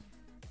 yes.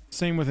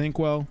 Same with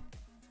Inkwell.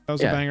 That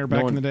was a banger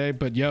back in the day.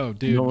 But yo,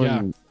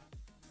 dude,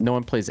 no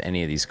one plays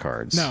any of these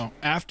cards. No,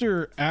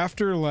 after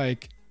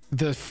like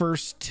the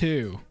first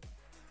 2,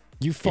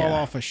 you fall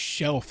off a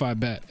shelf, I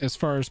bet, as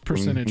far as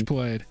percentage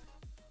played.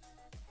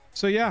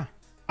 So yeah,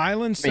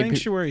 Island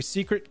Sanctuary,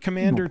 Secret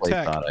Commander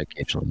tech.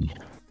 Occasionally.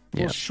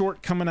 Yeah.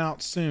 Short coming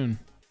out soon.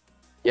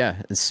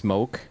 Yeah,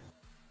 Smoke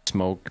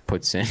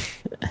puts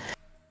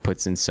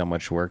in so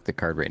much work. The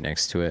card right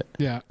next to it.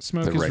 Yeah,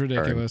 Smoke is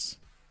ridiculous.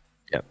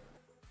 Card. Yep.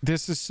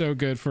 This is so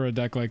good for a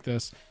deck like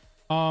this.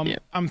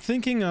 I'm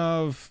thinking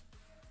of,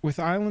 with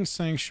Island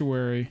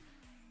Sanctuary,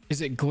 is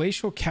it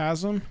Glacial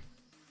Chasm?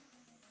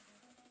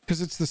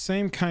 Because it's the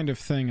same kind of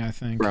thing, I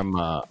think. From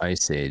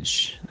Ice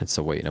Age. It's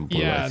a white and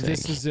blue. Yeah, I think.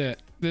 This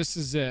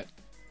is it.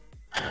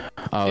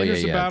 Oh,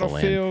 Enters a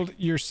battlefield,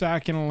 you're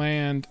sacking a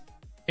land,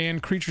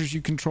 and creatures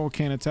you control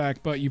can't attack,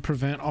 but you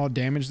prevent all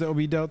damage that will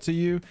be dealt to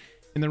you.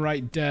 In the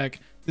right deck,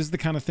 this is the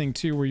kind of thing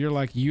too where you're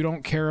like, you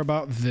don't care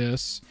about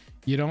this,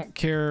 you don't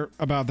care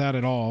about that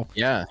at all.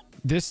 Yeah,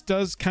 this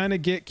does kind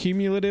of get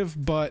cumulative,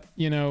 but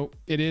you know,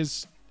 it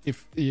is,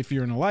 if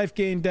you're in a life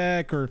gain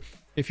deck, or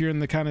if you're in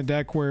the kind of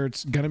deck where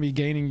it's going to be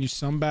gaining you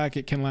some back,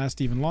 it can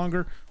last even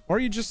longer. Or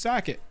you just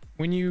sack it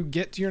when you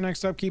get to your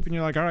next upkeep and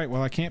you're like, all right,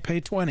 well, I can't pay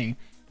 20.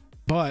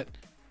 But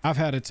I've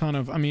had a ton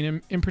of, I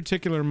mean, in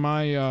particular,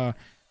 my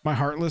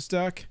Heartless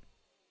deck,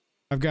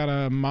 I've got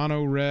a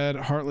mono red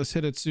Heartless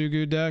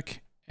Hitotsugu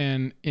deck,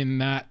 and in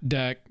that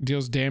deck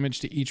deals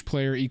damage to each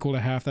player equal to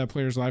half that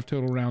player's life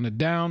total rounded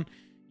down.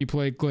 You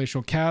play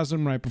Glacial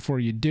Chasm right before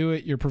you do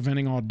it. You're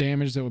preventing all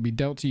damage that will be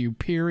dealt to you,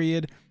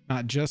 period,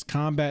 not just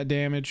combat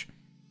damage.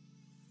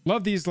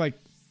 Love these like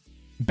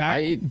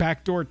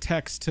backdoor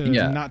text to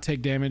not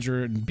take damage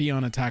or be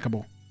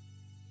unattackable.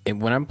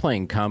 And when I'm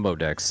playing combo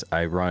decks,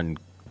 I run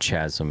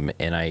Chasm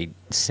and I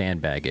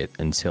sandbag it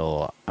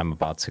until I'm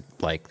about to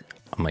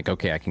I'm like,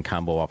 okay, I can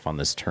combo off on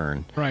this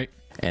turn. Right.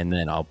 And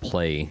then I'll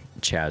play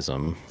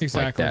Chasm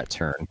like that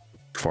turn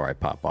before I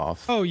pop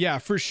off. Oh yeah,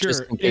 for sure.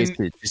 Just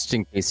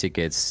in case it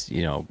gets,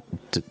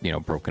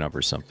 broken up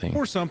or something.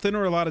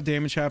 Or a lot of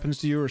damage happens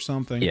to you or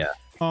something. Yeah.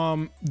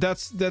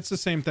 That's the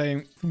same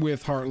thing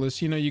with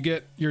Heartless. You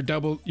get your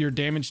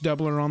damage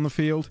doubler on the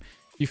field.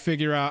 You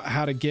figure out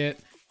how to get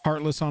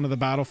Heartless onto the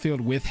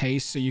battlefield with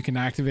haste so you can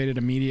activate it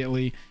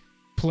immediately,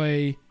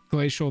 play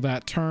Glacial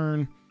that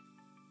turn,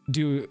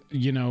 do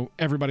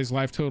everybody's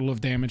life total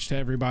of damage to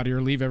everybody,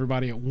 or leave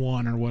everybody at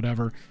 1 or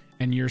whatever,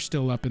 and you're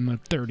still up in the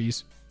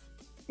 30s.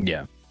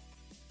 Yeah.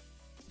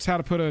 It's how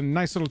to put a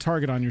nice little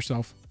target on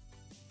yourself.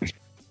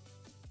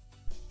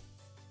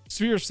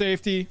 Sphere of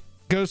Safety,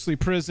 Ghostly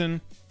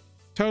Prison,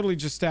 totally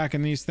just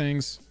stacking these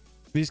things,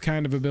 these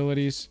kind of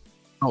abilities.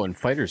 Oh, and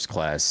Fighter's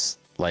Class.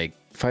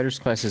 Fighter's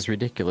Class is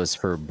ridiculous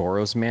for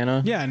Boros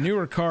mana. Yeah,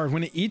 newer card.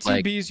 When it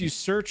ETBs, you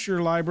search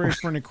your library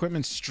for an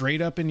equipment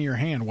straight up into your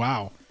hand.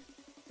 Wow.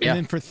 Yeah. And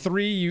then for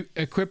 3, you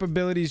equip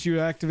abilities you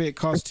activate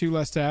cost 2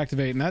 less to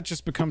activate, and that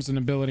just becomes an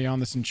ability on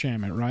this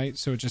enchantment, right?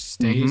 So it just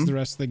stays the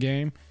rest of the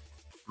game.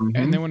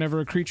 And then whenever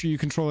a creature you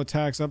control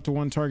attacks up to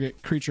one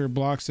target, creature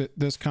blocks it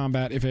this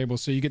combat if able,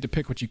 so you get to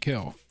pick what you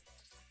kill.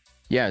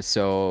 Yeah,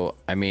 so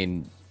I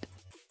mean,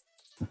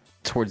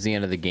 towards the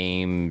end of the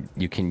game,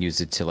 you can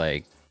use it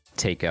to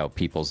take out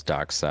people's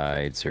dock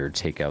sides or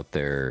take out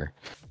their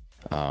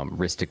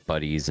Ristic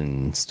buddies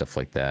and stuff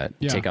like that.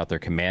 Yeah. Take out their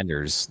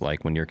commanders.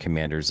 Like when your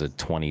commander's a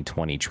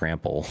 20/20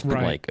 trample,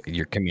 right.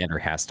 Your commander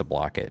has to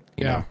block it.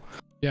 You know?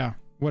 Yeah,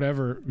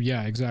 whatever.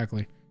 Yeah,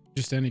 exactly.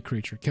 Just any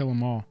creature, kill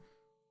them all.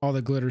 All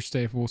the glitter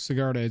staple,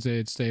 Sigarda's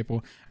aid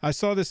staple. I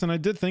saw this and I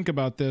did think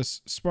about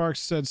this.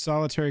 Sparks said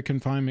solitary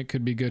confinement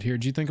could be good here.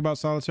 Do you think about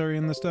solitary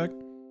in this deck?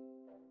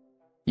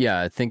 Yeah,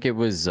 I think it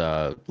was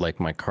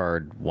my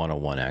card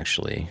 101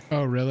 actually.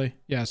 Oh, really?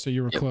 Yeah, so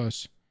you were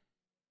close.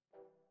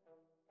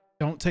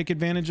 Don't take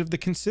advantage of the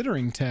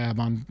considering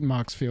tab on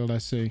Moxfield, I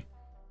see.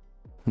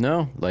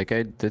 No,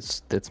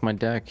 that's my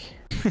deck.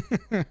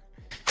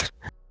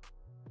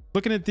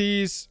 Looking at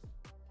these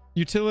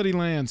utility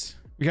lands.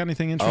 We got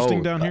anything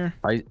interesting down here?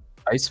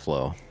 Ice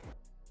Flow.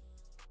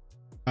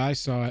 I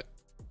saw it.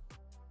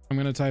 I'm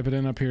going to type it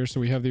in up here so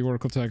we have the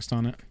Oracle text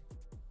on it.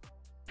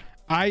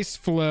 Ice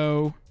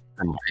Flow.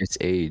 Ice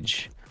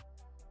Age.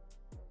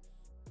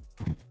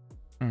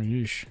 Oh,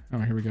 yeesh. Oh,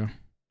 here we go.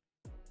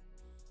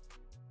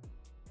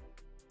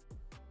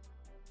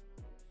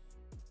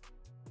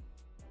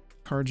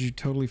 Cards you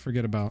totally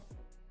forget about.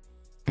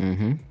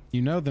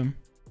 You know them.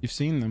 You've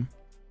seen them.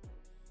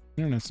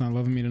 Internet's not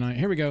loving me tonight.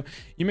 Here we go.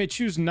 You may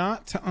choose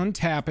not to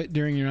untap it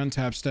during your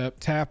untap step.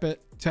 Tap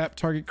it. Tap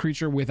target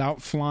creature without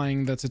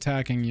flying that's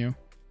attacking you.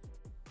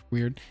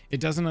 Weird. It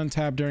doesn't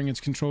untap during its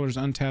controller's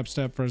untap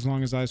step for as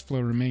long as Ice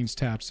Flow remains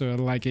tapped. So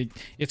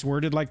it's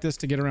worded like this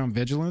to get around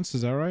vigilance.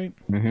 Is that right?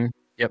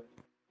 Yep.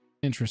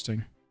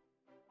 Interesting.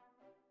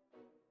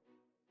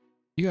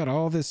 You got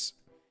all this.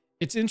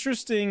 It's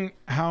interesting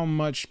how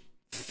much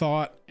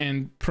thought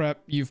and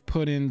prep you've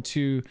put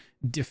into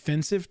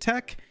defensive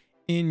tech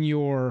in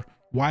your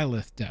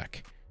Wylith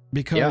deck,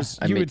 because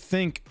you would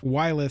think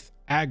Wylith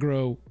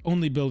aggro,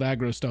 only build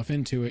aggro stuff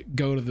into it,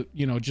 go to the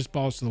just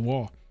balls to the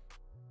wall,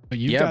 but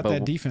you've got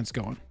that defense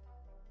going.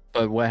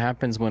 But what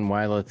happens when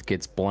Wylith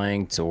gets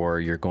blanked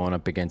or you're going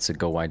up against a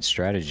go wide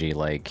strategy?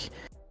 Like,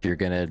 if you're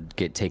gonna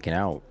get taken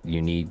out,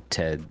 you need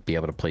to be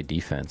able to play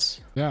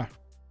defense. Yeah.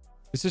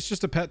 Is this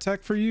just a pet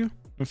tech for you,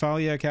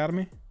 Nephalia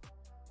Academy?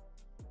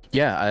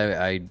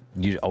 Yeah,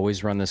 you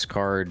always run this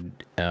card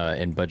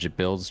in budget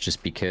builds,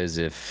 just because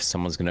if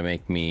someone's gonna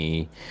make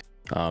me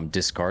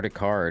discard a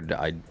card,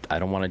 I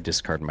don't want to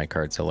discard my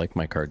cards. I like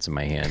my cards in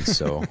my hand,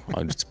 so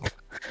I'll just.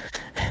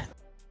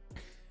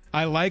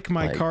 I like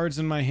my cards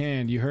in my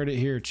hand. You heard it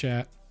here,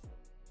 chat.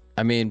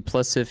 I mean,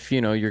 plus if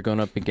you're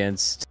going up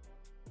against,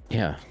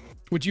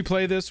 Would you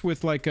play this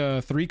with like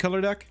a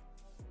 3-color deck?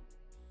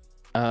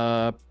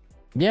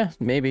 Yeah,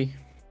 maybe.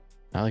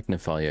 I like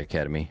Nephalia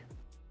Academy.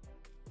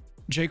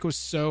 Jake was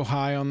so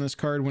high on this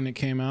card when it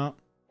came out.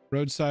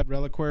 Roadside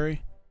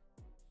Reliquary.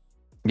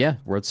 Yeah,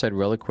 Roadside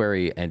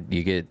Reliquary, and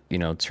you get,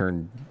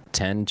 turn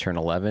 10, turn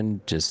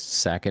 11, just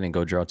sack it and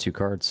go draw 2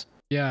 cards.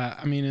 Yeah,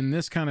 I mean, in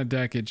this kind of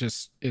deck, it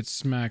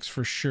smacks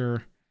for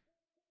sure.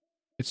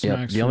 It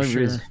smacks the for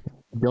sure.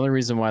 The only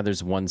reason why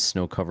there's one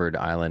snow-covered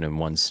island and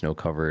one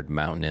snow-covered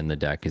mountain in the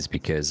deck is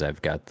because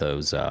I've got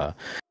those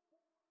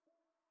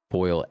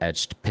foil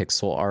etched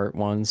pixel art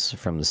ones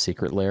from the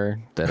Secret Lair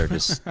that are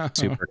just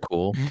super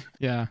cool.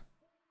 Yeah.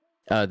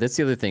 That's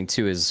the other thing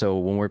too, is so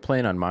when we're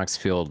playing on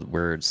Moxfield,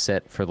 we're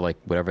set for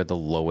whatever the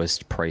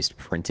lowest priced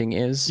printing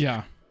is.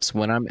 Yeah. So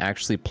when I'm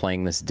actually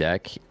playing this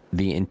deck,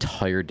 the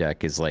entire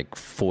deck is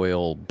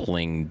foil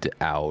blinged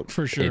out.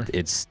 For sure.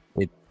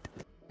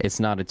 It's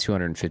not a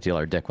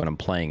 $250 deck when I'm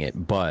playing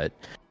it, but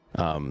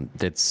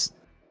that's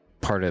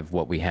part of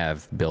what we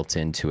have built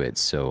into it.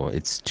 So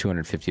it's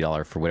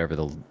 $250 for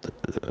whatever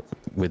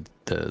with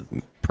the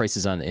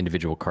prices on the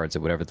individual cards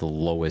at whatever the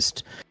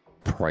lowest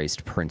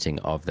priced printing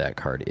of that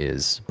card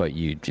is. But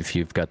if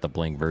you've got the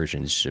bling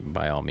versions, you should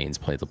by all means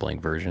play the bling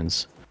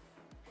versions.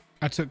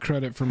 I took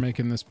credit for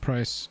making this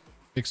price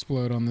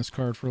explode on this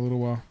card for a little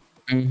while.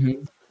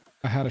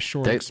 I had a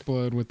short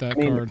explode with that I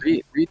mean, card.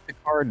 Read the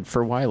card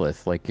for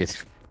Wyleth. Like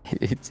it's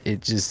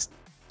just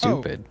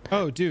stupid.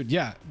 Oh, dude,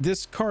 yeah.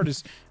 This card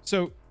is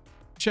so.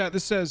 Chat.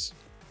 This says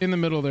in the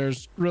middle.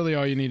 There's really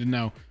all you need to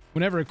know.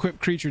 Whenever a equipped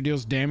creature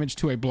deals damage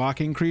to a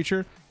blocking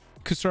creature,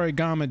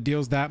 Kusarigama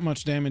deals that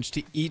much damage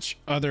to each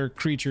other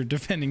creature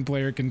defending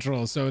player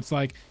control. So it's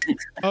like,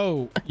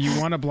 oh, you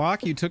want to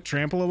block? You took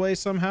trample away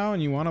somehow,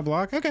 and you want to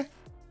block? Okay.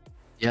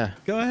 Yeah.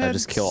 Go ahead. I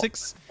just kill.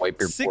 Wipe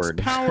your board.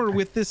 6 power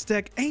with this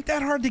deck ain't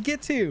that hard to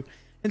get to,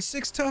 and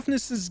 6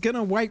 toughness is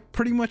gonna wipe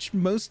pretty much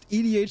most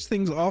EDH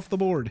things off the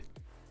board.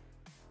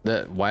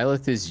 The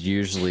Wyleth is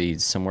usually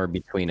somewhere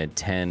between a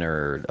 10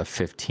 or a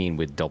 15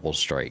 with double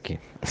strike.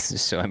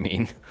 So I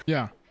mean,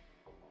 yeah,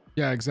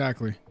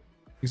 exactly.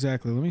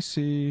 Let me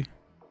see.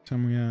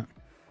 Time we at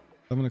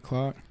 11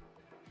 o'clock.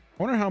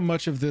 I wonder how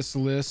much of this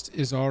list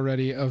is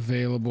already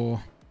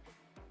available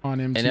on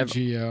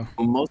MTGO.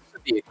 Most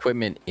of the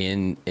equipment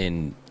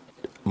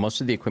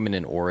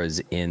in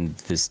auras in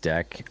this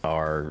deck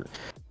are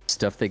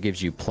stuff that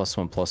gives you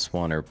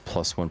 +1/+1 or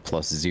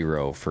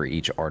 +1/+0 for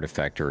each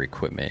artifact or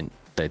equipment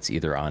that's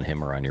either on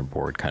him or on your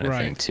board, kind of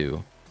thing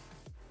too.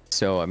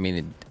 So I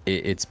mean,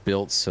 it's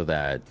built so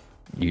that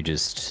you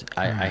just.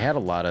 I had a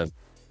lot of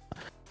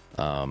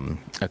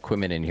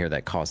equipment in here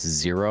that costs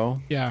 0.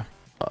 Yeah.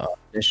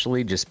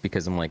 Initially, just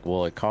because I'm like,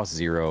 well, it costs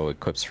 0,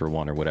 equips for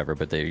 1 or whatever,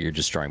 but you're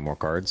just drawing more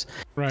cards.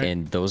 Right.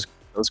 And those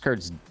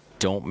cards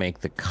don't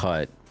make the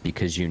cut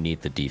because you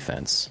need the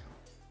defense.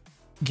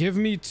 Give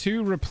me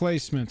 2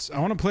 replacements. I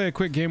want to play a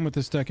quick game with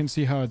this deck and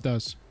see how it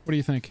does. What do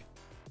you think?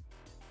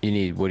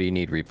 What do you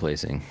need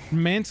replacing?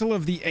 Mantle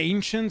of the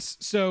Ancients.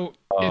 So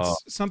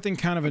it's something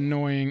kind of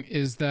annoying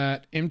is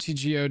that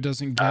MTGO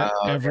doesn't get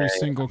every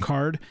single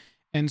card.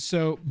 And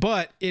so,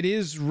 but it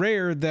is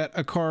rare that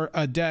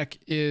a deck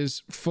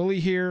is fully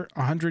here,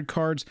 100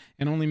 cards,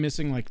 and only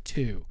missing like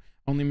 2.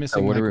 Only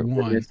missing like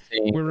 1.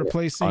 We're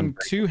replacing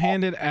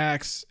Two-Handed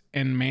Axe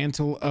and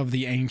Mantle of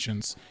the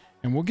Ancients.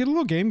 And we'll get a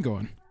little game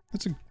going.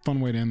 That's a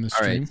fun way to end this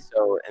stream.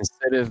 All right, so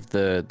instead of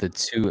the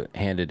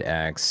Two-Handed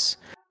Axe,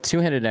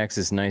 Two-Handed Axe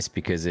is nice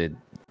because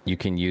you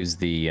can use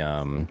the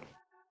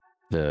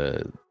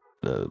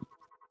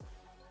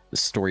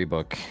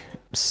storybook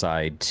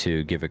side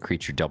to give a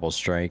creature double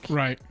strike.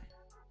 Right.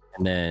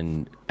 And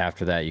then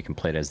after that, you can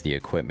play it as the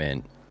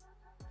equipment,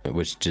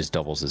 which just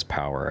doubles his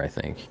power, I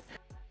think.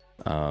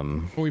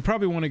 Well, we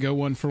probably want to go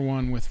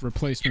 1-for-1 with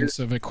replacements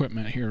of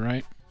equipment here,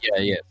 right?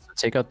 Yeah. So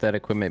take out that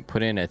equipment,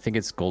 put in, I think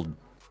it's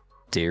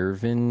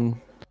Goldarvin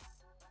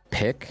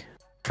pick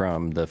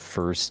from the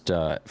first,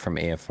 from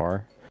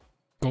AFR.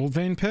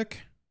 Goldvein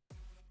pick?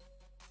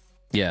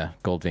 Yeah,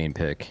 Goldvein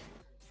pick.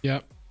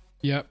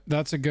 Yep,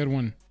 that's a good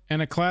one.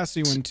 And a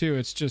classy one too.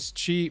 It's just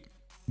cheap,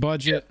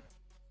 budget.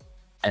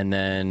 And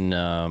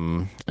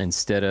then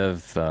instead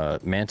of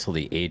Mantle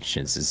the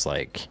Ancients, is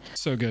like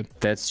so good.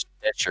 That's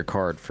your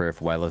card for if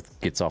Wyleth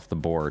gets off the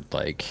board,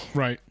 like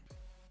right.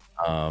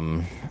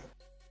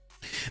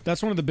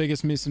 That's one of the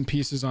biggest missing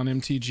pieces on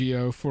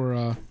MTGO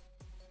for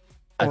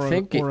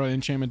Aura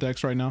enchantment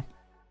decks right now.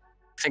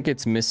 I think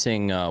it's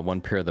missing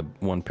one pair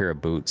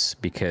of boots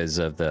because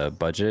of the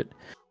budget.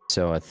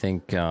 So I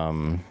think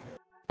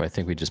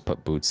we just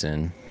put boots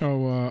in.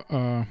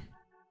 I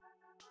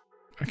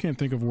can't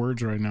think of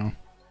words right now.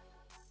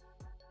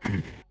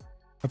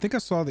 I think I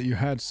saw that you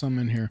had some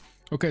in here.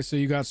 Okay, so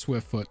you got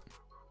Swiftfoot.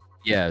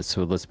 Yeah,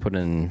 so let's put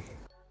in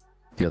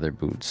the other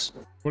boots.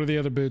 What are the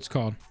other boots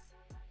called?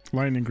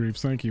 Lightning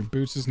Greaves, thank you.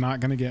 Boots is not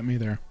going to get me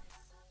there.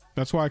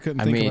 That's why I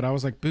couldn't think of it. I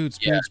was like, boots.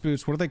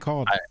 What are they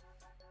called?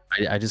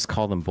 I just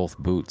call them both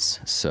boots,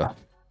 so.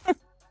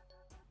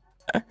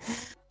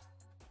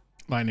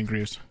 Lightning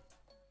Greaves.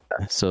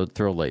 So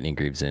throw Lightning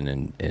Greaves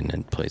in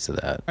place of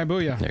that. Hi,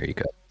 booyah. There you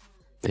go.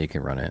 Then you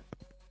can run it.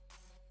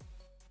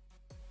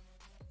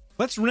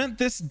 Let's rent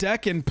this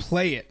deck and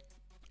play it.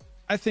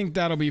 I think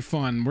that'll be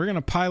fun. We're going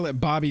to pilot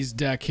Bobby's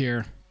deck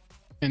here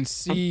and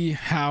see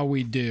how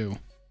we do.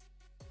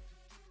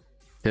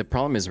 The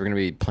problem is we're going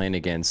to be playing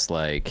against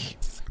like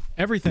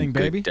everything,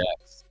 baby.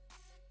 Decks.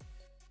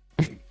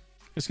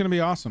 It's going to be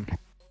awesome.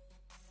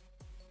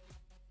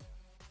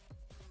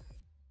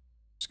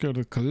 Let's go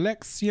to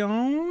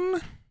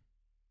collection.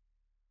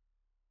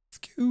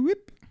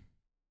 Scoop.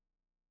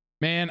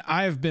 Man,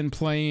 I've been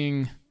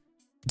playing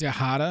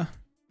Dehada.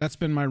 That's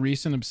been my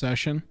recent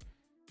obsession.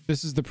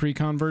 This is the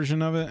pre-con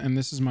version of it, and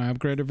this is my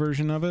upgraded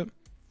version of it.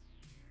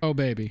 Oh,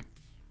 baby.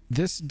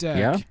 This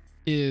deck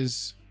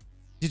is...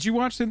 Did you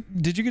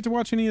get to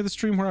watch any of the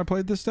stream where I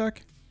played this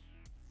deck?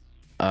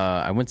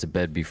 I went to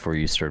bed before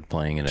you started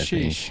playing it, I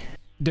think.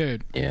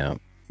 Dude. Yeah.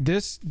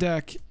 This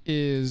deck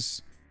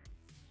is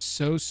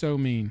so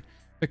mean.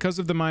 Because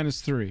of the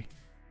 -3.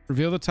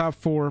 Reveal the top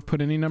 4,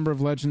 put any number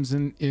of legends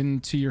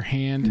into your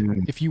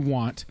hand if you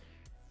want.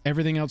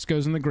 Everything else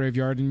goes in the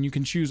graveyard, and you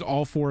can choose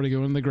all 4 to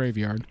go in the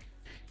graveyard.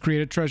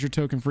 Create a treasure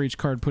token for each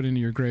card put into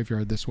your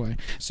graveyard this way.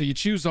 So you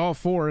choose all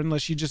 4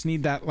 unless you just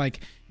need that, like,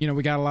 you know,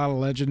 we got a lot of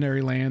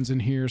legendary lands in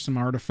here, some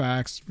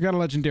artifacts. We got a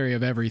legendary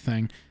of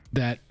everything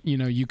that, you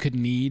know, you could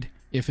need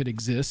if it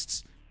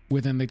exists.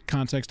 within the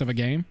context of a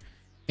game.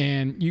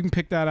 And you can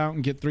pick that out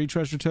and get 3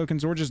 treasure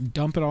tokens, or just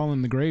dump it all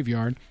in the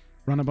graveyard,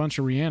 run a bunch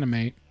of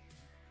reanimate,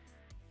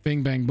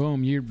 bing bang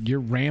boom, you're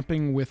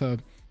ramping with a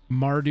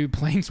Mardu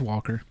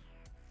Planeswalker.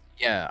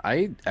 Yeah,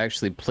 I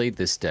actually played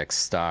this deck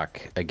stock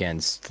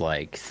against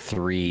like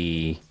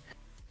 3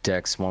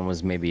 decks. One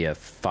was maybe a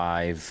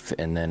 5,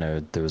 and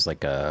then there was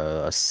like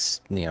a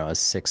 6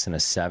 and a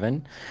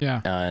 7.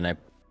 Yeah. And I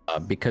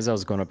because I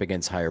was going up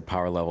against higher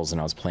power levels and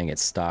I was playing it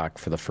stock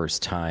for the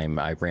first time,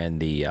 I ran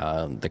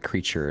the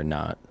creature,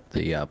 not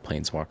the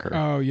Planeswalker.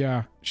 Oh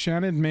yeah,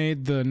 Shannon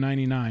made the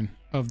 99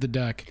 of the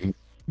deck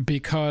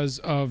because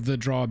of the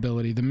draw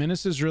ability. The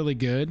Menace is really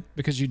good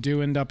because you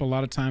do end up a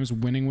lot of times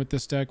winning with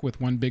this deck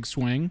with one big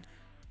swing,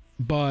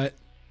 but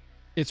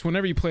it's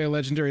whenever you play a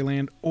legendary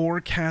land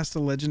or cast a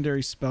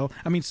legendary spell.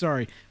 I mean,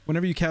 sorry,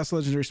 whenever you cast a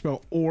legendary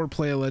spell or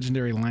play a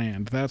legendary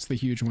land, that's the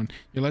huge one.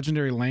 Your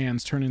legendary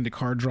lands turn into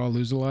card draw,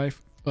 lose a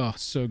life. Oh,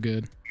 so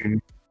good.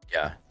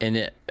 Yeah,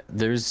 and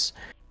there's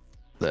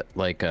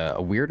like a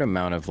weird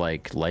amount of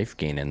like life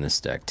gain in this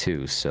deck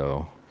too.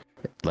 So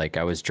like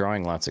I was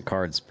drawing lots of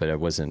cards, but it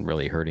wasn't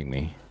really hurting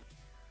me.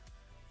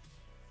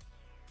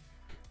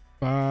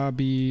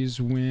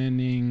 Bobby's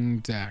winning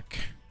deck.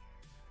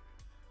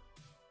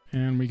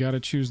 And we got to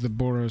choose the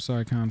Boros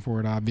icon for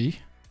it, Abby.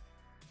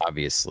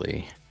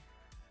 Obviously.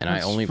 And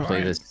That's I only fine.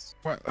 play this.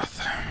 What?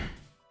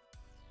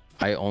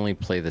 I only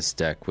play this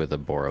deck with a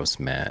Boros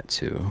mat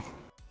too.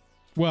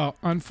 Well,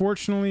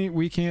 unfortunately,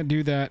 we can't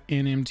do that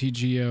in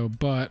MTGO,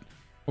 but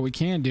what we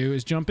can do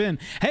is jump in.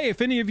 Hey,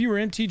 if any of you are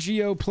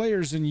MTGO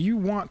players and you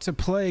want to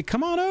play,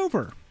 come on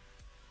over.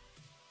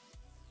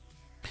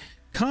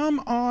 Come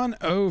on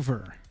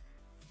over.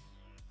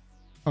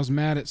 I was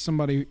mad at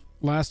somebody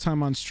last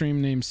time on stream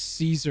named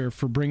Caesar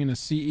for bringing a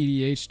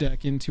CEDH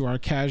deck into our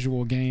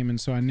casual game, and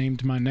so I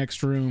named my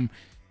next room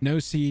No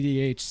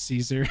CEDH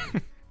Caesar.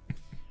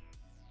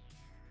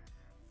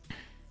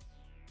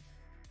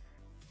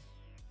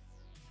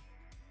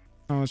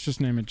 Oh, let's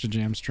just name it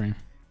Jam Stream.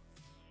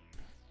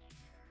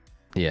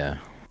 Yeah.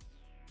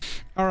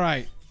 All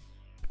right.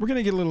 We're going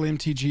to get a little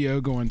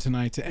MTGO going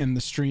tonight to end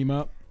the stream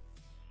up.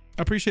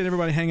 I appreciate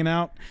everybody hanging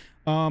out.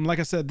 Like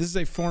I said, this is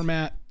a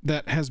format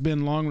that has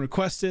been long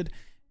requested,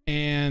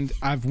 and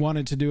I've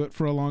wanted to do it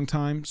for a long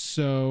time,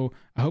 so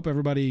I hope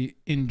everybody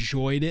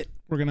enjoyed it.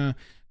 We're going to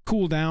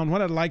cool down.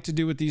 What I'd like to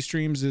do with these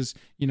streams is,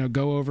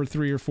 go over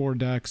 3 or 4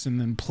 decks and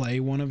then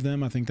play one of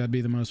them. I think that'd be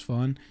the most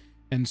fun.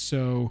 And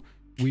so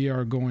we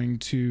are going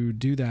to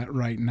do that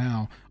right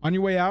now. On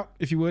your way out,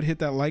 if you would, hit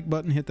that like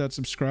button, hit that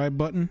subscribe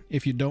button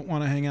if you don't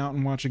want to hang out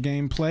and watch a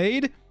game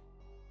played.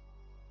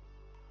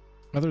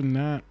 Other than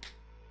that,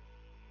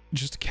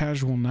 just a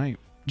casual night,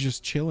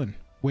 just chilling,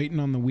 waiting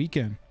on the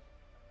weekend.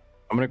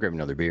 I'm gonna grab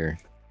another beer.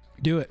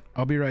 Do it.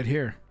 I'll be right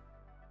here.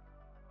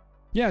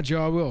 Yeah,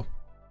 Joe,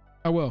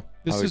 I will.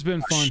 This has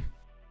been fun.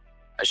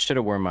 I should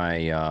have worn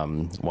my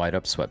wide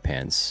up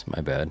sweatpants.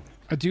 My bad.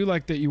 I do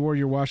like that you wore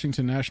your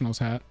Washington Nationals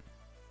hat.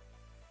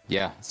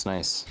 Yeah, it's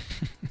nice.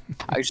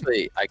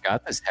 Actually, I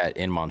got this hat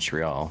in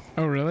Montreal.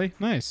 Oh, really?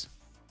 Nice.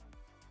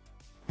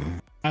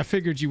 I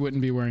figured you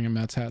wouldn't be wearing a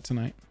Mets hat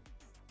tonight.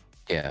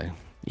 Yeah,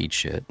 eat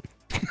shit.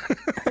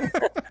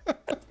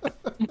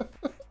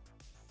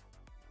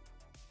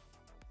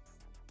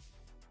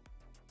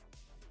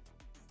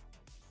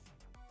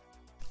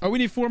 Oh, we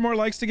need 4 more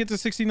likes to get to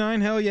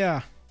 69? Hell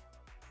yeah.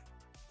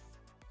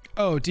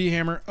 Oh,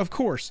 D-Hammer, of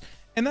course.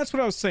 And that's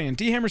what I was saying.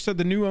 D-Hammer said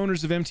the new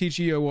owners of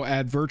MTGO will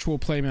add virtual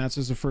playmats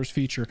as a first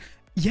feature.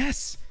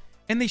 Yes,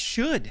 and they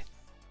should.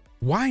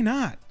 Why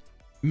not?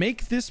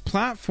 Make this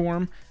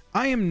platform.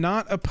 I am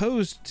not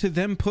opposed to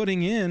them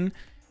putting in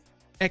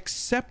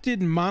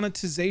accepted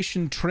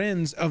monetization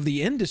trends of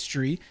the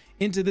industry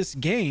into this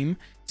game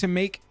to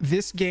make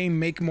this game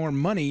make more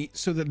money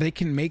so that they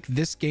can make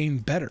this game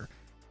better.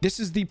 This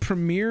is the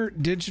premier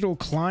digital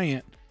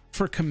client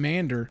for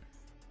Commander,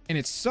 and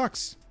it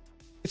sucks.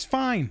 It's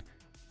fine.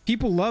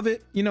 People love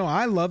it.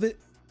 I love it.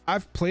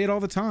 I've played all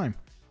the time,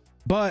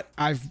 but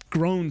I've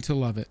grown to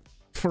love it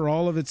for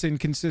all of its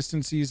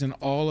inconsistencies and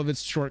all of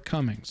its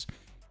shortcomings.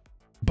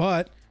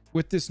 But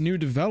with this new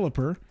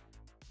developer,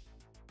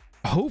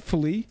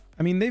 hopefully,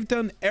 they've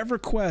done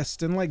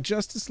EverQuest and like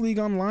Justice League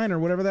Online or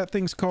whatever that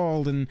thing's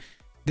called, and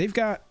they've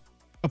got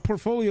a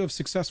portfolio of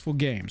successful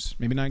games.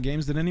 Maybe not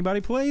games that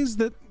anybody plays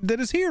that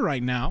is here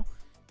right now.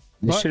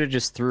 They should have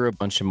just threw a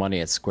bunch of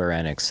money at Square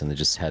Enix and they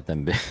just had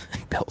them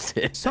built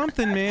it.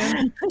 Something,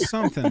 man.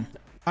 Something.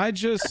 I've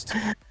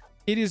tweeted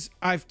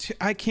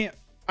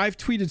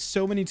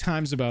so many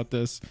times about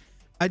this.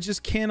 I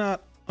just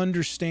cannot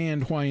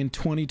understand why in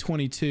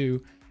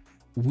 2022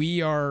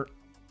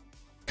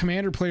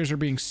 Commander players are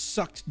being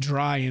sucked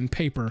dry in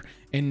paper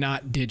and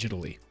not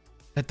digitally.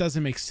 That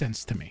doesn't make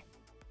sense to me.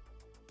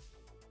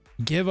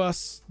 Give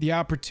us the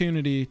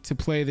opportunity to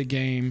play the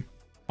game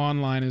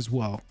online as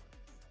well,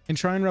 and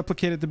try and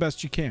replicate it the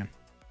best you can.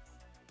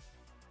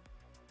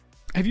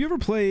 Have you ever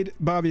played,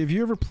 Bobby,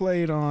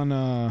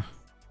 on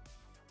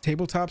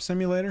Tabletop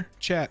Simulator?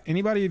 Chat,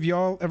 anybody of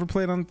y'all ever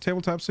played on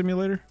Tabletop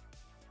Simulator?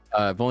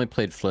 I've only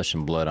played Flesh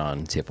and Blood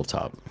on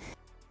tabletop.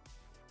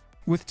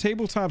 With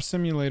Tabletop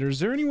Simulator, is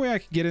there any way I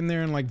could get in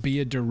there and like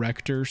be a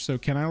director? So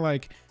can I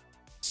like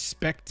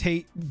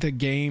spectate the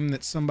game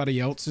that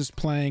somebody else is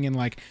playing and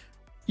like,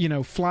 you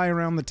know, fly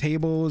around the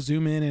table,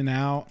 zoom in and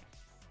out?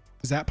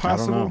 Is that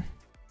possible?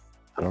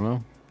 I don't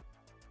know.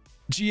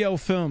 GL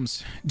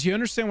Films, do you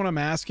understand what I'm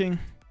asking?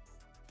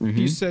 Mm-hmm.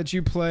 You said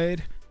you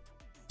played,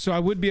 so I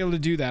would be able to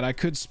do that. I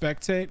could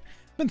spectate.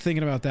 I've been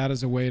thinking about that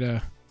as a way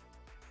to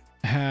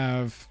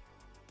have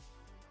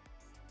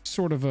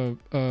sort of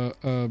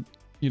a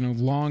you know,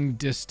 long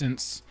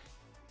distance.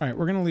 All right,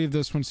 we're gonna leave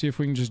this one, see if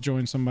we can just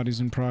join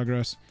somebody's in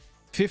progress.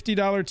 $50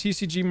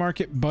 TCG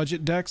market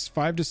budget decks,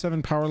 5 to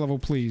 7 power level,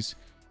 please.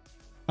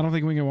 I don't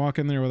think we can walk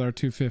in there with our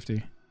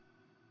 250.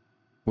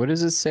 What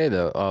does it say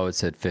though? Oh, it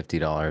said $50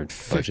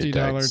 budget $50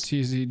 decks.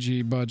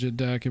 TCG budget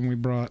deck, and we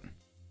brought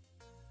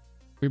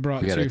We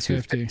got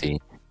 250. a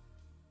 250.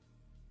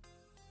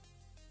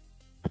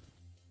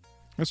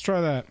 Let's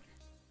try that.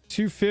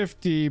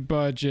 250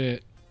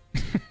 budget.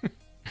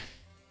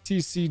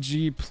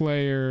 TCG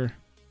player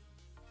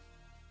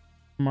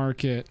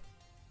market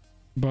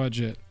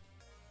budget.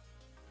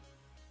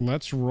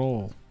 Let's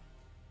roll.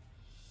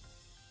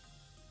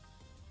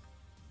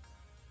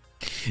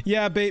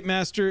 Yeah,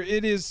 Baitmaster,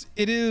 it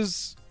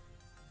is,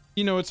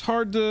 you know, it's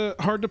hard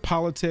to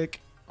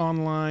politic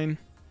online.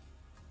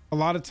 A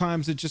lot of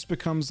times it just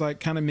becomes like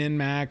kind of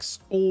min-max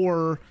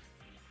or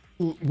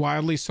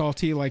wildly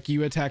salty, like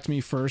you attacked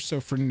me first, so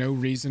for no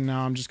reason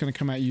now I'm just going to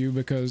come at you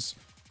because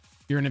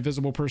you're an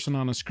invisible person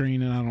on a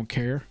screen and I don't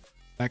care.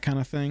 That kind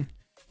of thing.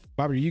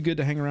 Bob, are you good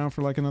to hang around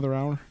for like another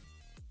hour?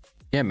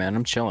 Yeah, man,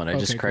 I'm chilling. I Okay,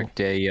 just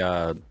cracked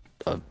I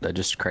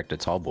just cracked a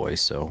tall boy,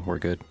 so we're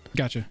good.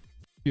 Gotcha.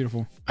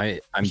 Beautiful. I'm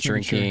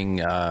drinking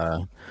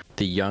the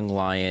Young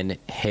Lion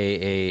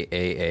Hey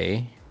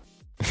A.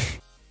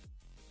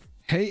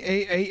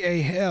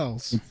 Hey,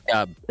 hells.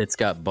 It's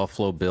got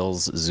Buffalo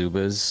Bills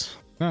Zubas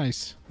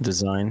Nice.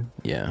 design.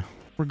 Yeah.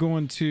 We're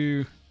going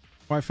to,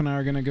 wife and I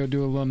are going to go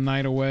do a little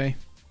night away.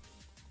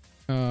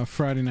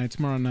 Friday night,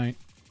 tomorrow night.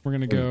 We're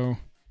going to go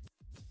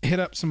hit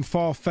up some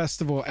fall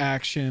festival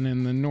action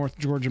in the North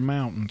Georgia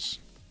mountains.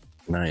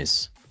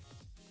 Nice.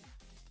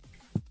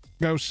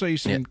 Go see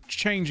some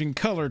changing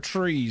color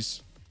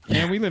trees.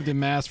 Man, we lived in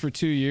Mass for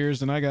 2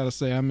 years, and I gotta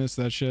say, I miss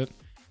that shit.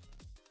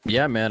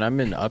 Yeah, man, I'm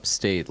in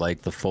upstate.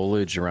 Like, the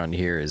foliage around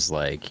here is,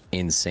 like,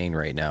 insane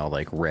right now.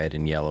 Like, red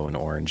and yellow and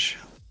orange.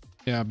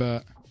 Yeah, I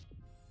bet.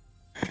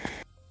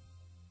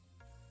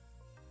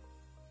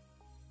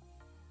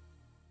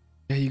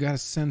 Yeah, you gotta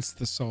sense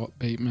the salt,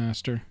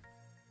 Baitmaster.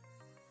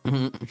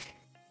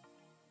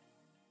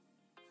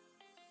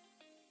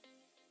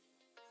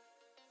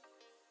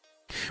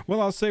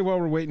 Well, I'll say while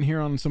we're waiting here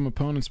on some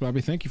opponents,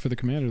 Bobby, thank you for the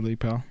Commander League,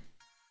 pal.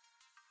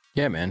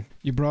 Yeah, man.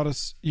 You brought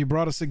us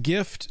a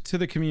gift to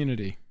the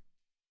community.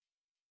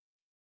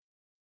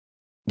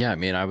 Yeah, I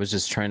mean, I was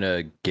just trying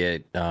to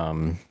get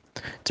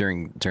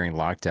during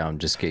lockdown,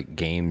 just get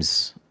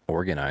games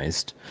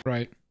organized.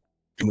 Right.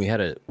 And we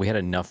had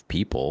enough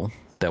people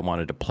that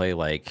wanted to play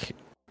like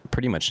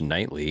pretty much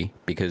nightly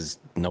because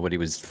nobody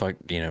was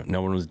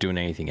no one was doing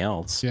anything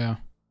else. Yeah.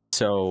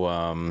 So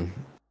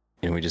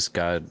and we just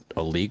got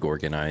a league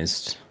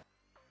organized,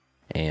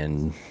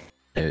 and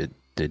it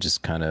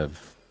just kind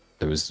of,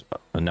 there was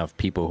enough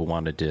people who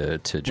wanted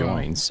to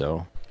join. Well,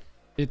 so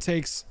it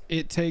takes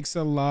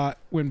a lot.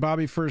 When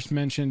Bobby first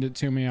mentioned it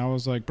to me, I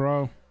was like,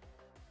 bro,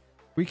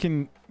 we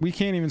can't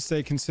even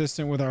stay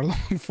consistent with our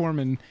long form,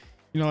 and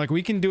like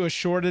we can do a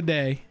short a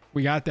day.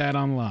 We got that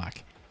on lock.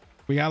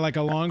 We got like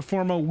a long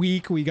form a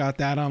week. We got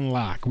that on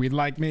lock. We'd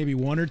like maybe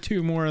 1 or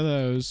 2 more of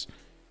those,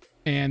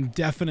 and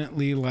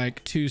definitely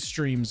like 2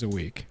 streams a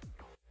week.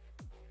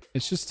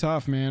 It's just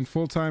tough, man.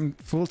 Full-time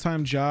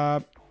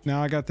job.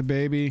 Now I got the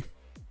baby.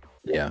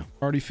 Yeah.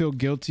 Already feel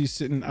guilty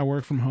sitting. I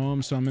work from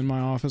home, so I'm in my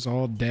office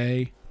all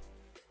day.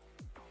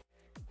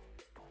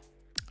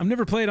 I've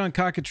never played on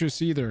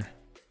Cockatrice either,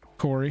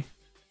 Corey.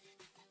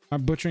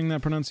 I'm butchering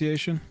that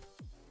pronunciation?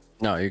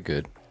 No, you're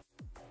good.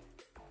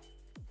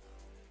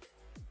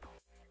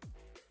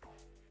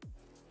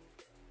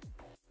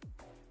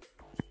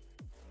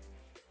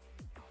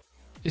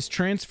 Is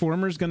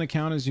Transformers going to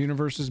count as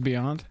Universes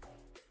Beyond?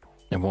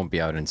 It won't be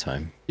out in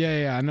time.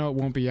 Yeah, I know it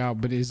won't be out,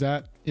 but is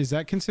that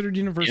considered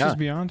Universes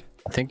Beyond?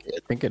 I think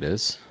it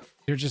is.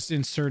 You're just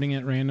inserting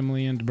it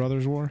randomly into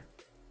Brothers War?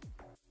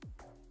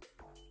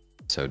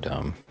 So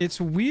dumb. It's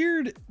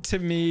weird to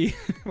me,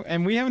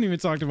 and we haven't even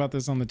talked about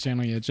this on the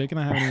channel yet. Jake and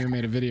I haven't even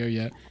made a video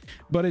yet,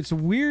 but it's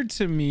weird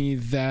to me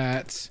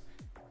that,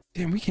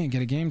 damn, we can't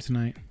get a game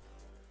tonight.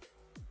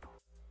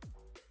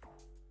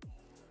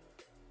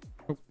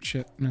 Oh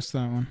shit, missed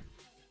that one.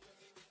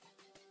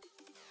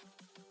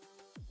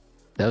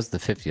 That was the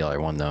 $50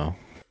 one though.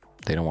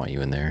 They don't want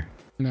you in there.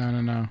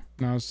 No,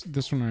 it's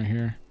this one right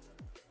here.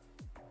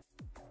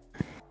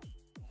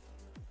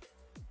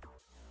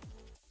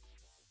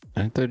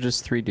 Aren't there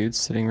just 3 dudes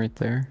sitting right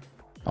there?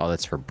 Oh,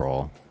 that's for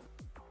Brawl.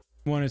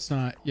 One, it's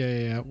not. Yeah,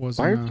 it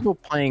wasn't. Why are people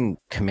playing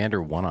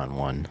Commander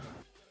 1-on-1?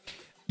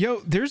 Yo,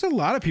 there's a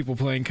lot of people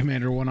playing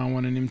Commander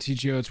 1-on-1 in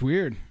MTGO. It's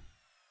weird.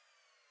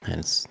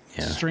 And it's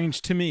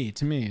strange to me.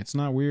 It's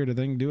not weird.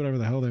 They can do whatever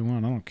the hell they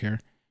want. I don't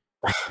care.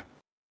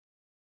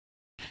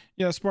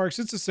 Yeah, Sparks,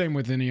 it's the same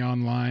with any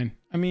online.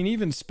 I mean,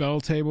 even Spell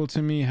Table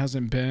to me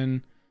hasn't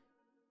been...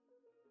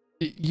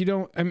 You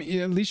don't... I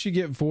mean, at least you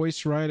get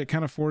voice, right? It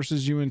kind of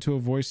forces you into a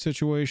voice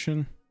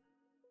situation.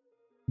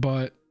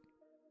 But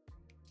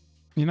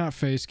you're not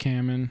face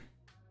camming.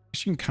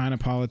 You can kind of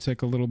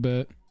politic a little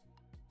bit.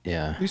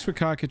 Yeah. At least with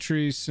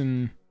Cockatrice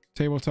and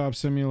Tabletop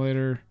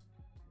Simulator,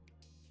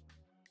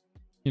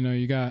 you know,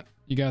 you got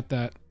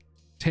that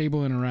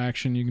table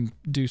interaction. You can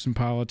do some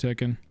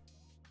politicking.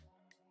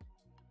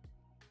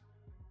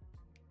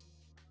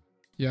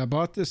 Yeah, I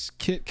bought this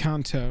Kit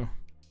Kanto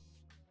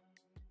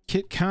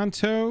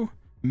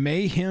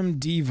Mayhem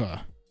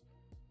Diva.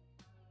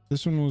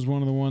 This one was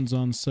one of the ones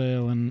on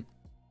sale, and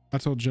I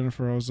told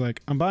Jennifer, I was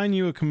like, I'm buying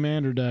you a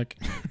Commander deck.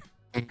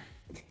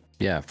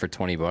 Yeah, for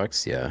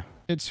 $20. Yeah.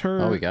 It's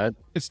her. Oh, we got.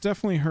 It's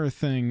definitely her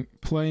thing.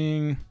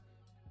 Playing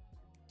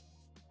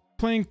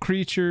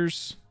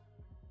creatures,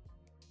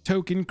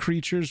 token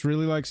creatures.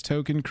 Really likes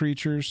token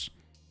creatures.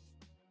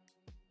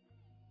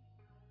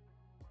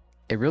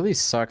 It really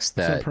sucks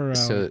that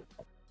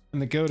and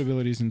the goat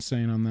ability is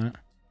insane on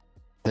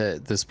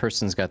that. This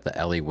person's got the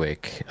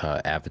Eliwick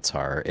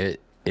avatar.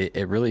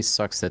 It really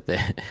sucks that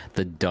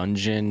the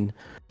dungeon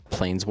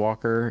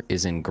planeswalker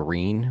is in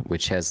green,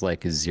 which has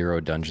like 0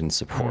 dungeon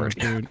support.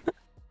 Oh,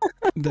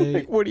 dude.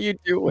 Like, what are you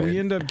doing? We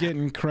end up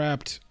getting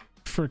crapped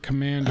for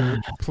Commander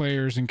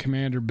players and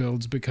Commander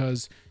builds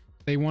because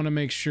they want to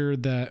make sure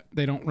that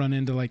they don't run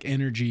into like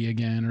energy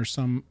again or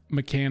some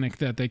mechanic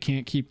that they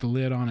can't keep the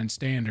lid on in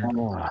standard.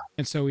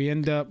 And so we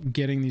end up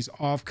getting these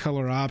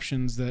off-color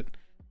options that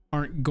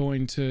aren't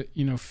going to,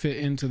 you know, fit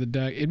into the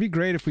deck. It'd be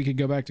great if we could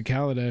go back to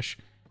Kaladesh.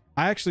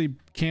 I actually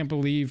can't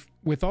believe,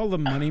 with all the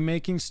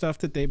money-making stuff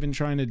that they've been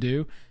trying to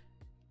do,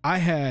 I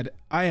had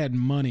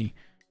money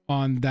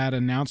on that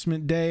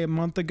announcement day a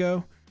month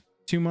ago,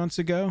 2 months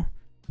ago,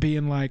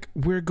 being like,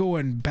 we're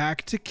going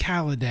back to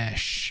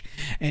Kaladesh,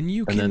 and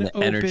you can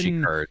open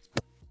energy cards.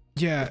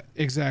 Yeah,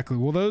 exactly.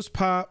 Well, those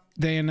pop.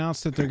 They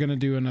announced that they're going to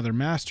do another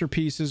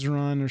Masterpieces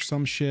run or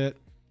some shit,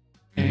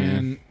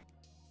 and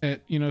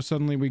you know,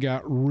 suddenly we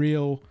got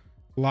real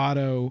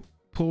lotto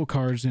pull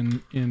cards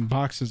in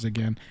boxes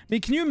again. I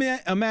mean, can you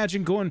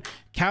imagine going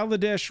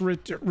Kaladesh,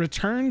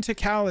 return to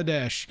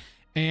Kaladesh,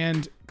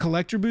 and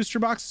collector booster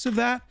boxes of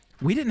that?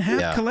 We didn't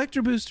have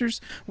collector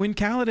boosters when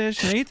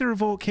Kaladesh and Aether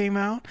Revolt came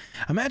out.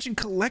 Imagine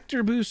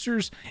collector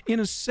boosters in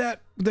a set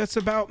that's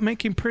about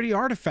making pretty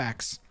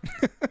artifacts.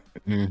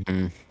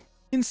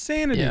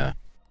 Insanity.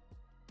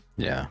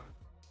 Yeah.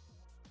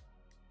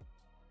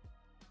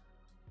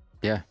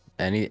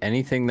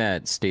 Anything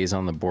that stays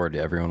on the board,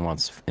 everyone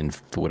wants in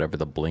whatever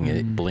the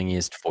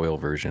blingiest foil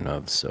version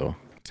of. So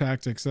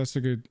tactics. That's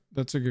a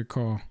good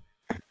call.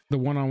 The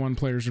one-on-one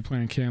players are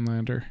playing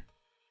Canlander.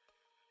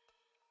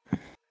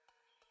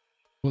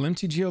 Will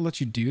MTGO let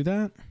you do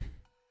that?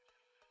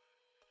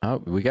 Oh,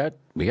 we got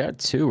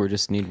 2. We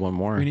just need one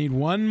more. We need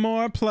one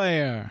more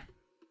player.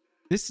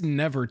 This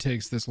never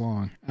takes this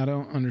long. I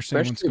don't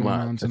understand what's going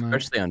on tonight.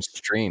 Especially on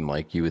stream,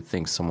 like you would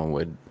think someone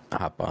would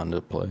hop on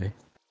to play.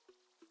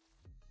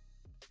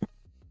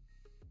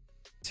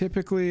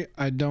 Typically,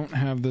 I don't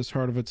have this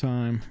hard of a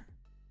time.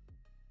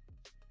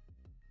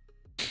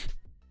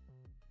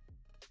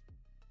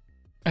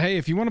 Hey,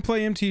 if you want to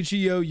play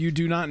MTGO, you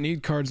do not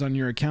need cards on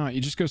your account. You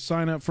just go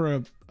sign up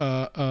for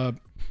a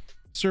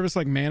service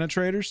like Mana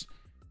Traders,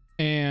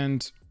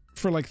 and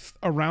for like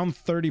around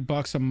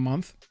 $30 a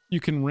month, you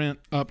can rent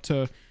up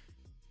to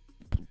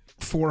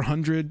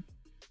 400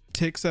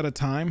 ticks at a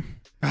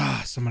time.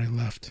 Ah, somebody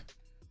left.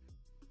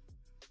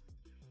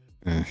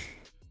 We're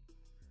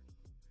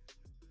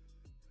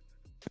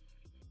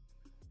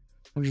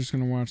just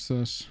gonna watch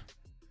this.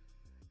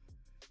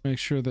 Make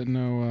sure that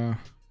no.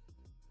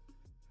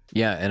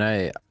 Yeah,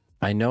 and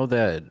I know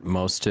that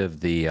most of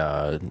the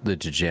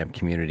Jam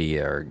community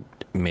are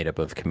made up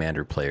of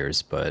Commander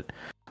players, but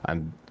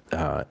I'm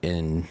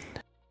in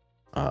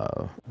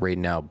right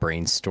now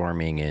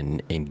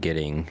brainstorming and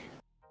getting.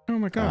 Oh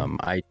my god!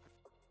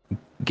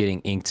 Getting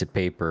ink to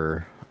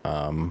paper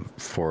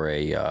for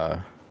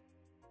a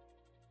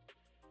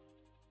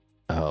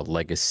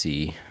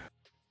legacy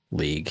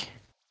league.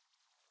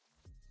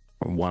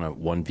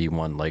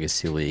 1v1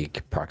 legacy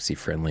league, proxy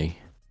friendly,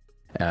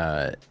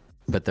 but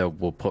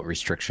we'll put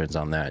restrictions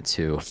on that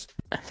too.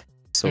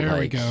 So there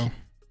we go.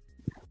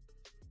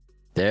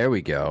 There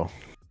we go.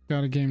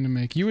 Got a game to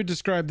make. You would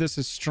describe this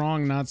as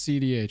strong, not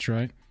CDH,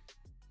 right?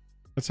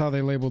 That's how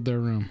they labeled their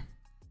room.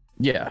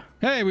 Yeah.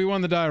 Hey, we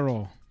won the die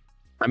roll.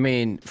 I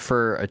mean,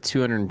 for a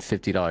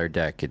 $250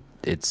 deck,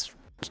 it's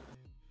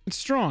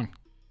strong.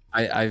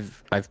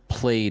 I've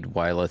played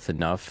Wyleth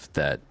enough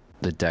that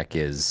the deck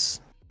is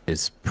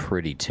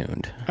pretty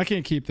tuned. I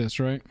can't keep this,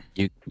 right?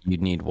 You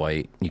need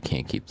white. You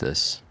can't keep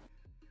this.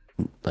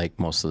 Like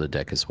most of the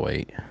deck is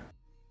white.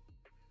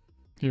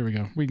 Here we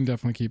go. We can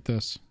definitely keep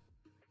this.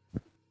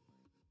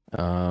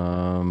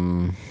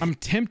 I'm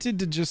tempted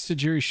to just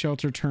Sajiri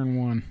Shelter turn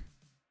 1.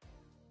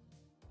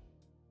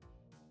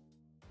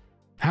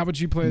 How would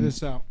you play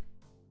this out?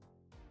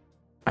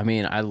 I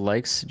mean, I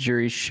like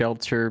Sajiri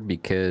Shelter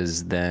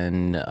because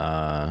then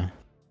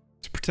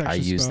It's a protection I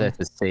use spell.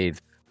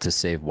 that to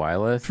save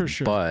Wyleth. For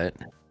sure. But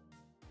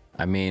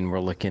I mean, we're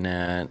looking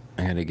at,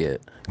 I gotta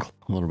get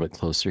a little bit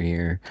closer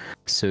here.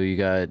 So you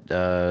got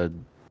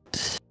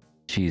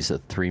geez, a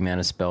 3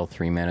 mana spell,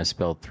 3 mana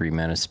spell, 3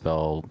 mana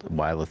spell.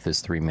 Wyleth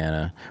is 3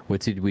 mana.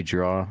 What did we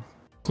draw?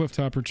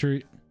 Clifftop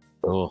Retreat.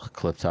 Oh,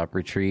 Clifftop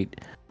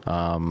Retreat.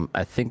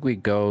 I think we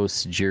go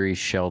Sajiri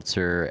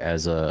Shelter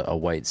as a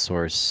white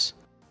source.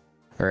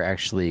 Or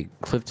actually,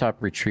 Clifftop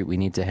Retreat, we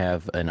need to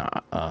have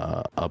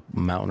a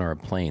mountain or a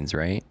plains,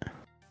 right?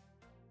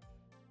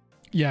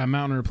 Yeah,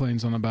 mountain or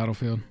plains on the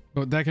battlefield.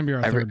 But that can be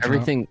our third drop.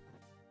 Everything.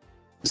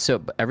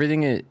 So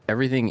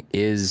everything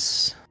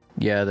is,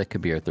 yeah, that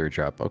could be our third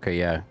drop. Okay,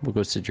 yeah, we'll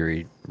go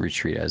Sajiri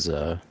Retreat as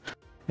a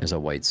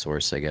white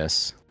source, I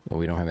guess. Well,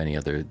 we don't have any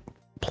other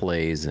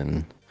plays,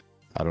 and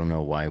I don't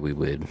know why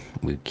we'd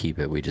keep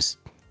it. We just,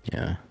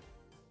 yeah.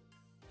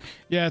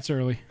 Yeah, it's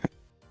early.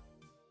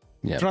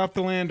 Yeah. Drop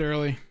the land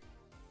early.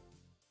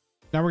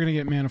 Now we're gonna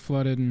get mana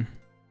flooded, and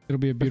it'll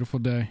be a beautiful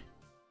day.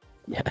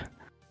 Yeah.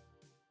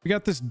 We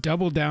got this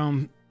double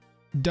down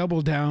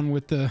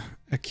with the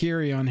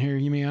Akiri on here.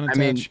 You may unattach. I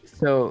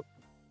mean,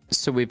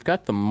 so we've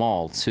got the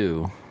Maul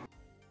too.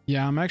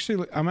 Yeah, I'm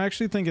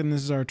actually thinking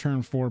this is our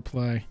turn 4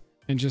 play,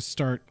 and just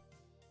start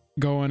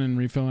going and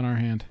refilling our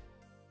hand.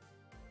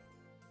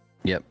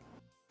 Yep.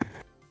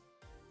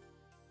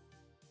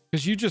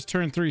 Because you just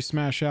turned 3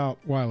 smash out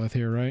Wyleth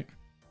here, right?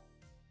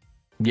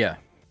 Yeah.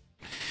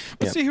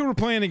 Let's see who we're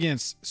playing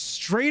against.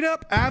 Straight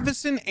up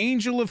Avacyn,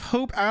 Angel of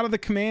Hope out of the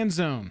command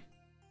zone.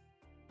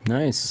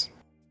 Nice.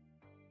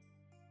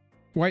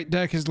 White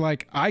deck is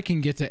like, I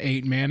can get to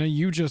 8 mana.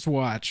 You just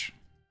watch.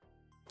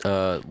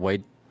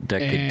 White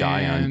deck could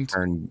die on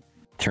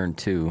turn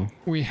 2.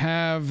 We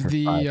have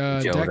the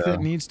deck that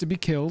needs to be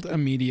killed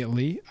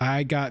immediately.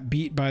 I got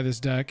beat by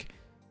this deck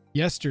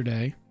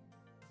yesterday.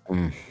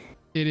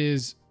 It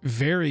is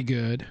very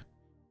good.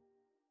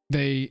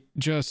 They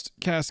just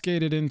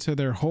cascaded into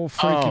their whole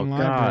freaking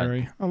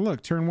library. Oh,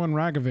 look, turn 1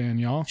 Ragavan,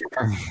 y'all.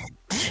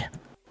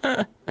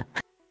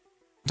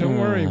 Don't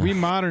worry, we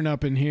modern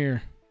up in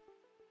here.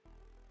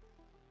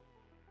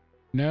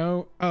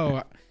 No.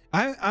 Oh,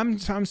 I'm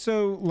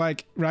so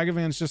like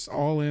Ragavan's just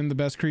all in, the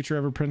best creature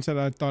ever printed.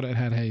 I thought it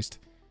had haste.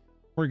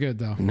 We're good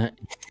though.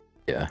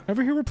 Yeah.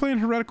 Over here we're playing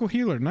Heretical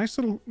Healer. Nice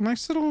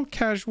little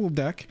casual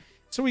deck.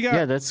 So we got,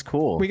 yeah, that's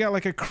cool. We got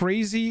like a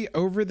crazy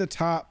over the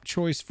top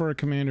choice for a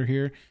commander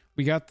here.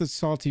 We got the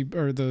salty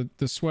or the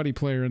sweaty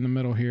player in the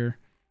middle here.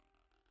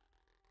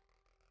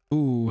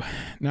 Ooh,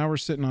 now we're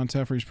sitting on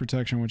Teferi's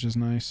Protection, which is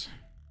nice.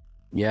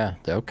 Yeah,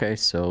 okay,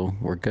 so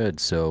we're good.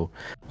 So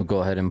we'll go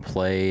ahead and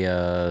play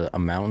a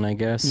mountain, I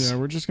guess. Yeah,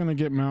 we're just going to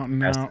get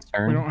mountain out.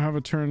 We don't have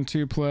a turn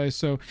 2 play.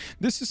 So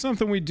this is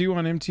something we do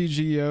on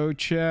MTGO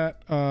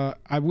chat.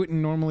 I wouldn't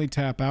normally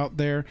tap out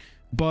there,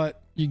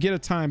 but you get a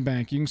time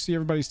bank. You can see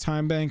everybody's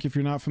time bank if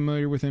you're not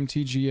familiar with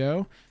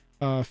MTGO.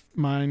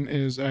 Mine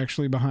is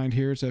actually behind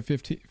here. It's at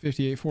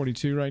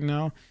 5842 right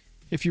now.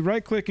 If you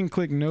right click and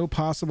click no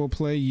possible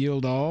play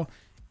yield all,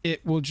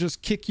 it will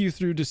just kick you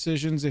through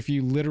decisions if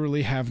you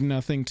literally have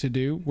nothing to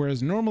do.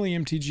 Whereas normally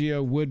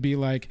MTGO would be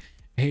like,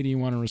 hey, do you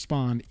want to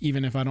respond?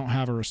 Even if I don't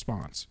have a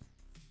response.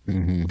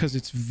 Because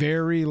it's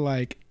very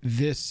like,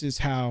 this is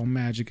how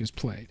Magic is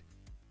played.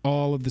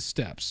 All of the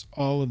steps,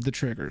 all of the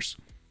triggers.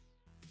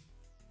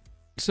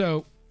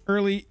 So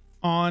early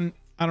on,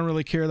 I don't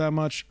really care that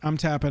much. I'm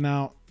tapping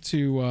out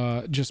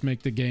to just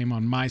make the game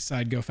on my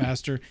side go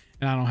faster,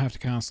 and I don't have to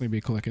constantly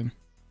be clicking.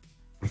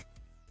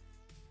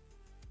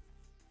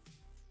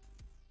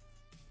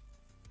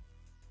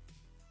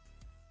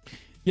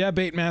 Yeah,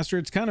 Baitmaster,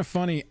 it's kind of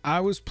funny. I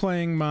was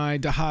playing my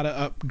Dahada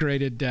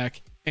upgraded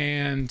deck,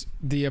 and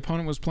the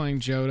opponent was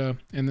playing Joda,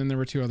 and then there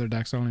were 2 other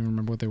decks. I don't even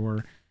remember what they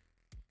were.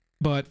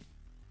 But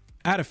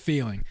I had a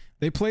feeling.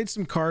 They played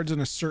some cards in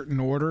a certain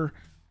order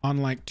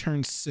on like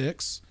turn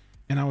 6,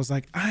 and I was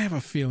like, I have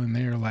a feeling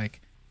they're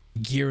like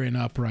gearing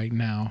up right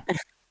now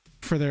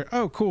for their,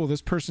 oh, cool,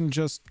 this person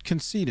just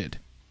conceded.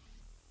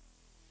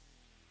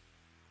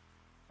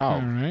 Oh.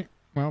 All right.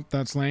 Well,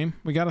 that's lame.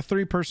 We got a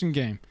 3-person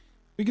game.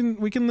 We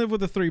can live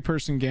with a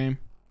 3-person game,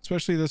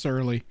 especially this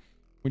early.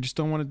 We just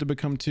don't want it to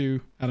become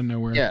 2 out of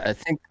nowhere. Yeah, I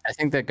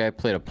think that guy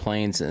played a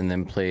plains and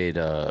then played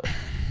I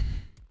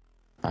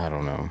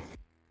don't know.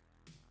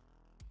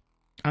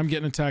 I'm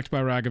getting attacked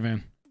by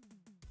Ragavan.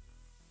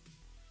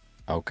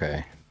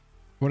 Okay.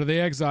 What do they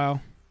exile?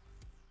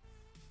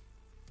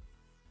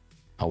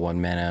 A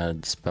 1 mana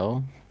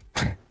spell?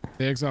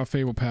 They exile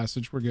Fable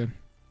Passage. We're good.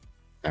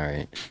 All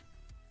right.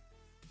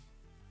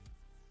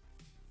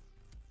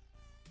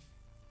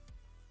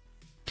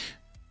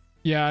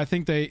 Yeah, I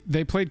think they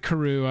played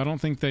Karoo. I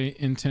don't think they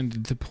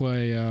intended to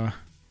play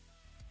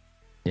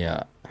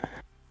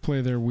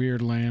play their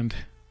weird land.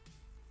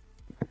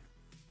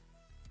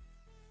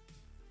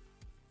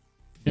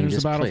 Enters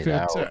the just play it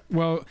battlefield.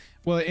 out.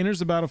 Well, it enters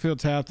the battlefield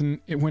tapped, and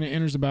when it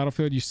enters the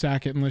battlefield, you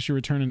sack it unless you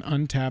return an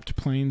untapped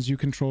planes you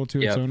control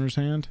to its owner's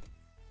hand.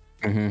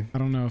 I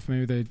don't know if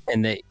maybe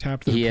they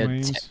tapped the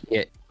planes.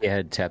 He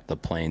had tapped the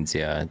planes.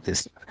 Yeah,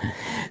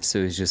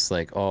 so he's just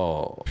like,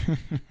 oh,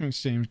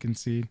 shame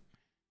concede.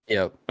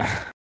 Yep. All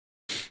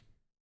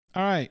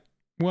right.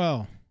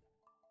 Well,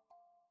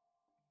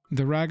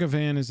 the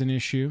Ragavan is an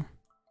issue.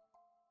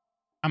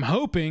 I'm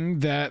hoping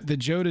that the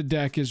Joda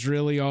deck is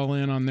really all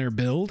in on their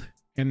build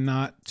and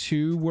not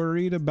too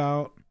worried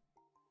about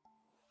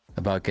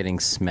getting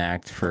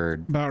smacked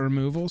for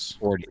removals.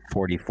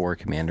 44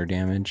 commander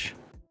damage.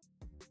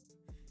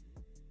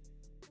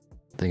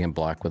 They can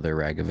block with their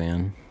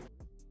Ragavan.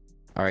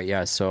 All right,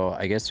 yeah. So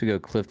I guess we go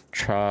Cliff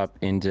Chop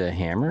into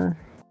Hammer.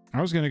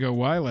 I was gonna go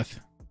Wyleth.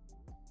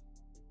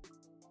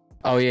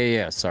 Oh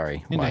yeah.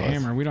 Sorry, into Wyleth.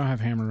 Hammer. We don't have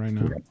Hammer right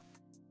now.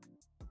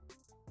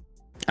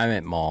 I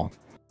meant Maul.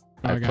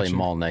 I play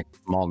Maul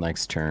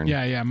next turn.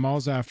 Yeah. Maul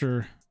is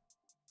after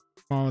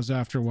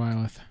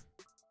Wyleth.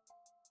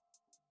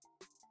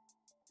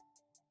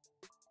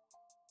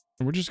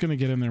 We're just gonna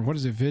get in there. What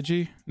is it,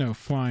 Vigi? No,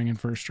 flying in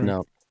first strike.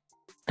 No.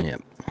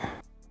 Yep.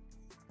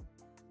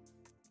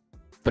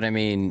 But I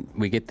mean,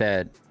 we get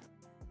that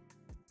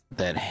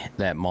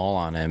Maul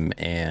on him,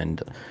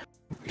 and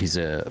he's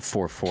a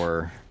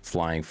 4/4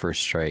 flying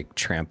first strike,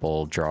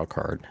 trample, draw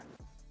card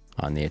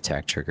on the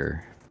attack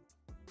trigger.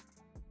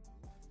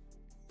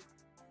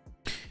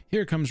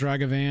 Here comes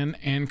Ragavan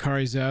and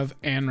Karizev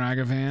and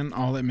Ragavan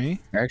all at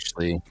me.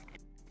 Actually,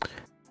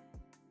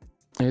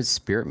 it's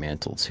Spirit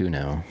Mantle too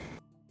now.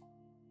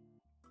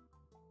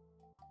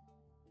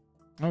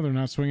 Oh, they're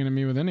not swinging at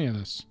me with any of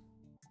this.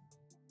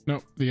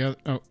 Nope. The other.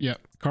 Oh, yeah.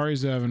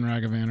 Karizev and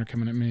Ragavan are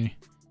coming at me.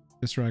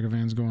 This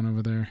Ragavan's going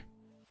over there.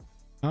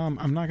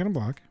 I'm not gonna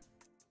block.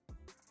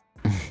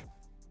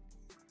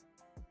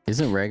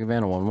 Isn't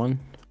Ragavan a 1/1?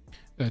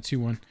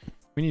 2/1.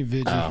 We need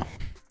Vigi. Oh.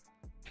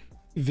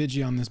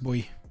 Vigi on this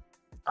boy.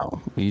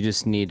 Oh, you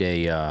just need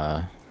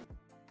an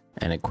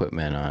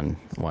equipment on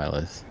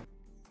Wyleth.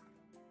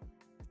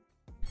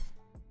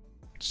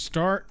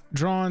 Start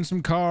drawing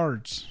some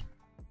cards.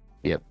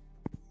 Yep.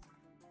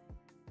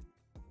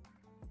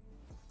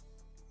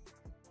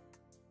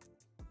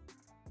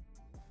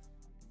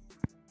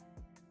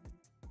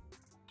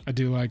 I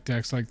do like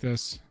decks like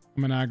this.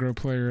 I'm an aggro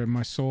player in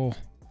my soul.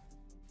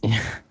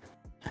 Yeah.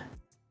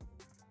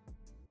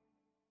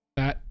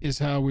 That is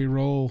how we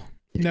roll.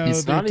 No,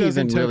 It's that not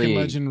doesn't even token really...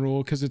 legend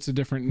rule because it's a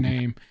different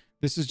name.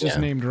 This is just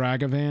named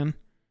Ragavan.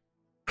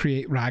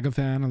 Create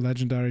Ragavan, a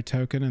legendary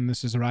token, and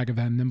this is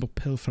Ragavan Nimble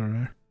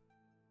Pilferer.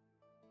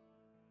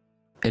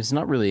 It's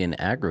not really an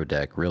aggro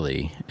deck,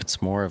 really.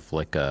 It's more of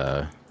like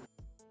a...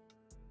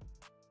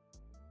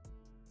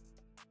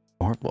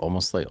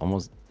 almost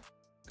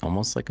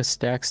like a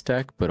stacks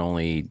deck, but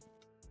only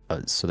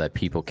so that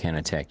people can't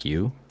attack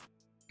you.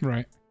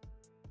 Right.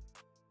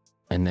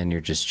 And then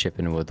you're just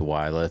chipping with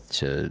Wyleth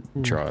to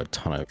draw a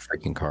ton of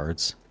freaking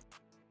cards.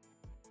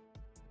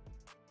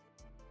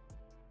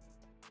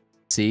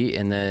 See,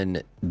 and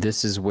then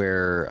this is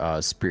where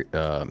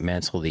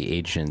Mantle the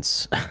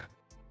Agents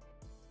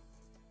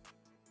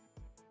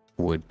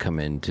would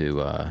come into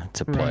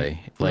to play.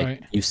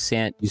 Like you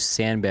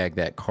sandbag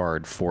that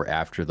card for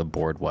after the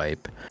board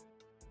wipe.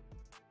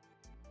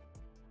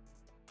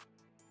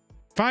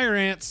 Fire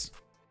ants.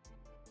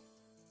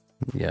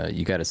 Yeah,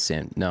 you got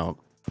to no.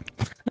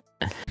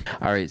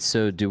 All right,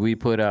 so do we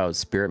put out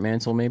Spirit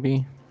Mantle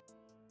maybe?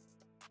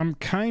 I'm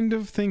kind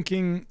of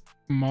thinking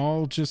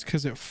Maul just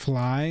because it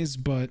flies,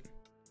 but...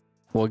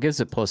 Well, it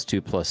gives it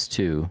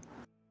 +2/+2.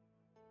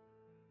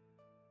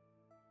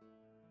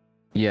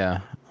 Yeah,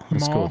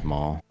 let's go with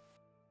Maul.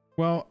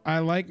 Well, I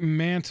like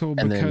Mantle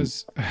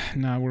because...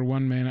 Nah, we're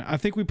 1 mana. I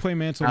think we play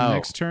Mantle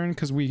next turn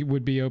because we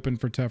would be open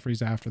for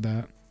Teferi's after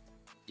that.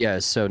 Yeah,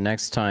 so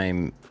next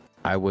time...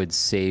 I would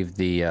save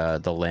the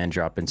land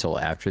drop until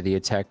after the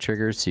attack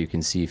trigger, so you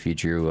can see if you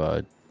drew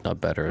a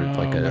better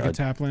like a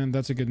tap land.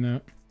 That's a good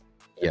note.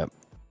 Yep,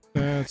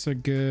 that's a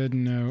good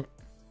note.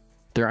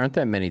 There aren't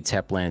that many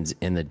tap lands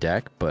in the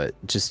deck, but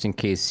just in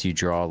case you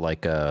draw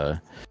like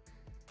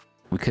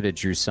we could have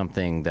drew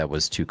something that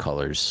was 2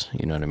 colors.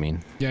 You know what I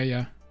mean?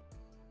 Yeah.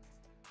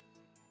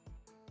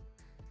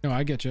 No,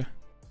 I get you.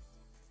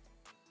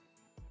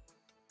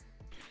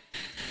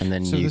 And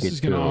then so you this get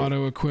is going to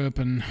auto equip,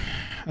 and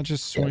I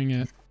just swing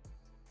it.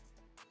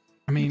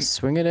 I mean,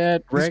 swing it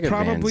at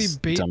Ragavan's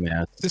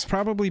dumbass. This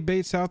probably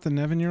baits out the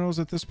Nevin Euros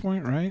at this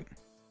point, right?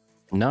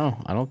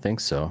 No, I don't think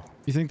so.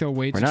 You think they'll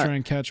wait to try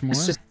and catch more?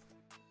 It's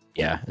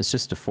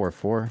just a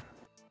 4/4.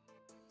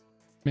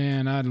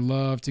 Man, I'd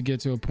love to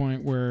get to a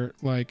point where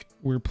like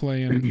we're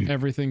playing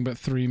everything but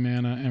 3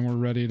 mana and we're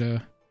ready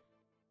to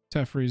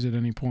Teferi's at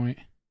any point.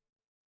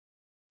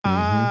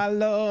 I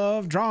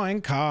love drawing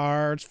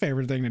cards.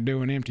 Favorite thing to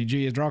do in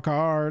MTG is draw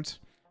cards.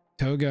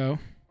 Togo.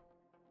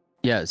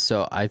 Yeah,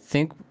 so I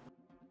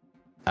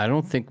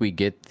don't think we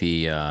get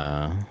the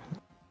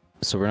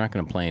so we're not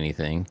going to play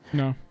anything.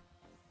 No.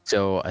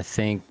 So I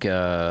think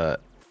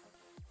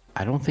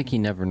I don't think he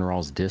never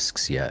enrolls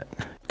discs yet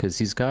because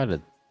he's got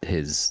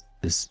he's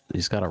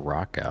got a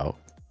rock out.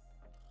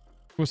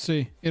 We'll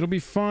see. It'll be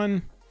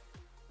fun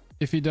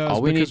if he does,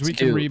 all we because need we to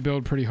can do,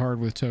 rebuild pretty hard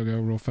with Togo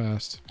real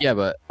fast. Yeah,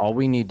 but all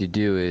we need to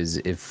do is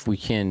if we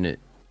can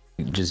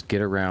just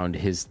get around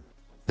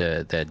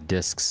that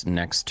disc's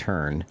next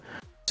turn,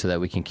 so that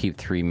we can keep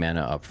 3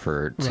 mana up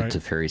for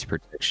Teferi's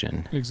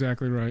protection.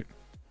 Exactly right.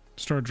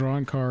 Start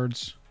drawing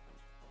cards.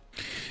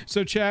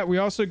 So chat, we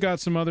also got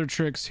some other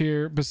tricks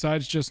here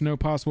besides just no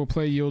possible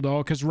play yield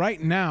all, because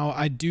right now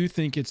I do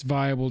think it's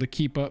viable to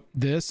keep up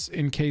this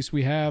in case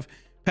we have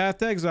Path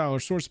to Exile or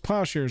Source of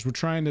Plowshares. We're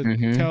trying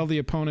to tell the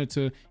opponent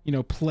to, you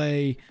know,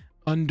 play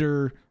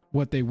under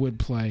what they would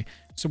play.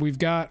 So we've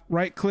got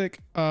right click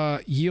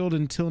yield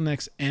until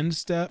next end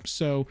step,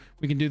 so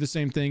we can do the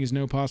same thing as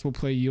no possible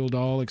play yield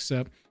all,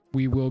 except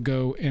we will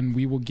go and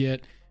we will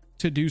get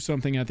to do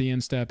something at the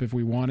end step if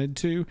we wanted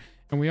to.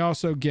 And we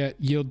also get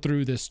yield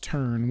through this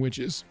turn, which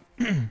is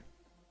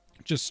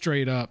just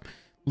straight up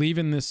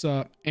leaving this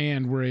up,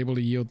 and we're able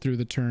to yield through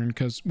the turn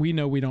because we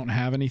know we don't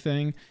have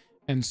anything.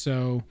 And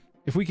so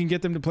if we can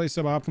get them to play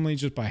suboptimally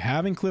just by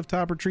having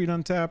Clifftop Retreat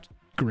untapped,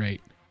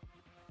 great.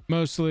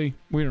 Mostly,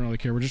 we don't really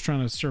care. We're just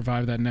trying to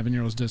survive that Nevin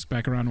Earl's disc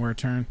back around to our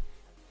turn.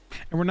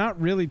 And we're not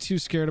really too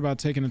scared about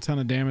taking a ton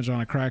of damage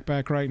on a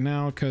crackback right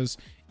now, because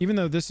even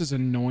though this is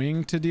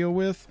annoying to deal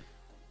with,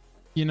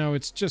 you know,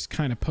 it's just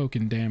kind of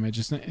poking damage.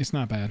 It's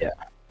not bad. Yeah.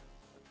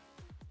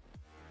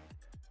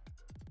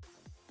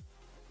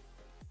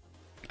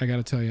 I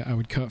gotta tell you, I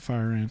would cut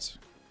Fire Ants.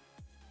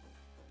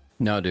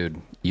 No, dude,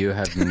 you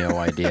have no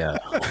idea.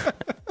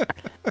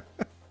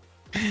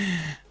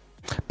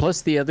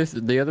 Plus, the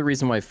other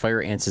reason why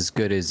Fire Ants is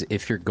good is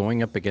if you're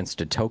going up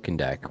against a token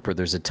deck where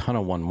there's a ton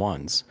of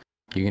 1/1s,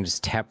 you can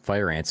just tap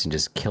Fire Ants and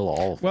just kill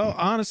all of them. Well,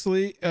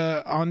 honestly,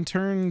 on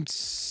turn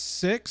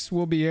 6,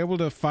 we'll be able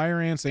to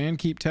Fire Ants and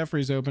keep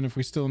Teferi's open if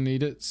we still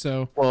need it.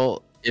 So,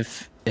 well,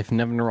 if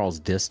Nevinaral's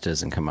disc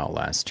doesn't come out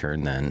last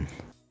turn, then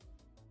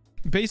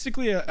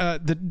basically,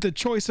 the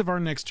choice of our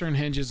next turn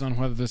hinges on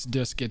whether this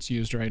disc gets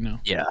used right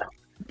now.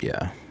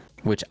 Yeah,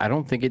 which I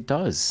don't think it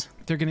does.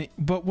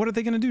 But what are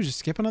they gonna do? Just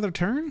skip another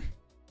turn?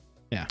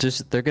 Yeah.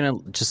 They're gonna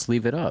just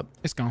leave it up.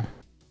 It's gone.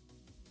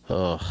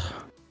 Ugh.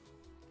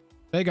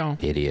 They gone.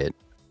 Idiot.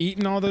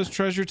 Eating all those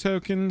treasure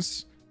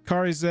tokens.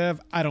 Kari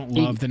Zev. I don't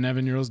love the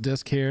Nevin Earl's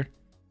disc here.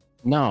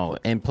 No,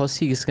 and plus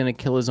he's gonna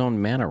kill his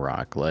own mana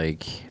rock.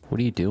 Like,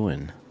 what are you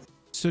doing?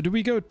 So do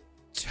we go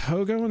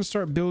Togo and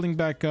start building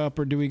back up,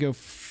 or do we go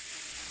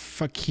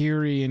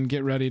Fakiri and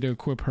get ready to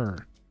equip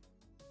her?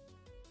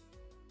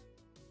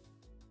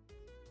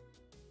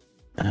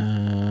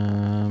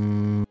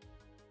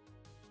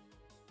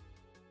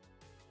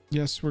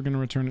 Yes, we're gonna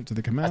return it to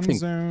the command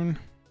zone.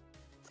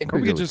 Or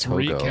we could just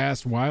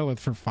recast Wyleth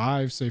for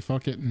 5, say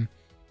fuck it, and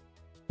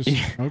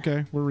just,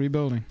 okay, we're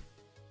rebuilding.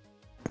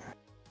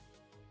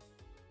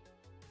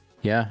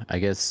 Yeah, I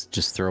guess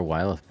just throw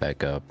Wyleth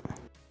back up.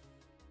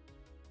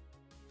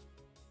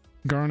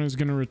 Garna's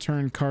gonna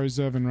return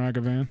Karzev and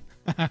Ragavan.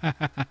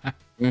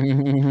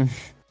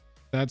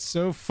 That's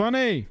so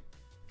funny.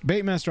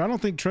 Baitmaster, I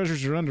don't think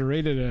treasures are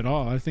underrated at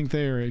all. I think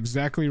they are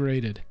exactly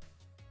rated.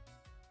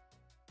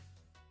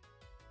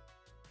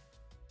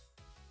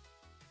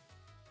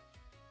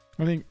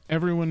 I think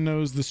everyone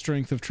knows the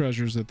strength of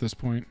treasures at this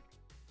point.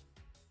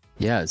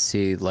 Yeah,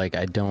 see, like,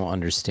 I don't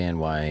understand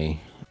why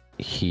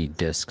he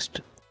disced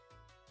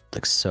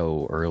like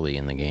so early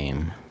in the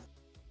game.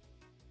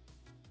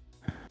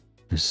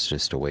 It's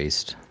just a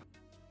waste.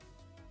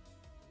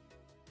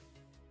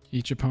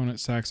 Each opponent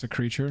sacks a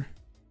creature.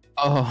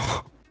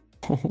 Oh.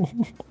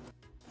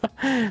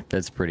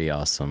 That's pretty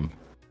awesome.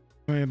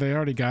 They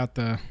already got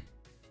the...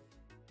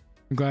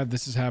 I'm glad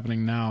this is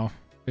happening now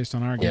based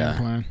on our game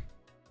plan.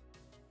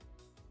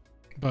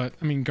 But,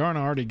 I mean, Garna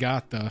already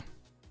got the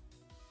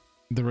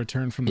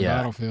return from the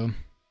battlefield.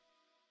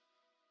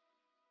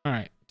 All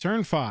right,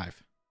 turn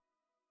 5.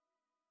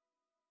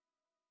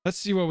 Let's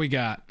see what we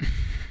got.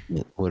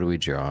 What do we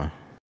draw?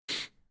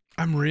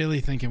 I'm really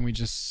thinking we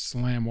just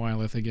slam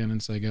Wyleth again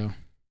and say go.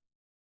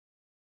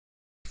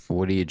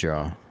 What do you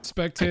draw?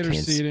 Spectator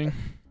seating.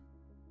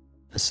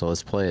 So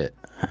let's play it.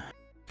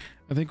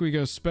 I think we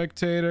go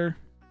Spectator.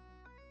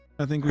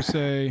 I think we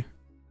say...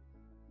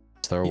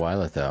 Throw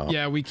Wyleth out.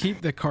 Yeah, we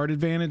keep the card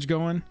advantage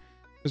going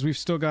because we've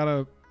still got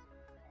a...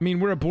 I mean,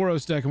 we're a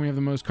Boros deck and we have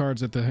the most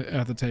cards at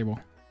the table.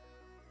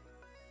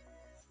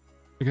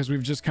 Because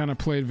we've just kind of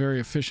played very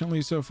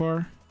efficiently so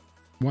far.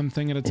 One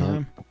thing at a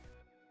time.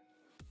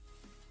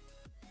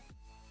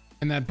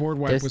 And that board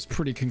wipe was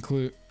pretty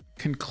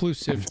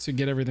conclusive to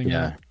get everything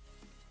out.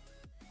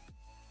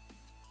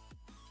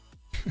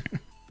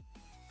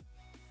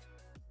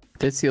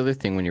 That's the other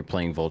thing when you're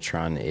playing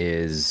Voltron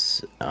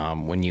is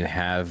when you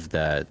have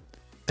that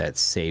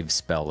save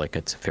spell like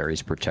a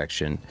Teferi's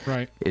Protection,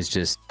 right, is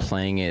just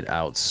playing it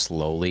out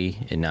slowly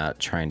and not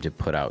trying to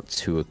put out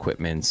 2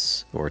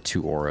 equipments or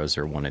 2 auras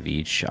or 1 of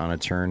each on a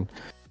turn.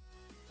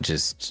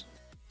 Just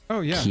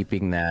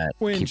keeping that.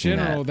 Well, in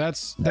general,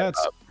 that's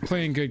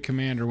playing good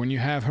commander. When you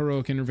have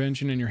heroic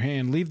intervention in your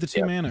hand, leave the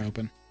 2 mana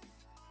open.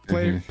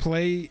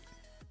 Play.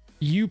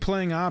 You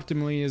playing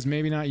optimally is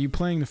maybe not you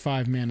playing the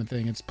 5 mana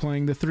thing. It's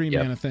playing the 3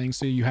 mana thing,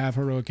 so you have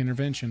heroic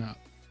intervention up.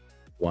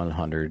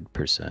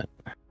 100%.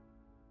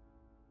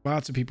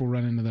 Lots of people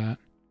run into that.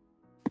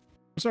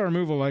 What's our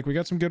removal like? We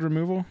got some good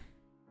removal.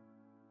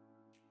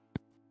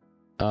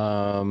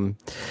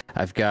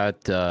 I've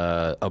got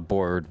a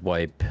board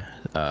wipe.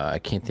 I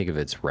can't think of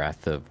its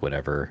Wrath of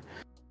whatever.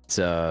 It's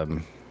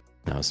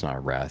no, it's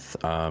not Wrath.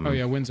 Oh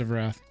yeah, Winds of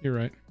Wrath. You're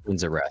right.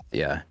 Winds of Wrath,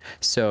 yeah.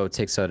 So it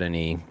takes out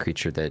any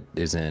creature that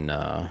isn't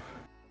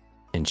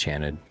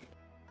enchanted.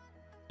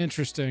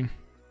 Interesting.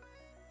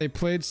 They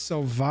played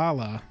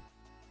Selvala.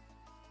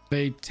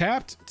 They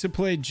tapped to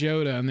play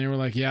Joda, and they were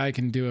like, yeah, I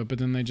can do it. But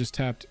then they just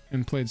tapped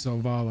and played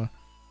Selvala.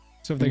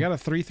 So if they got a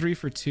 3/3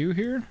 for 2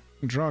 here,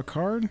 draw a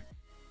card.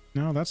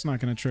 No, that's not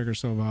going to trigger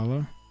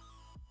Selvala.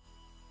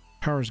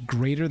 Power is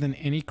greater than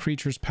any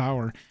creature's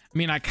power. I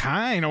mean, I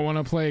kind of want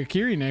to play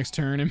Akiri next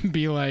turn and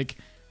be like,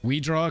 we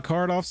draw a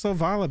card off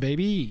Selvala,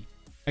 baby.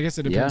 I guess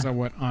it depends on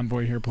what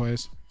Envoy here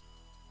plays.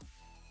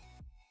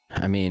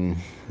 I mean,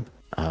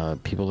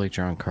 people like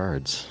drawing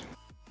cards.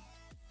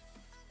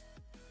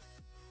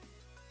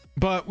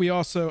 But we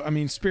also, I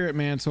mean, Spirit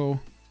Mantle,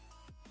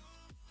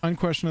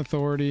 Unquestioned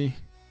Authority.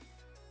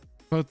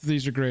 Both of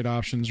these are great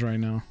options right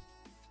now.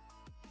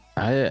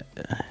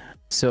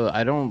 So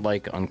I don't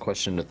like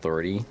Unquestioned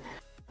Authority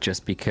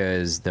just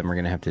because then we're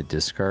going to have to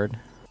discard.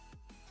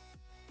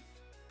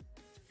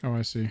 Oh,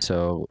 I see.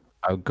 So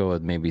I'll go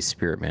with maybe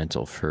Spirit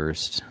Mantle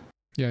first.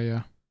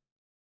 Yeah.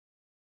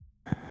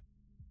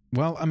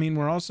 Well, I mean,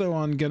 we're also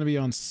going to be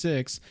on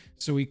 6,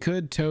 so we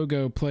could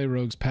Togo play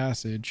Rogue's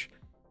Passage.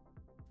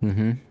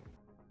 Mm-hmm.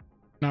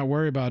 Not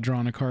worry about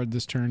drawing a card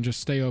this turn. Just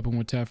stay open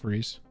with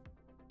Teferi's.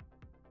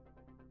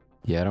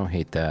 Yeah, I don't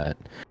hate that.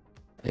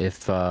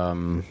 If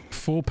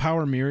full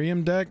power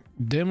Miriam deck,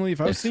 Dimleaf.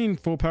 I've seen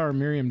full power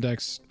Miriam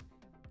decks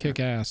kick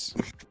ass.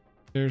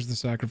 There's the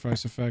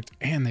sacrifice effect,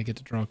 and they get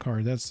to draw a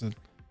card. That's a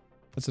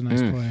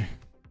nice play.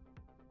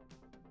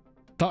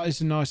 That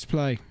is a nice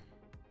play.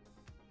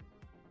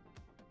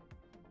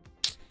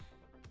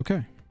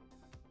 Okay.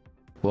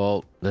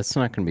 Well, that's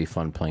not going to be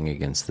fun playing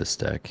against this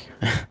deck.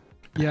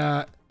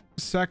 Yeah,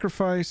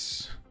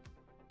 sacrifice.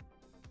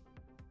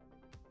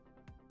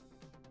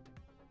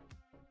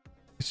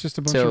 It's just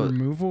a bunch of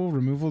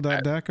removal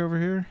that deck over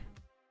here.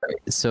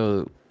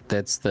 So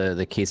that's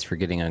the case for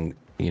getting on,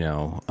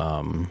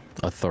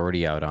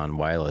 authority out on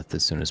Wyleth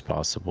as soon as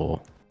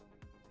possible.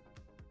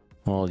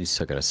 Well, you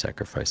still gotta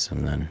sacrifice him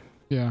then.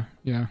 Yeah.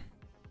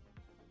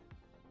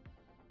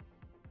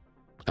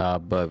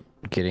 But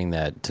getting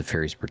that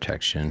Teferi's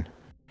Protection.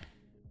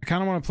 I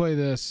kind of want to play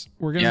this.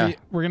 We're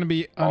gonna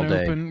be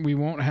unopened. We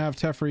won't have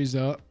Teferi's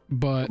up,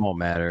 but it won't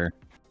matter.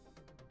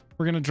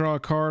 We're gonna draw a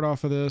card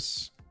off of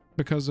this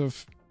because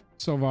of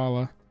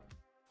Selvala.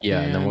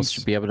 Yeah, and then we'll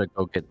be able to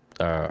go get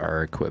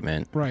our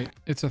equipment. Right,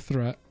 it's a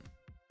threat.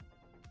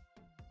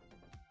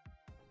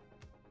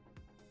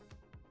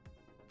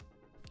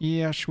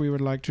 Yes, we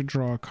would like to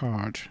draw a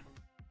card.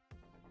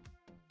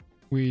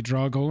 We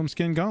draw Golem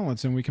Skin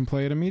Gauntlets and we can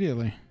play it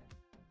immediately.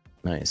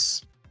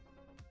 Nice.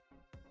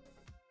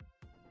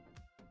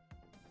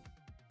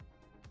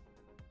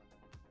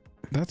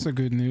 That's a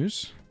good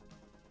news.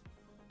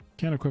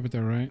 Can't equip it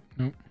though, right?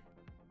 Nope.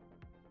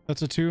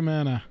 That's a 2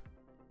 mana.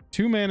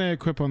 2 mana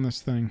equip on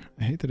this thing.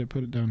 I hate that I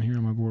put it down here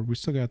on my board. We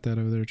still got that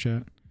over there,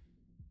 chat.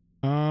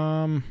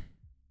 I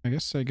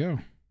guess I go.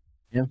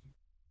 Yeah.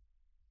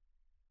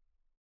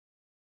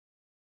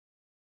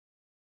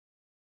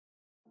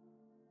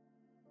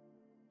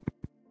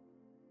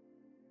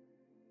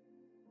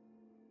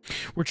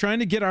 We're trying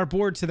to get our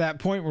board to that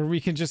point where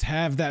we can just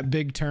have that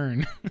big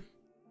turn.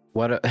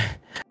 Why do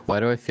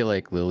I feel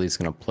like Lily's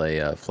gonna play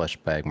a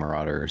Fleshbag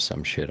Marauder or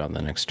some shit on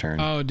the next turn?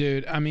 Oh,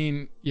 dude. I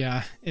mean,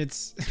 yeah,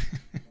 it's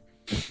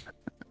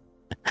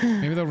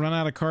maybe they'll run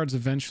out of cards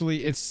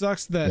eventually. It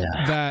sucks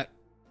that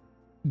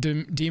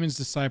Demon's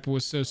Disciple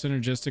was so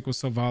synergistic with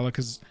Selvala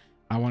because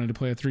I wanted to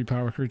play a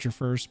 3-power creature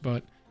first,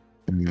 but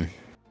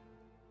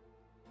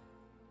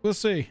we'll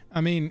see.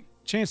 I mean,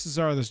 chances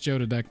are this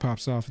Joda deck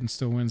pops off and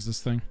still wins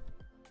this thing.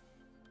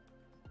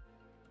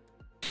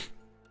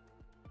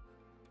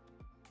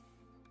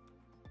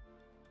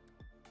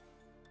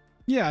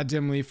 Yeah,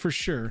 Dimly, for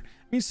sure.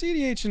 I mean,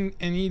 CDH and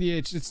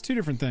EDH, it's 2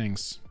 different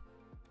things.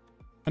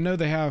 I know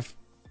they have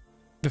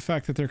the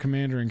fact that they're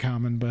commander in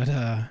common, but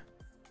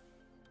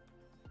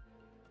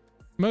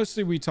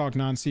mostly we talk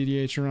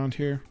non-CDH around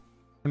here.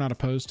 We're not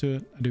opposed to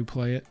it. I do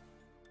play it.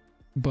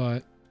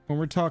 But when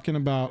we're talking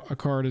about a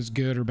card is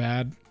good or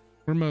bad,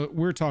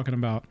 we're talking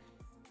about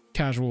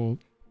casual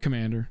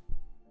commander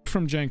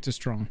from jank to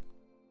strong.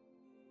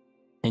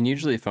 And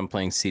usually if I'm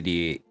playing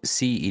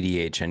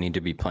CEDH, I need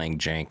to be playing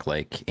jank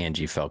like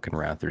Angie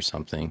Falconwrath or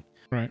something.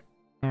 Right.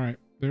 All right.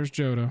 There's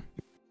Joda.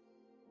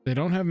 They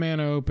don't have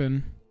mana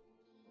open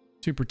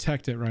to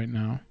protect it right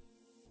now.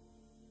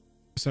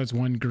 Besides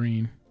 1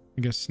 green.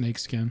 I guess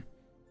Snakeskin.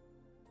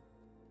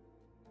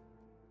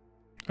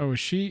 Oh, is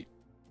she?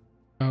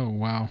 Oh,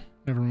 wow.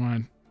 Never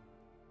mind.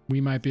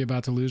 We might be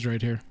about to lose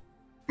right here.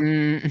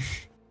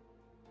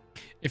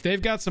 If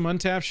they've got some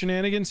untapped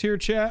shenanigans here,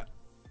 chat,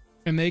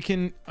 and they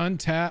can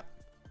untap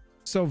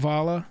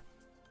Selvala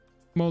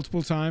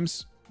multiple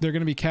times, they're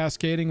going to be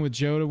cascading with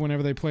Joda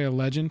whenever they play a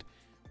legend.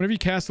 Whenever you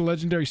cast a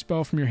legendary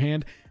spell from your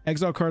hand,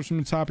 exile cards from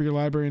the top of your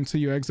library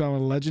until you exile a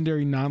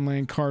legendary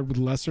non-land card with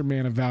lesser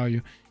mana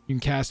value. You can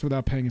cast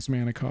without paying its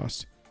mana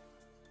cost.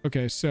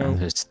 Okay, so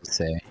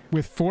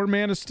with 4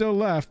 mana still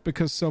left,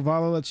 because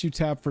Selvala lets you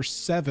tap for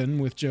 7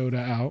 with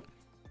Joda out.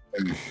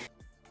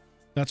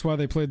 That's why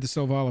they played the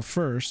Selvala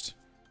first.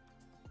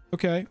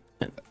 Okay,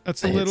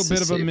 that's a little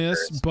bit of a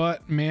miss,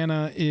 but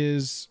mana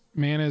is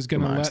going to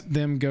let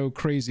them go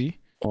crazy.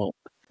 Well,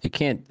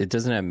 it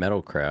doesn't have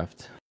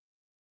Metalcraft.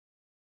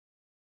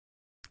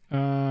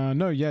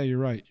 No, yeah, you're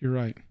right. You're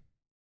right.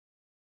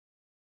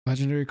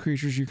 Legendary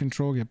creatures you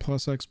control get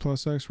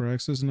 +X/+X, where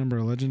X is the number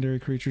of legendary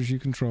creatures you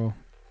control.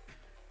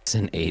 It's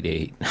an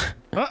 8/8.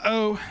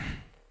 Uh-oh.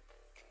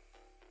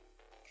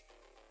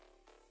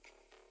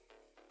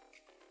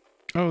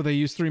 Oh, they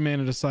use 3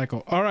 mana to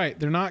cycle. All right,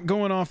 they're not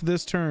going off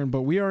this turn,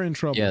 but we are in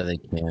trouble. Yeah, they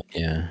can't.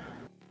 Yeah.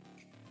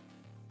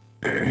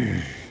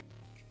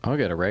 I'll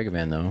get a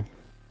Ragavan though.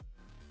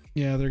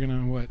 Yeah, they're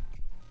gonna what?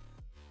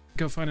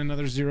 Go find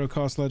another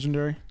 0-cost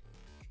legendary.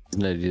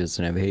 No, he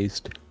doesn't have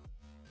haste.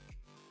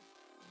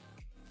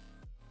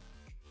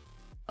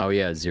 Oh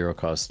yeah,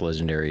 0-cost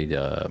legendary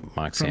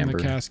Mox From Amber.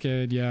 the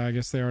Cascade. Yeah, I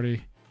guess they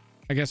already.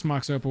 I guess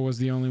Mox Opal was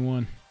the only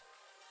one.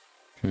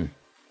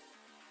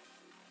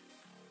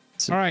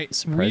 All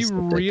right, we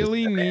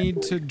really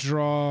need to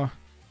draw.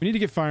 We need to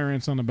get Fire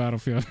Ants on the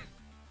battlefield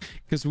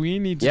because we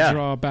need to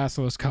draw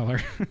Basilisk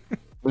color.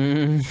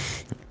 Look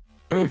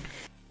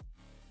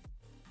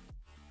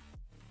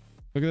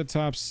at the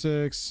top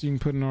 6. You can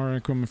put an R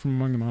equipment from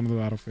among them onto the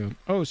battlefield.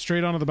 Oh,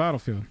 straight onto the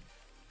battlefield.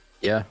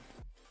 Yeah.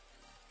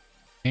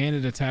 And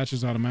it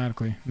attaches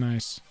automatically.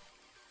 Nice.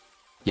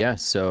 Yeah,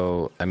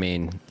 so, I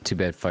mean, too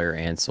bad Fire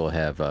Ants will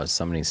have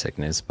summoning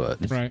sickness, but...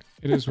 Right,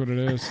 it is what it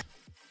is.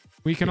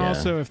 We can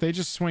also, if they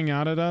just swing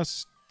out at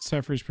us,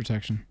 set freeze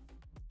protection.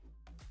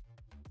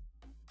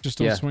 Just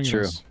don't swing at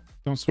us.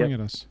 Don't swing at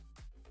us.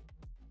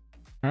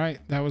 All right,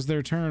 that was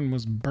their turn,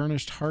 was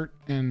Burnished Heart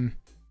and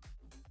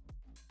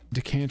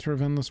Decanter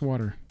of Endless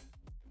Water.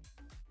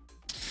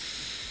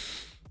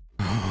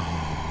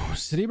 Oh,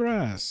 City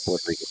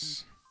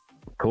Brass.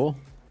 Cool.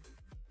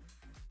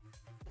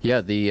 Yeah,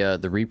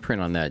 the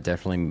reprint on that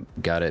definitely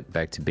got it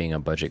back to being a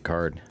budget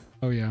card.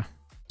 Oh yeah,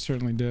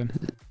 certainly did.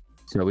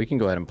 So we can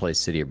go ahead and play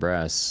City of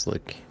Brass.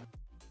 Like,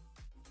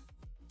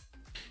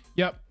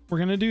 yep, we're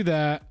gonna do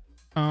that.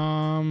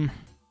 And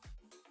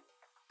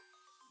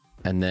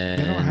then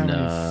they don't have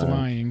any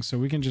flying, so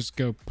we can just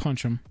go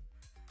punch them.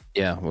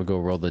 Yeah, we'll go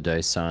roll the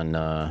dice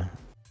on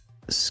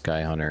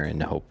Sky Hunter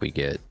and hope we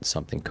get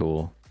something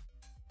cool.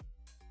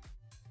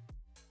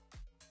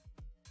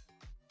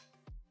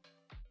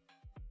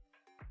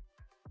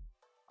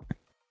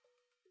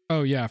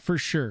 Oh yeah, for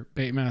sure,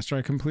 Baitmaster.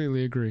 I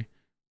completely agree.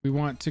 We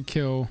want to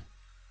kill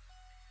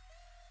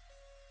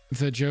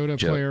the Joda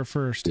player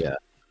first. Yeah.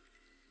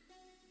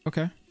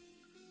 Okay.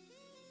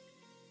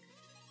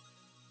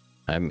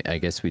 I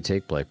guess we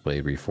take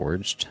Blackblade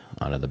Reforged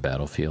onto the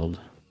battlefield.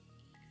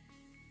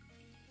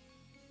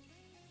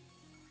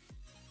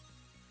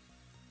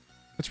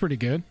 That's pretty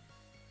good.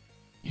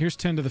 Here's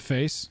 10 to the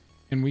face,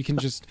 and we can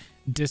just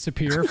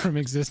disappear from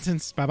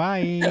existence.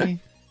 Bye-bye.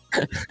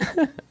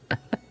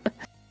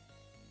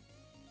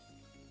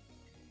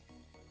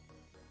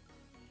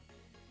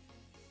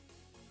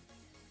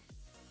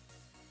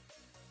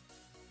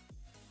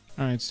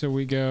 All right, so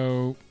we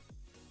go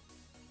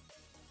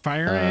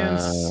Fire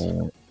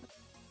Ants.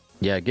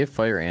 Yeah, get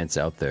Fire Ants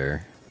out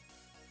there.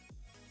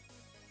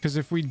 Because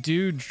if we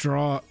do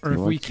draw, or if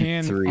we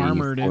can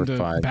armored into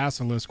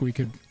Basilisk, we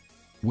could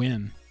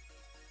win.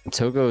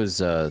 Togo's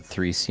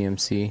 3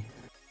 CMC.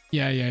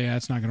 Yeah,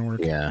 it's not going to work.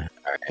 Yeah,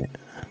 all right.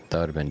 That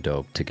would have been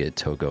dope to get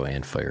Togo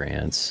and Fire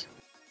Ants.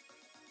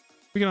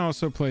 We can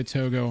also play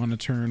Togo on a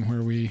turn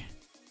where we...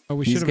 Oh,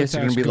 we should have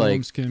attached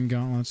Golem Skin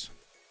Gauntlets.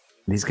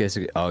 These guys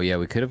are... Oh, yeah,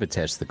 we could have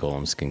attached the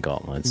Golem Skin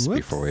Gauntlets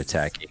before we're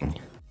attacking.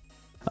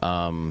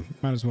 Might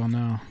as well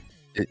now.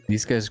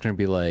 These guys are going to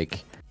be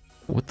like...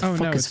 What the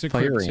fuck is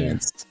Fire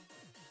Ants?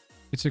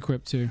 It's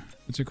equipped too.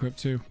 It's equipped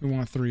too. We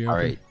want 3 open. All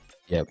right.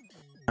 Yep.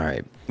 All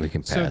right. We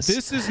can pass. So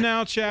this is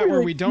now, chat,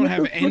 where we don't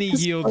have any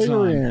yields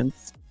on.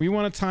 We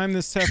want to time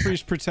this set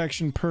freeze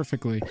protection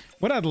perfectly.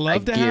 What I'd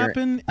love to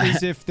happen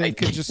is if they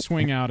could just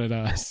swing out at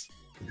us.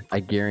 I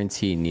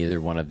guarantee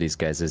neither one of these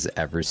guys has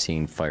ever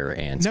seen Fire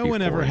Ants. No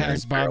one ever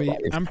has, Bobby.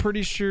 I'm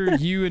pretty sure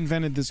you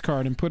invented this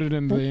card and put it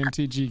into the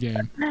MTG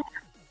game.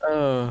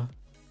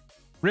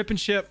 Rip and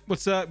Ship,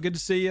 what's up? Good to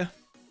see you.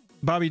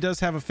 Bobby does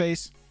have a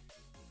face.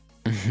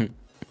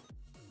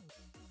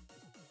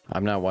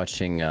 I'm not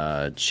watching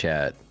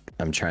chat.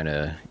 I'm trying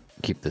to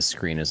keep the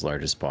screen as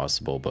large as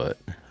possible, but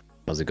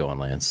how's it going,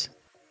 Lance?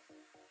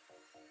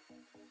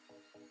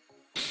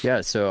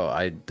 Yeah,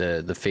 so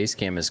the face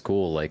cam is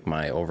cool. Like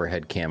my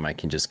overhead cam, I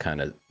can just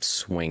kind of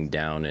swing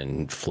down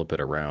and flip it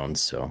around.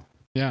 So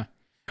yeah,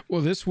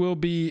 well, this will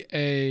be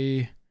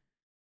a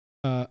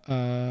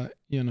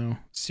you know,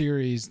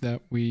 series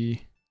that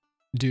we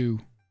do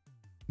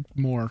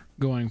more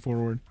going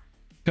forward,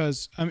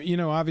 because you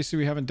know, obviously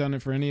we haven't done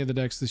it for any of the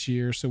decks this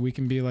year, so we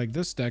can be like,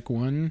 this deck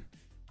won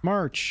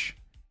March.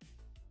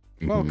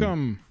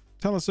 Welcome.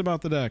 Tell us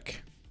about the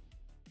deck.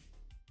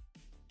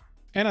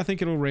 And I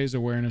think it'll raise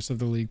awareness of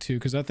the league too,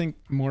 because I think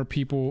more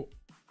people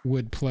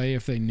would play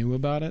if they knew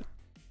about it.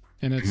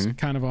 And it's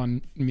kind of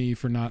on me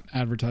for not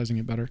advertising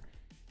it better.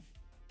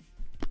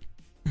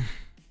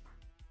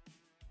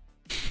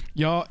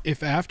 Y'all,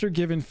 if after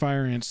giving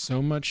Fire Ants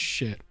so much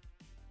shit,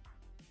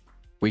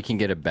 we can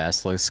get a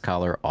Basilisk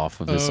collar off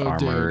of this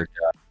armored.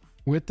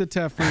 With the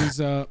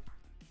Tefries up,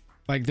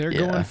 like they're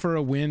going for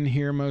a win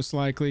here most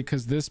likely,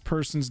 because this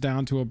person's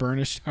down to a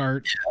burnished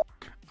heart.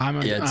 I'm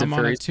on a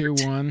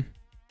 2-1.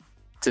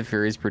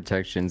 Teferi's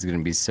protection is going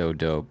to be so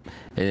dope.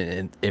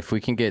 And if we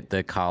can get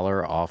the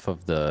collar off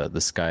of the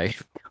sky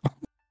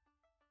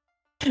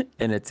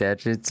and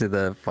attach it to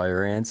the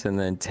Fire Ants and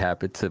then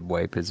tap it to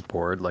wipe his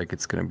board, like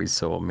it's going to be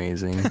so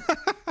amazing.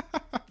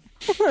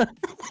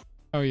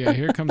 Oh yeah,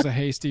 here comes a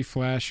hasty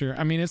flasher.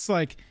 I mean, it's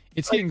like,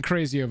 it's getting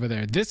crazy over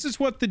there. This is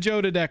what the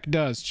Joda deck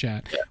does,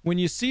 chat. When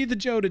you see the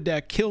Joda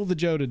deck, kill the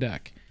Joda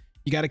deck.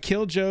 You got to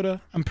kill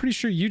Joda. I'm pretty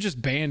sure you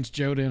just banned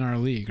Joda in our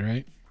league,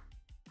 right?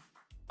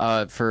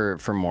 For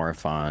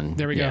Morphon.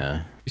 There we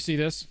go. You see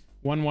this?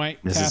 One white,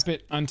 tap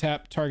it,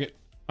 untap, target,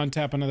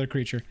 untap another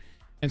creature.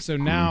 And so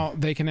now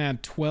they can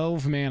add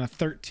 12 mana,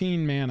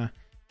 13 mana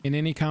in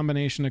any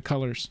combination of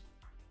colors.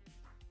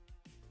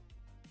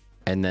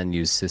 And then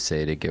use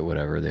Sisei to get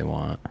whatever they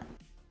want.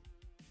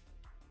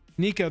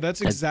 Nico,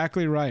 that's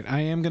exactly right.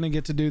 I am going to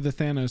get to do the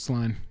Thanos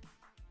line.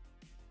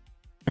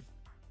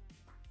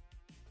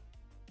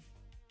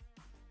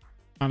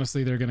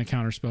 Honestly, they're going to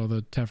counterspell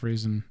the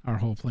Tefris, and our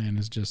whole plan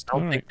is just... I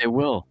don't think they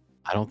will.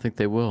 I don't think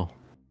they will.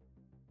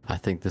 I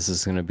think this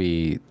is going to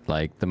be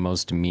like the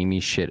most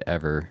memey shit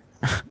ever.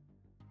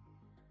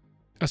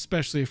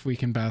 Especially if we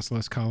can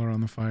Basilisk Collar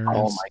on the Fire Ants.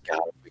 Oh my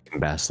god, if we can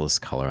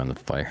Basilisk Collar on the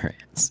Fire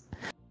Ants.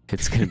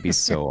 It's going to be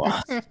so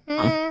awesome.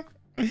 I'll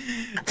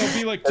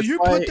be like, do you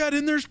put that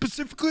in there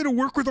specifically to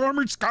work with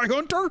Armored Sky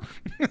Hunter?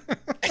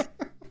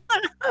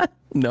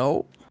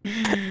 No.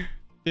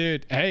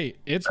 Dude, hey,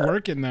 it's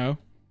working though.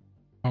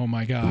 Oh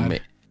my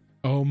god.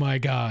 Oh my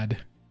god.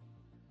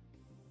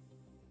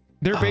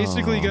 They're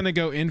basically going to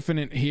go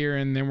infinite here,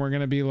 and then we're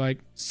going to be like,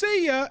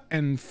 see ya,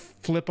 and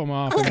flip them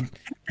off and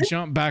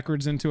jump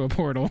backwards into a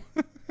portal.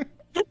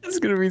 It's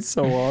going to be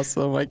so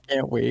awesome. I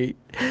can't wait.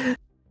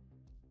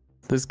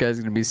 This guy's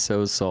going to be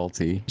so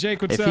salty.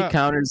 Jake, what's up? If he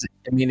counters,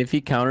 I mean, if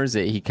he counters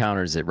it, he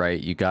counters it, right?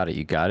 You got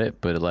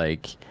it. But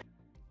like,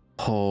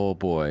 oh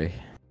boy.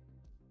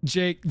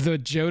 Jake, the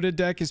Joda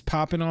deck is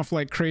popping off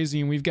like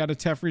crazy, and we've got a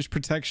Teferi's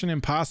protection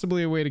and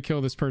possibly a way to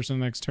kill this person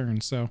next turn.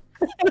 So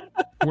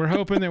we're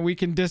hoping that we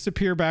can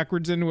disappear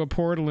backwards into a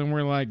portal, and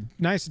we're like,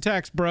 nice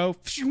attacks, bro.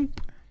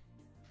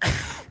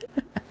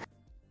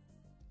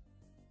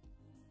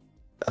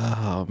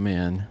 Oh,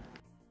 man.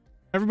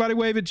 Everybody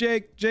wave at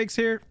Jake. Jake's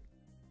here.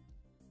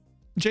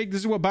 Jake, this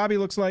is what Bobby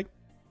looks like.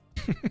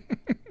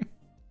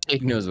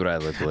 Jake knows what I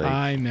look like.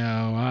 I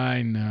know.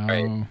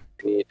 Right.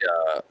 We need,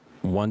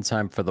 one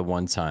time for the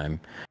one time.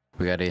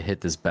 We got to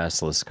hit this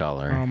Basilisk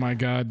Collar. Oh my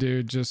god,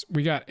 dude.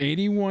 We got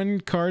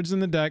 81 cards in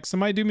the deck.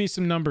 Somebody do me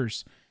some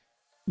numbers.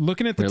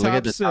 Looking at the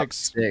top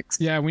six.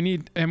 Yeah, we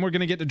need, and we're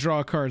going to get to draw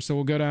a card, so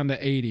we'll go down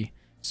to 80.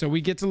 So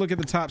we get to look at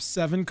the top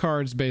 7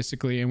 cards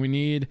basically, and we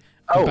need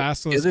a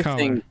Basilisk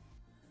Collar.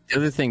 The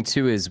other thing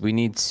too is we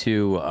need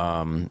to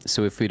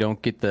so if we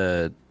don't get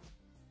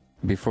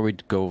before we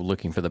go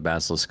looking for the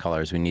Basilisk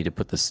Collars, we need to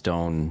put the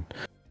stone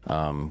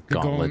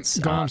gauntlets,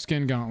 golem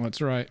skin gauntlets,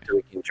 right? So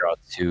we can draw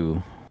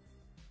 2.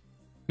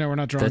 No, we're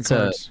not drawing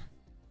cards.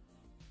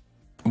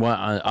 We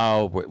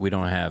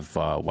don't have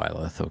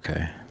Wyleth.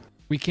 Okay.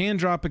 We can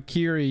drop a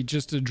Kiri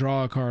just to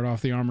draw a card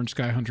off the Armored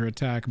Sky Hunter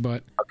attack,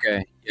 but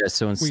okay, yeah.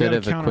 So instead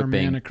of count equipping,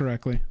 our mana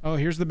correctly. Oh,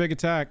 here's the big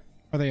attack.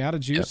 Are they out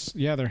of juice?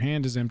 Yep. Yeah, their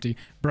hand is empty,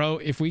 bro.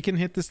 If we can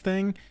hit this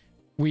thing,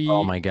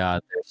 oh my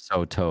god, they're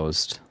so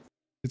toast.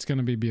 It's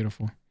gonna be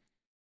beautiful.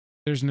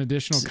 There's an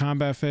additional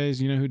combat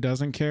phase. You know who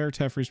doesn't care?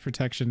 Teferi's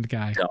protection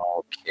guy.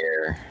 Don't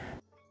care.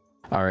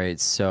 All right,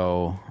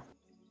 so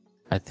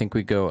I think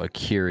we go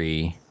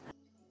Akiri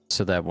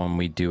so that when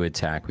we do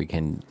attack, we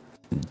can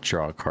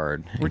draw a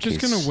card. We're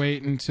just gonna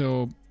wait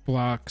until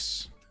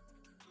blocks.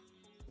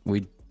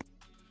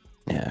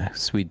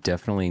 So we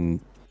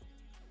definitely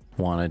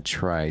want to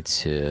try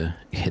to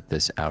hit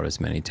this out as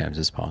many times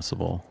as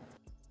possible.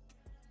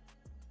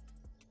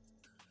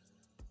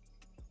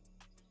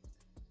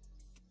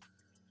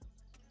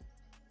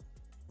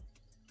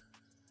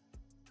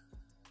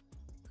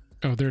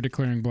 Oh, they're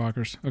declaring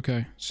blockers.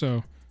 Okay,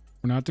 so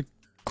we're not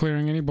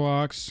declaring any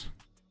blocks.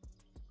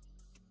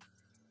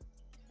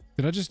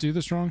 Did I just do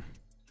this wrong?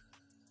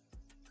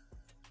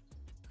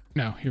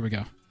 No, here we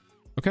go.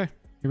 Okay,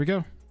 here we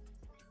go.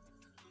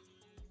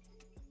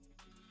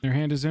 Their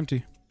hand is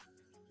empty.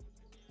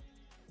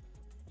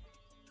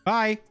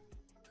 Bye.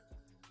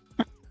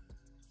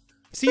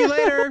 See you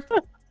later.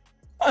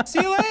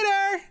 See you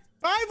later.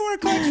 Bye,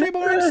 Vortex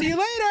Reborn. See you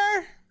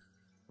later.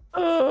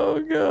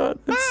 Oh god,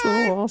 that's so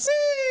awesome.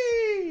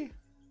 Whee!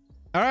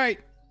 All right.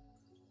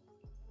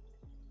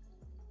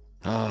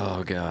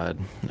 Oh god.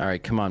 All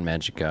right, come on,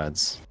 Magic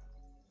Gods.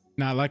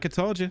 Not like I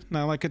told you.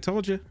 Not like I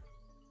told you.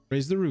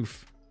 Raise the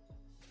roof.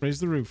 Raise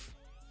the roof.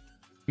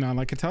 Not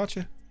like I taught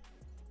you.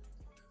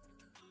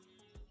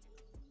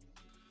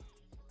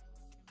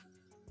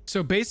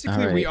 So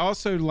basically, we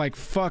also like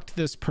fucked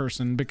this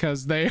person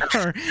because they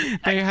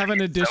have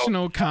an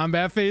additional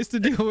combat phase to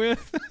deal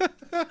with.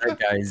 That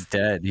guy's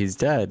dead. He's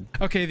dead.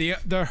 Okay,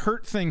 the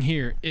hurt thing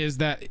here is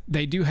that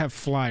they do have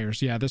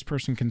flyers. Yeah, this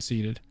person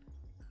conceded.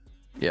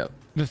 Yep.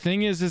 The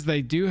thing is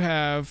they do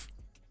have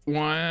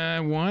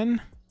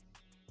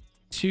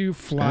two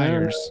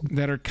flyers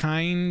that are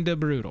kind of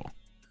brutal.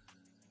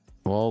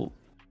 Well,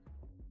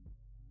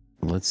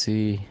 let's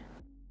see.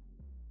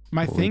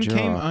 My thing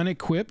came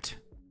unequipped.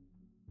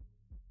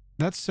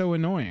 That's so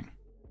annoying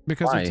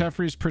because of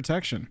Teferi's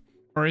protection.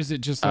 Or is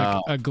it just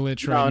like a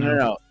glitch right now?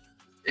 No.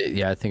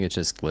 Yeah, I think it's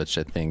just glitched.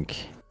 I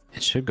think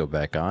it should go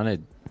back on. It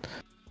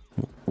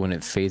when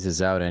it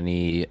phases out,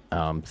 any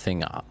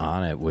thing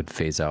on it would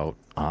phase out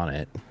on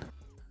it.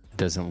 It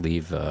doesn't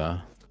leave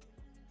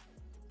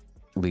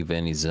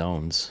any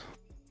zones.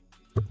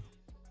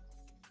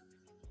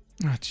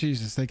 Oh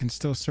Jesus, they can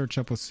still search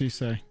up with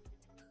Sisei.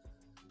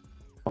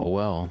 Oh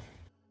well.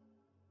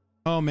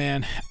 Oh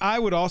man, I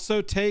would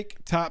also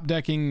take top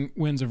decking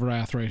Winds of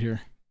Wrath right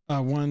here.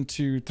 1,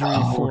 2, 3,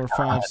 4,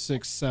 5,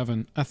 6,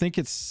 7. I think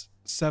it's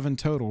 7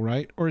 total,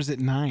 right? Or is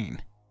it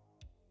 9?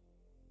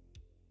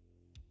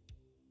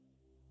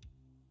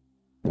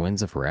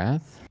 Winds of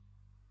Wrath?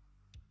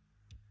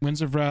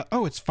 Winds of Wrath.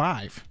 Oh, it's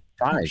 5.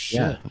 5. Oh, shit.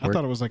 Yeah. I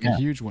thought it was like a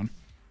huge one.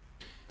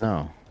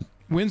 No.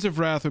 Winds of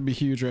Wrath would be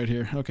huge right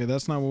here. Okay,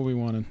 that's not what we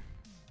wanted.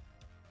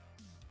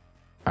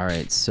 All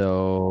right,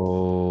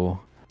 so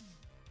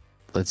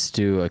let's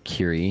do a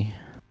Kiri.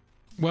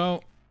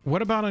 Well,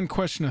 what about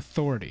Unquestioned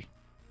Authority?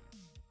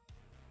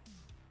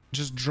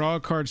 Just draw a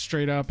card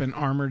straight up and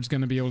Armored's going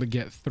to be able to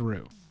get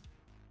through.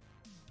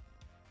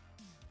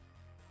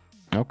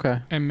 Okay.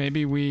 And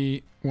maybe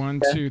we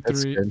 1, 2,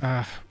 3.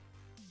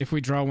 If we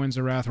draw Winds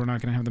of Wrath, we're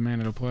not going to have the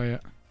mana to play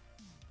it.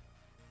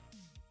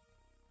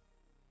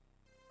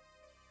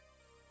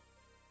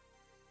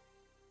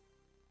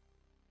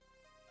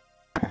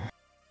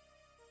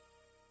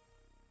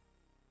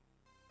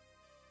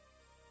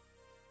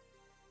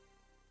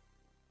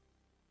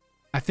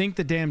 I think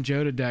the damn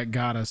Joda deck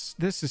got us.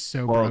 This is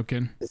so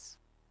broken.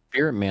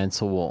 Spirit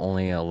Mantle will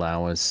only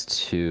allow us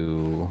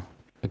to...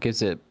 It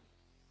gives it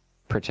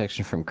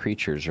protection from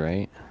creatures,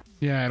 right?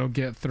 Yeah, it'll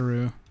get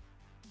through.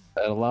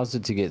 It allows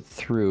it to get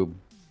through,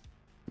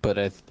 but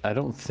I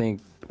don't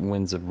think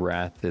Winds of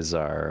Wrath is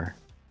our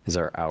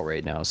out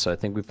right now. So I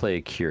think we play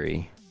a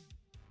Kiri.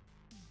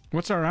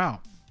 What's our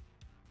out?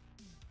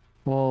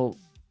 Well,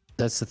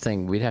 that's the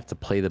thing. We'd have to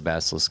play the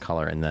Basilisk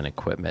Collar and then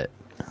equip it.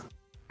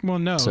 Well,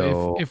 no.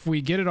 So, if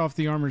we get it off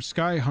the Armored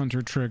Sky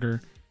Hunter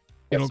trigger,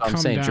 it'll come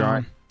saying,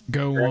 down,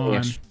 go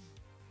on.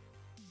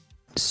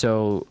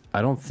 So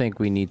I don't think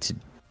we need to.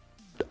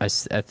 I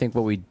think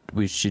what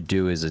we should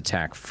do is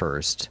attack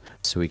first,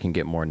 so we can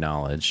get more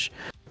knowledge.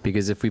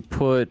 Because if we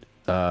put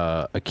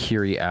a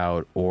Kiri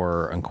out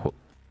or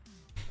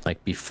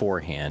like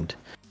beforehand.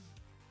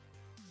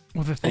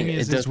 Well, the thing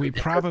is we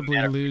probably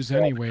lose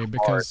anyway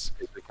because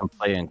we can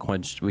play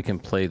unquenched. We can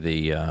play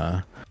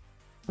the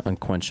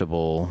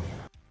unquenchable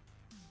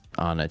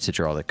on it to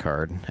draw the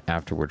card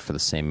afterward for the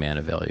same mana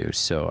value.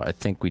 So I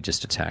think we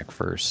just attack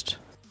first.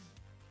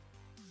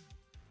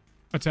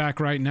 Attack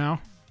right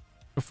now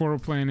before we're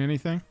playing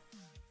anything?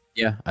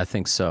 Yeah, I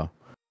think so.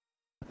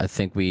 I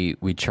think we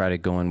try to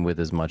go in with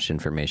as much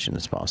information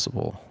as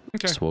possible.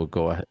 Okay. So we'll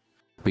go ahead.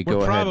 We're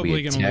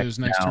probably going to lose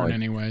next turn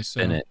anyway.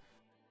 So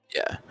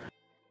yeah.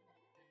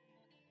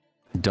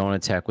 Don't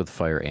attack with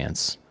fire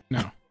ants.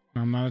 No,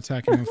 I'm not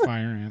attacking with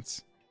fire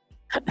ants.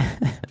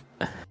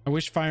 I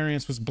wish Fire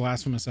Ants was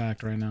Blasphemous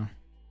Act right now.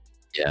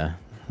 Yeah,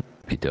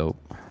 be dope.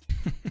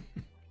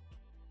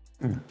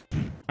 All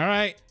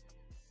right.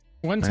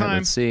 One time.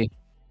 Let's see.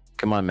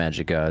 Come on,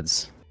 Magic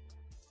Gods.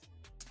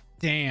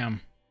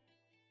 Damn.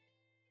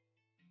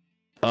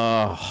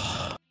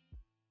 Oh.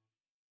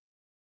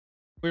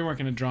 We weren't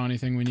going to draw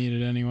anything we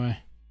needed anyway.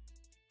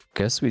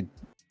 Guess we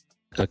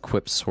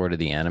equip Sword of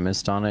the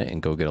Animist on it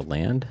and go get a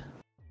land.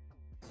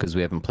 Because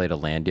we haven't played a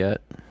land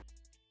yet.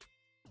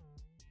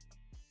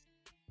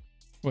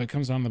 Well, it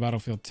comes on the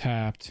battlefield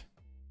tapped.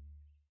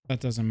 That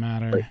doesn't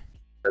matter. Wait,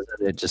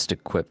 doesn't it just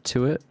equip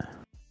to it?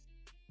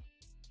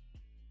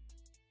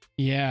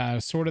 Yeah,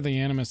 Sword of the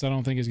Animist I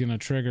don't think is going to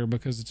trigger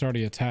because it's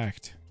already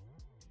attacked.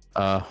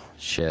 Oh,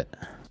 shit.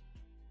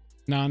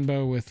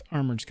 Non-bow with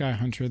Armored Sky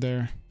Hunter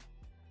there.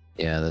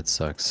 Yeah, that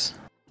sucks.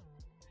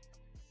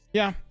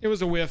 Yeah, it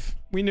was a whiff.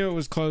 We knew it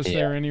was close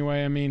there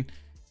anyway. I mean,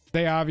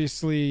 they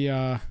obviously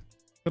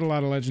put a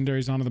lot of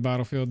legendaries onto the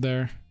battlefield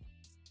there.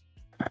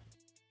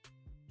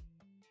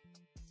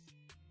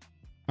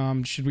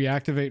 Should we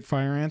activate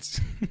Fire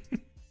Ants?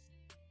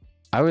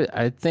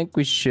 I think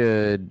we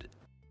should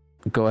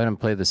go ahead and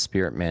play the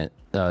Spirit Man,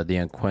 the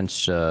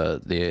Unquenched,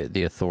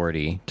 the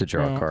Authority to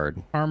draw a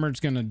card. Armored's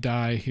gonna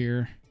die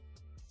here.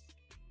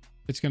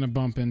 It's gonna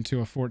bump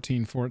into a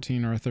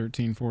 14-14 or a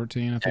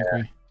 13-14. I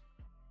think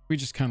we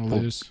just kind of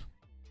lose.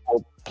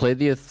 We'll play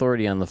the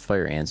Authority on the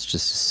Fire Ants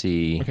just to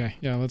see. Okay,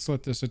 yeah, let's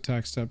let this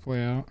attack step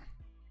play out.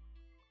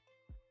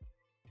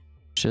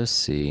 Just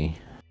see.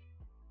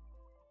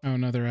 Oh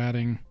no, they're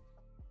adding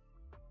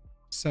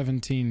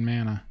 17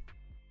 mana.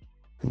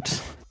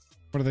 What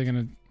are they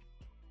gonna?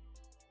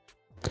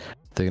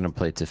 They're gonna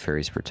play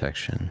Teferi's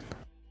Protection.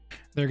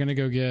 They're gonna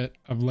go get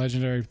a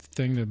legendary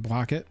thing to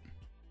block it.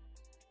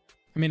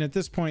 I mean, at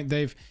this point,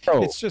 they've.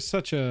 Oh. It's just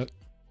such a.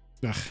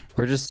 Ugh.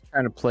 We're just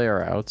trying to play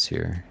our outs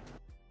here.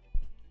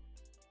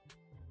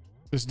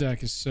 This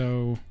deck is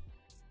so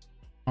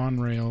on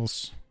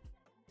rails.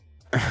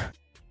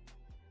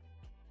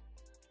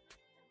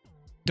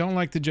 Don't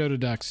like the Joda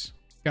decks.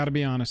 Gotta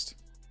be honest.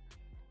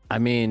 I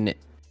mean,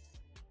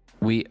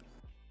 we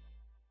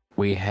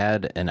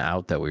had an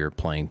out that we were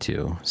playing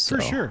too. So.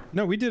 For sure.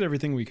 No, we did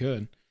everything we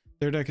could.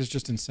 Their deck is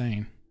just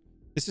insane.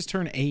 This is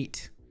turn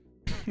 8.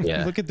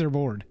 Yeah. Look at their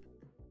board.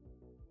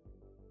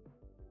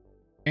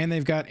 And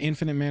they've got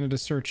infinite mana to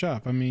search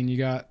up. I mean, you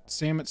got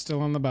Samet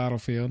still on the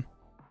battlefield.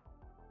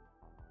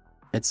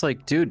 It's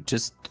like, dude,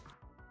 just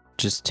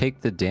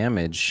take the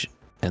damage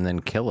and then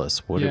kill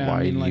us. What? Yeah, why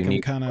I mean, like, you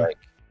need kind of? like?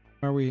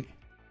 Are we?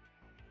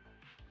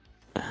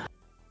 I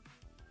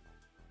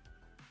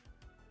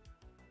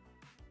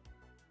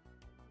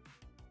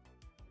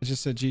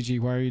just said, GG,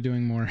 why are you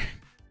doing more?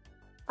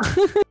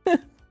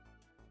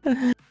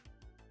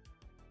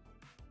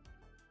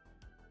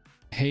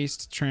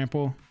 Haste,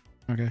 trample.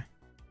 Okay.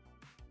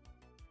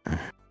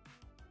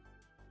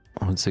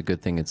 Well, it's a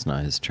good thing it's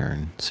not his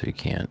turn, so he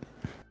can't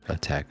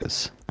attack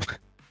us.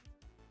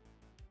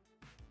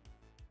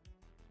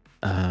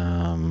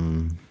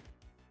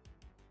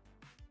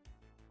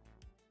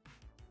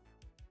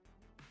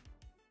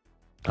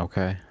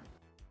 Okay.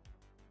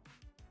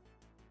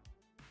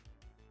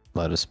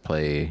 Let us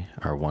play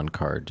our one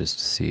card just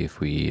to see if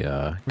we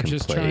can We're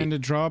just play. trying to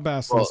draw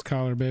Basilisk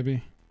Collar,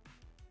 baby.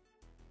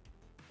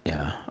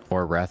 Yeah,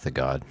 or Wrath of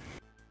God.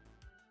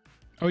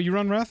 Oh, you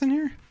run Wrath in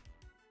here?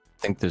 I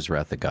think there's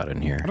Wrath of God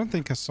in here. I don't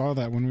think I saw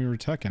that when we were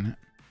teching it.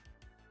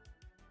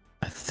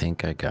 I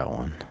think I got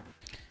one.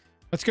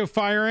 Let's go,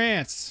 Fire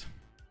Ants.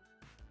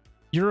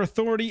 Your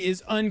authority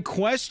is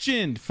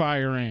unquestioned,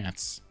 Fire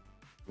Ants.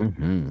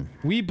 Mm-hmm.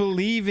 We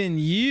believe in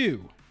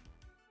you.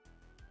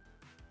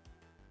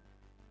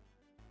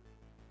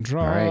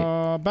 Draw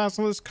All right.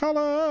 Basilisk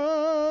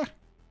Color.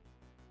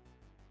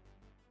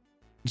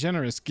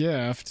 Generous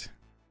gift.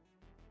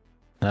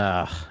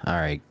 All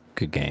right.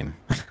 Good game.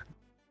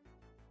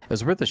 It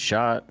was worth a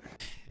shot.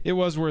 It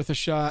was worth a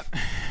shot.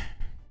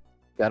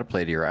 Gotta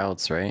play to your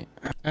outs, right?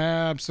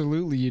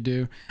 Absolutely, you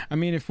do. I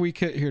mean, if we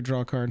could... Here,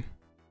 draw a card.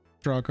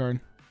 Draw a card.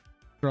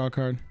 Draw a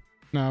card.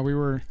 No, we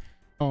were...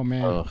 Oh,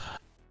 man. Ugh.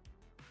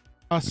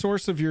 A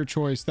source of your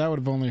choice. That would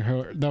have only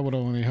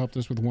helped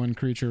us with one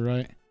creature,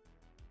 right?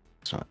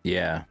 So,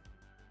 yeah.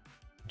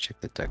 Check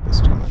the deck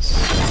list on this.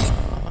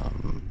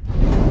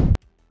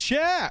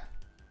 Chat!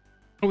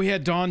 We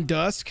had Dawn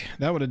Dusk.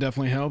 That would have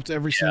definitely helped.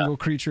 Every single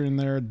creature in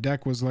their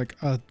deck was like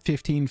a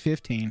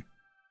 15-15.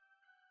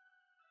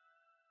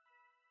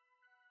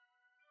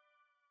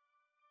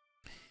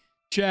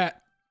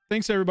 Chat,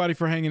 thanks everybody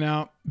for hanging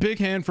out. Big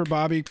hand for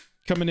Bobby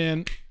coming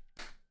in,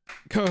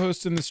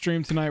 co-hosting the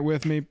stream tonight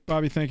with me.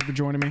 Bobby, thank you for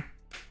joining me.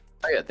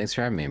 Oh yeah, thanks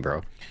for having me,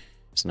 bro.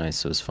 It's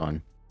nice. It was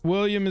fun.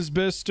 William is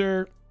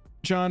Bister.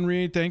 John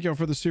Reed, thank y'all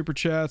for the super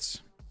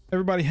chats.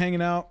 Everybody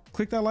hanging out,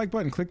 click that like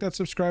button, click that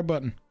subscribe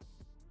button.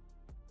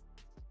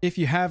 If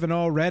you haven't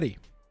already,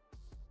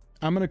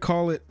 I'm going to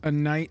call it a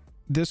night.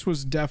 This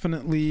was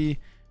definitely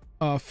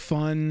a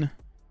fun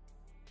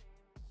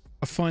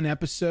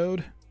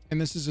episode. And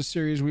this is a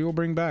series we will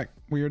bring back.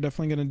 We are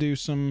definitely going to do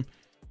some,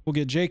 we'll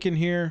get Jake in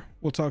here.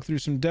 We'll talk through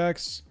some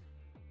decks.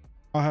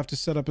 I'll have to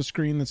set up a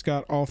screen that's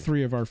got all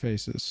three of our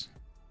faces.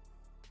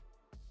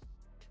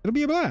 It'll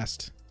be a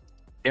blast.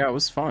 Yeah, it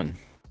was fun.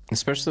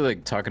 Especially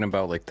like talking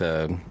about like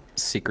the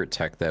secret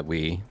tech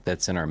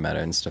that's in our meta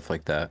and stuff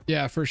like that.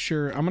 Yeah, for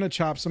sure. I'm going to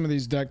chop some of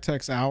these deck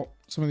techs out,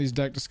 some of these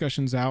deck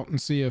discussions out,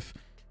 and see if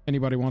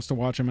anybody wants to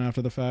watch them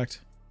after the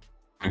fact.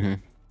 Mm-hmm.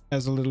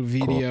 As a little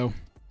video.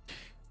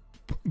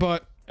 Cool.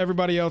 But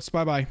everybody else,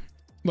 bye-bye.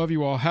 Love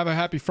you all. Have a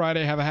happy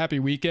Friday. Have a happy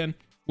weekend.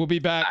 We'll be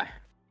back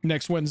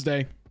next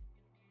Wednesday,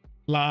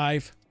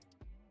 live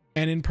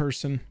and in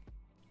person,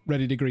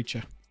 ready to greet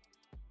you.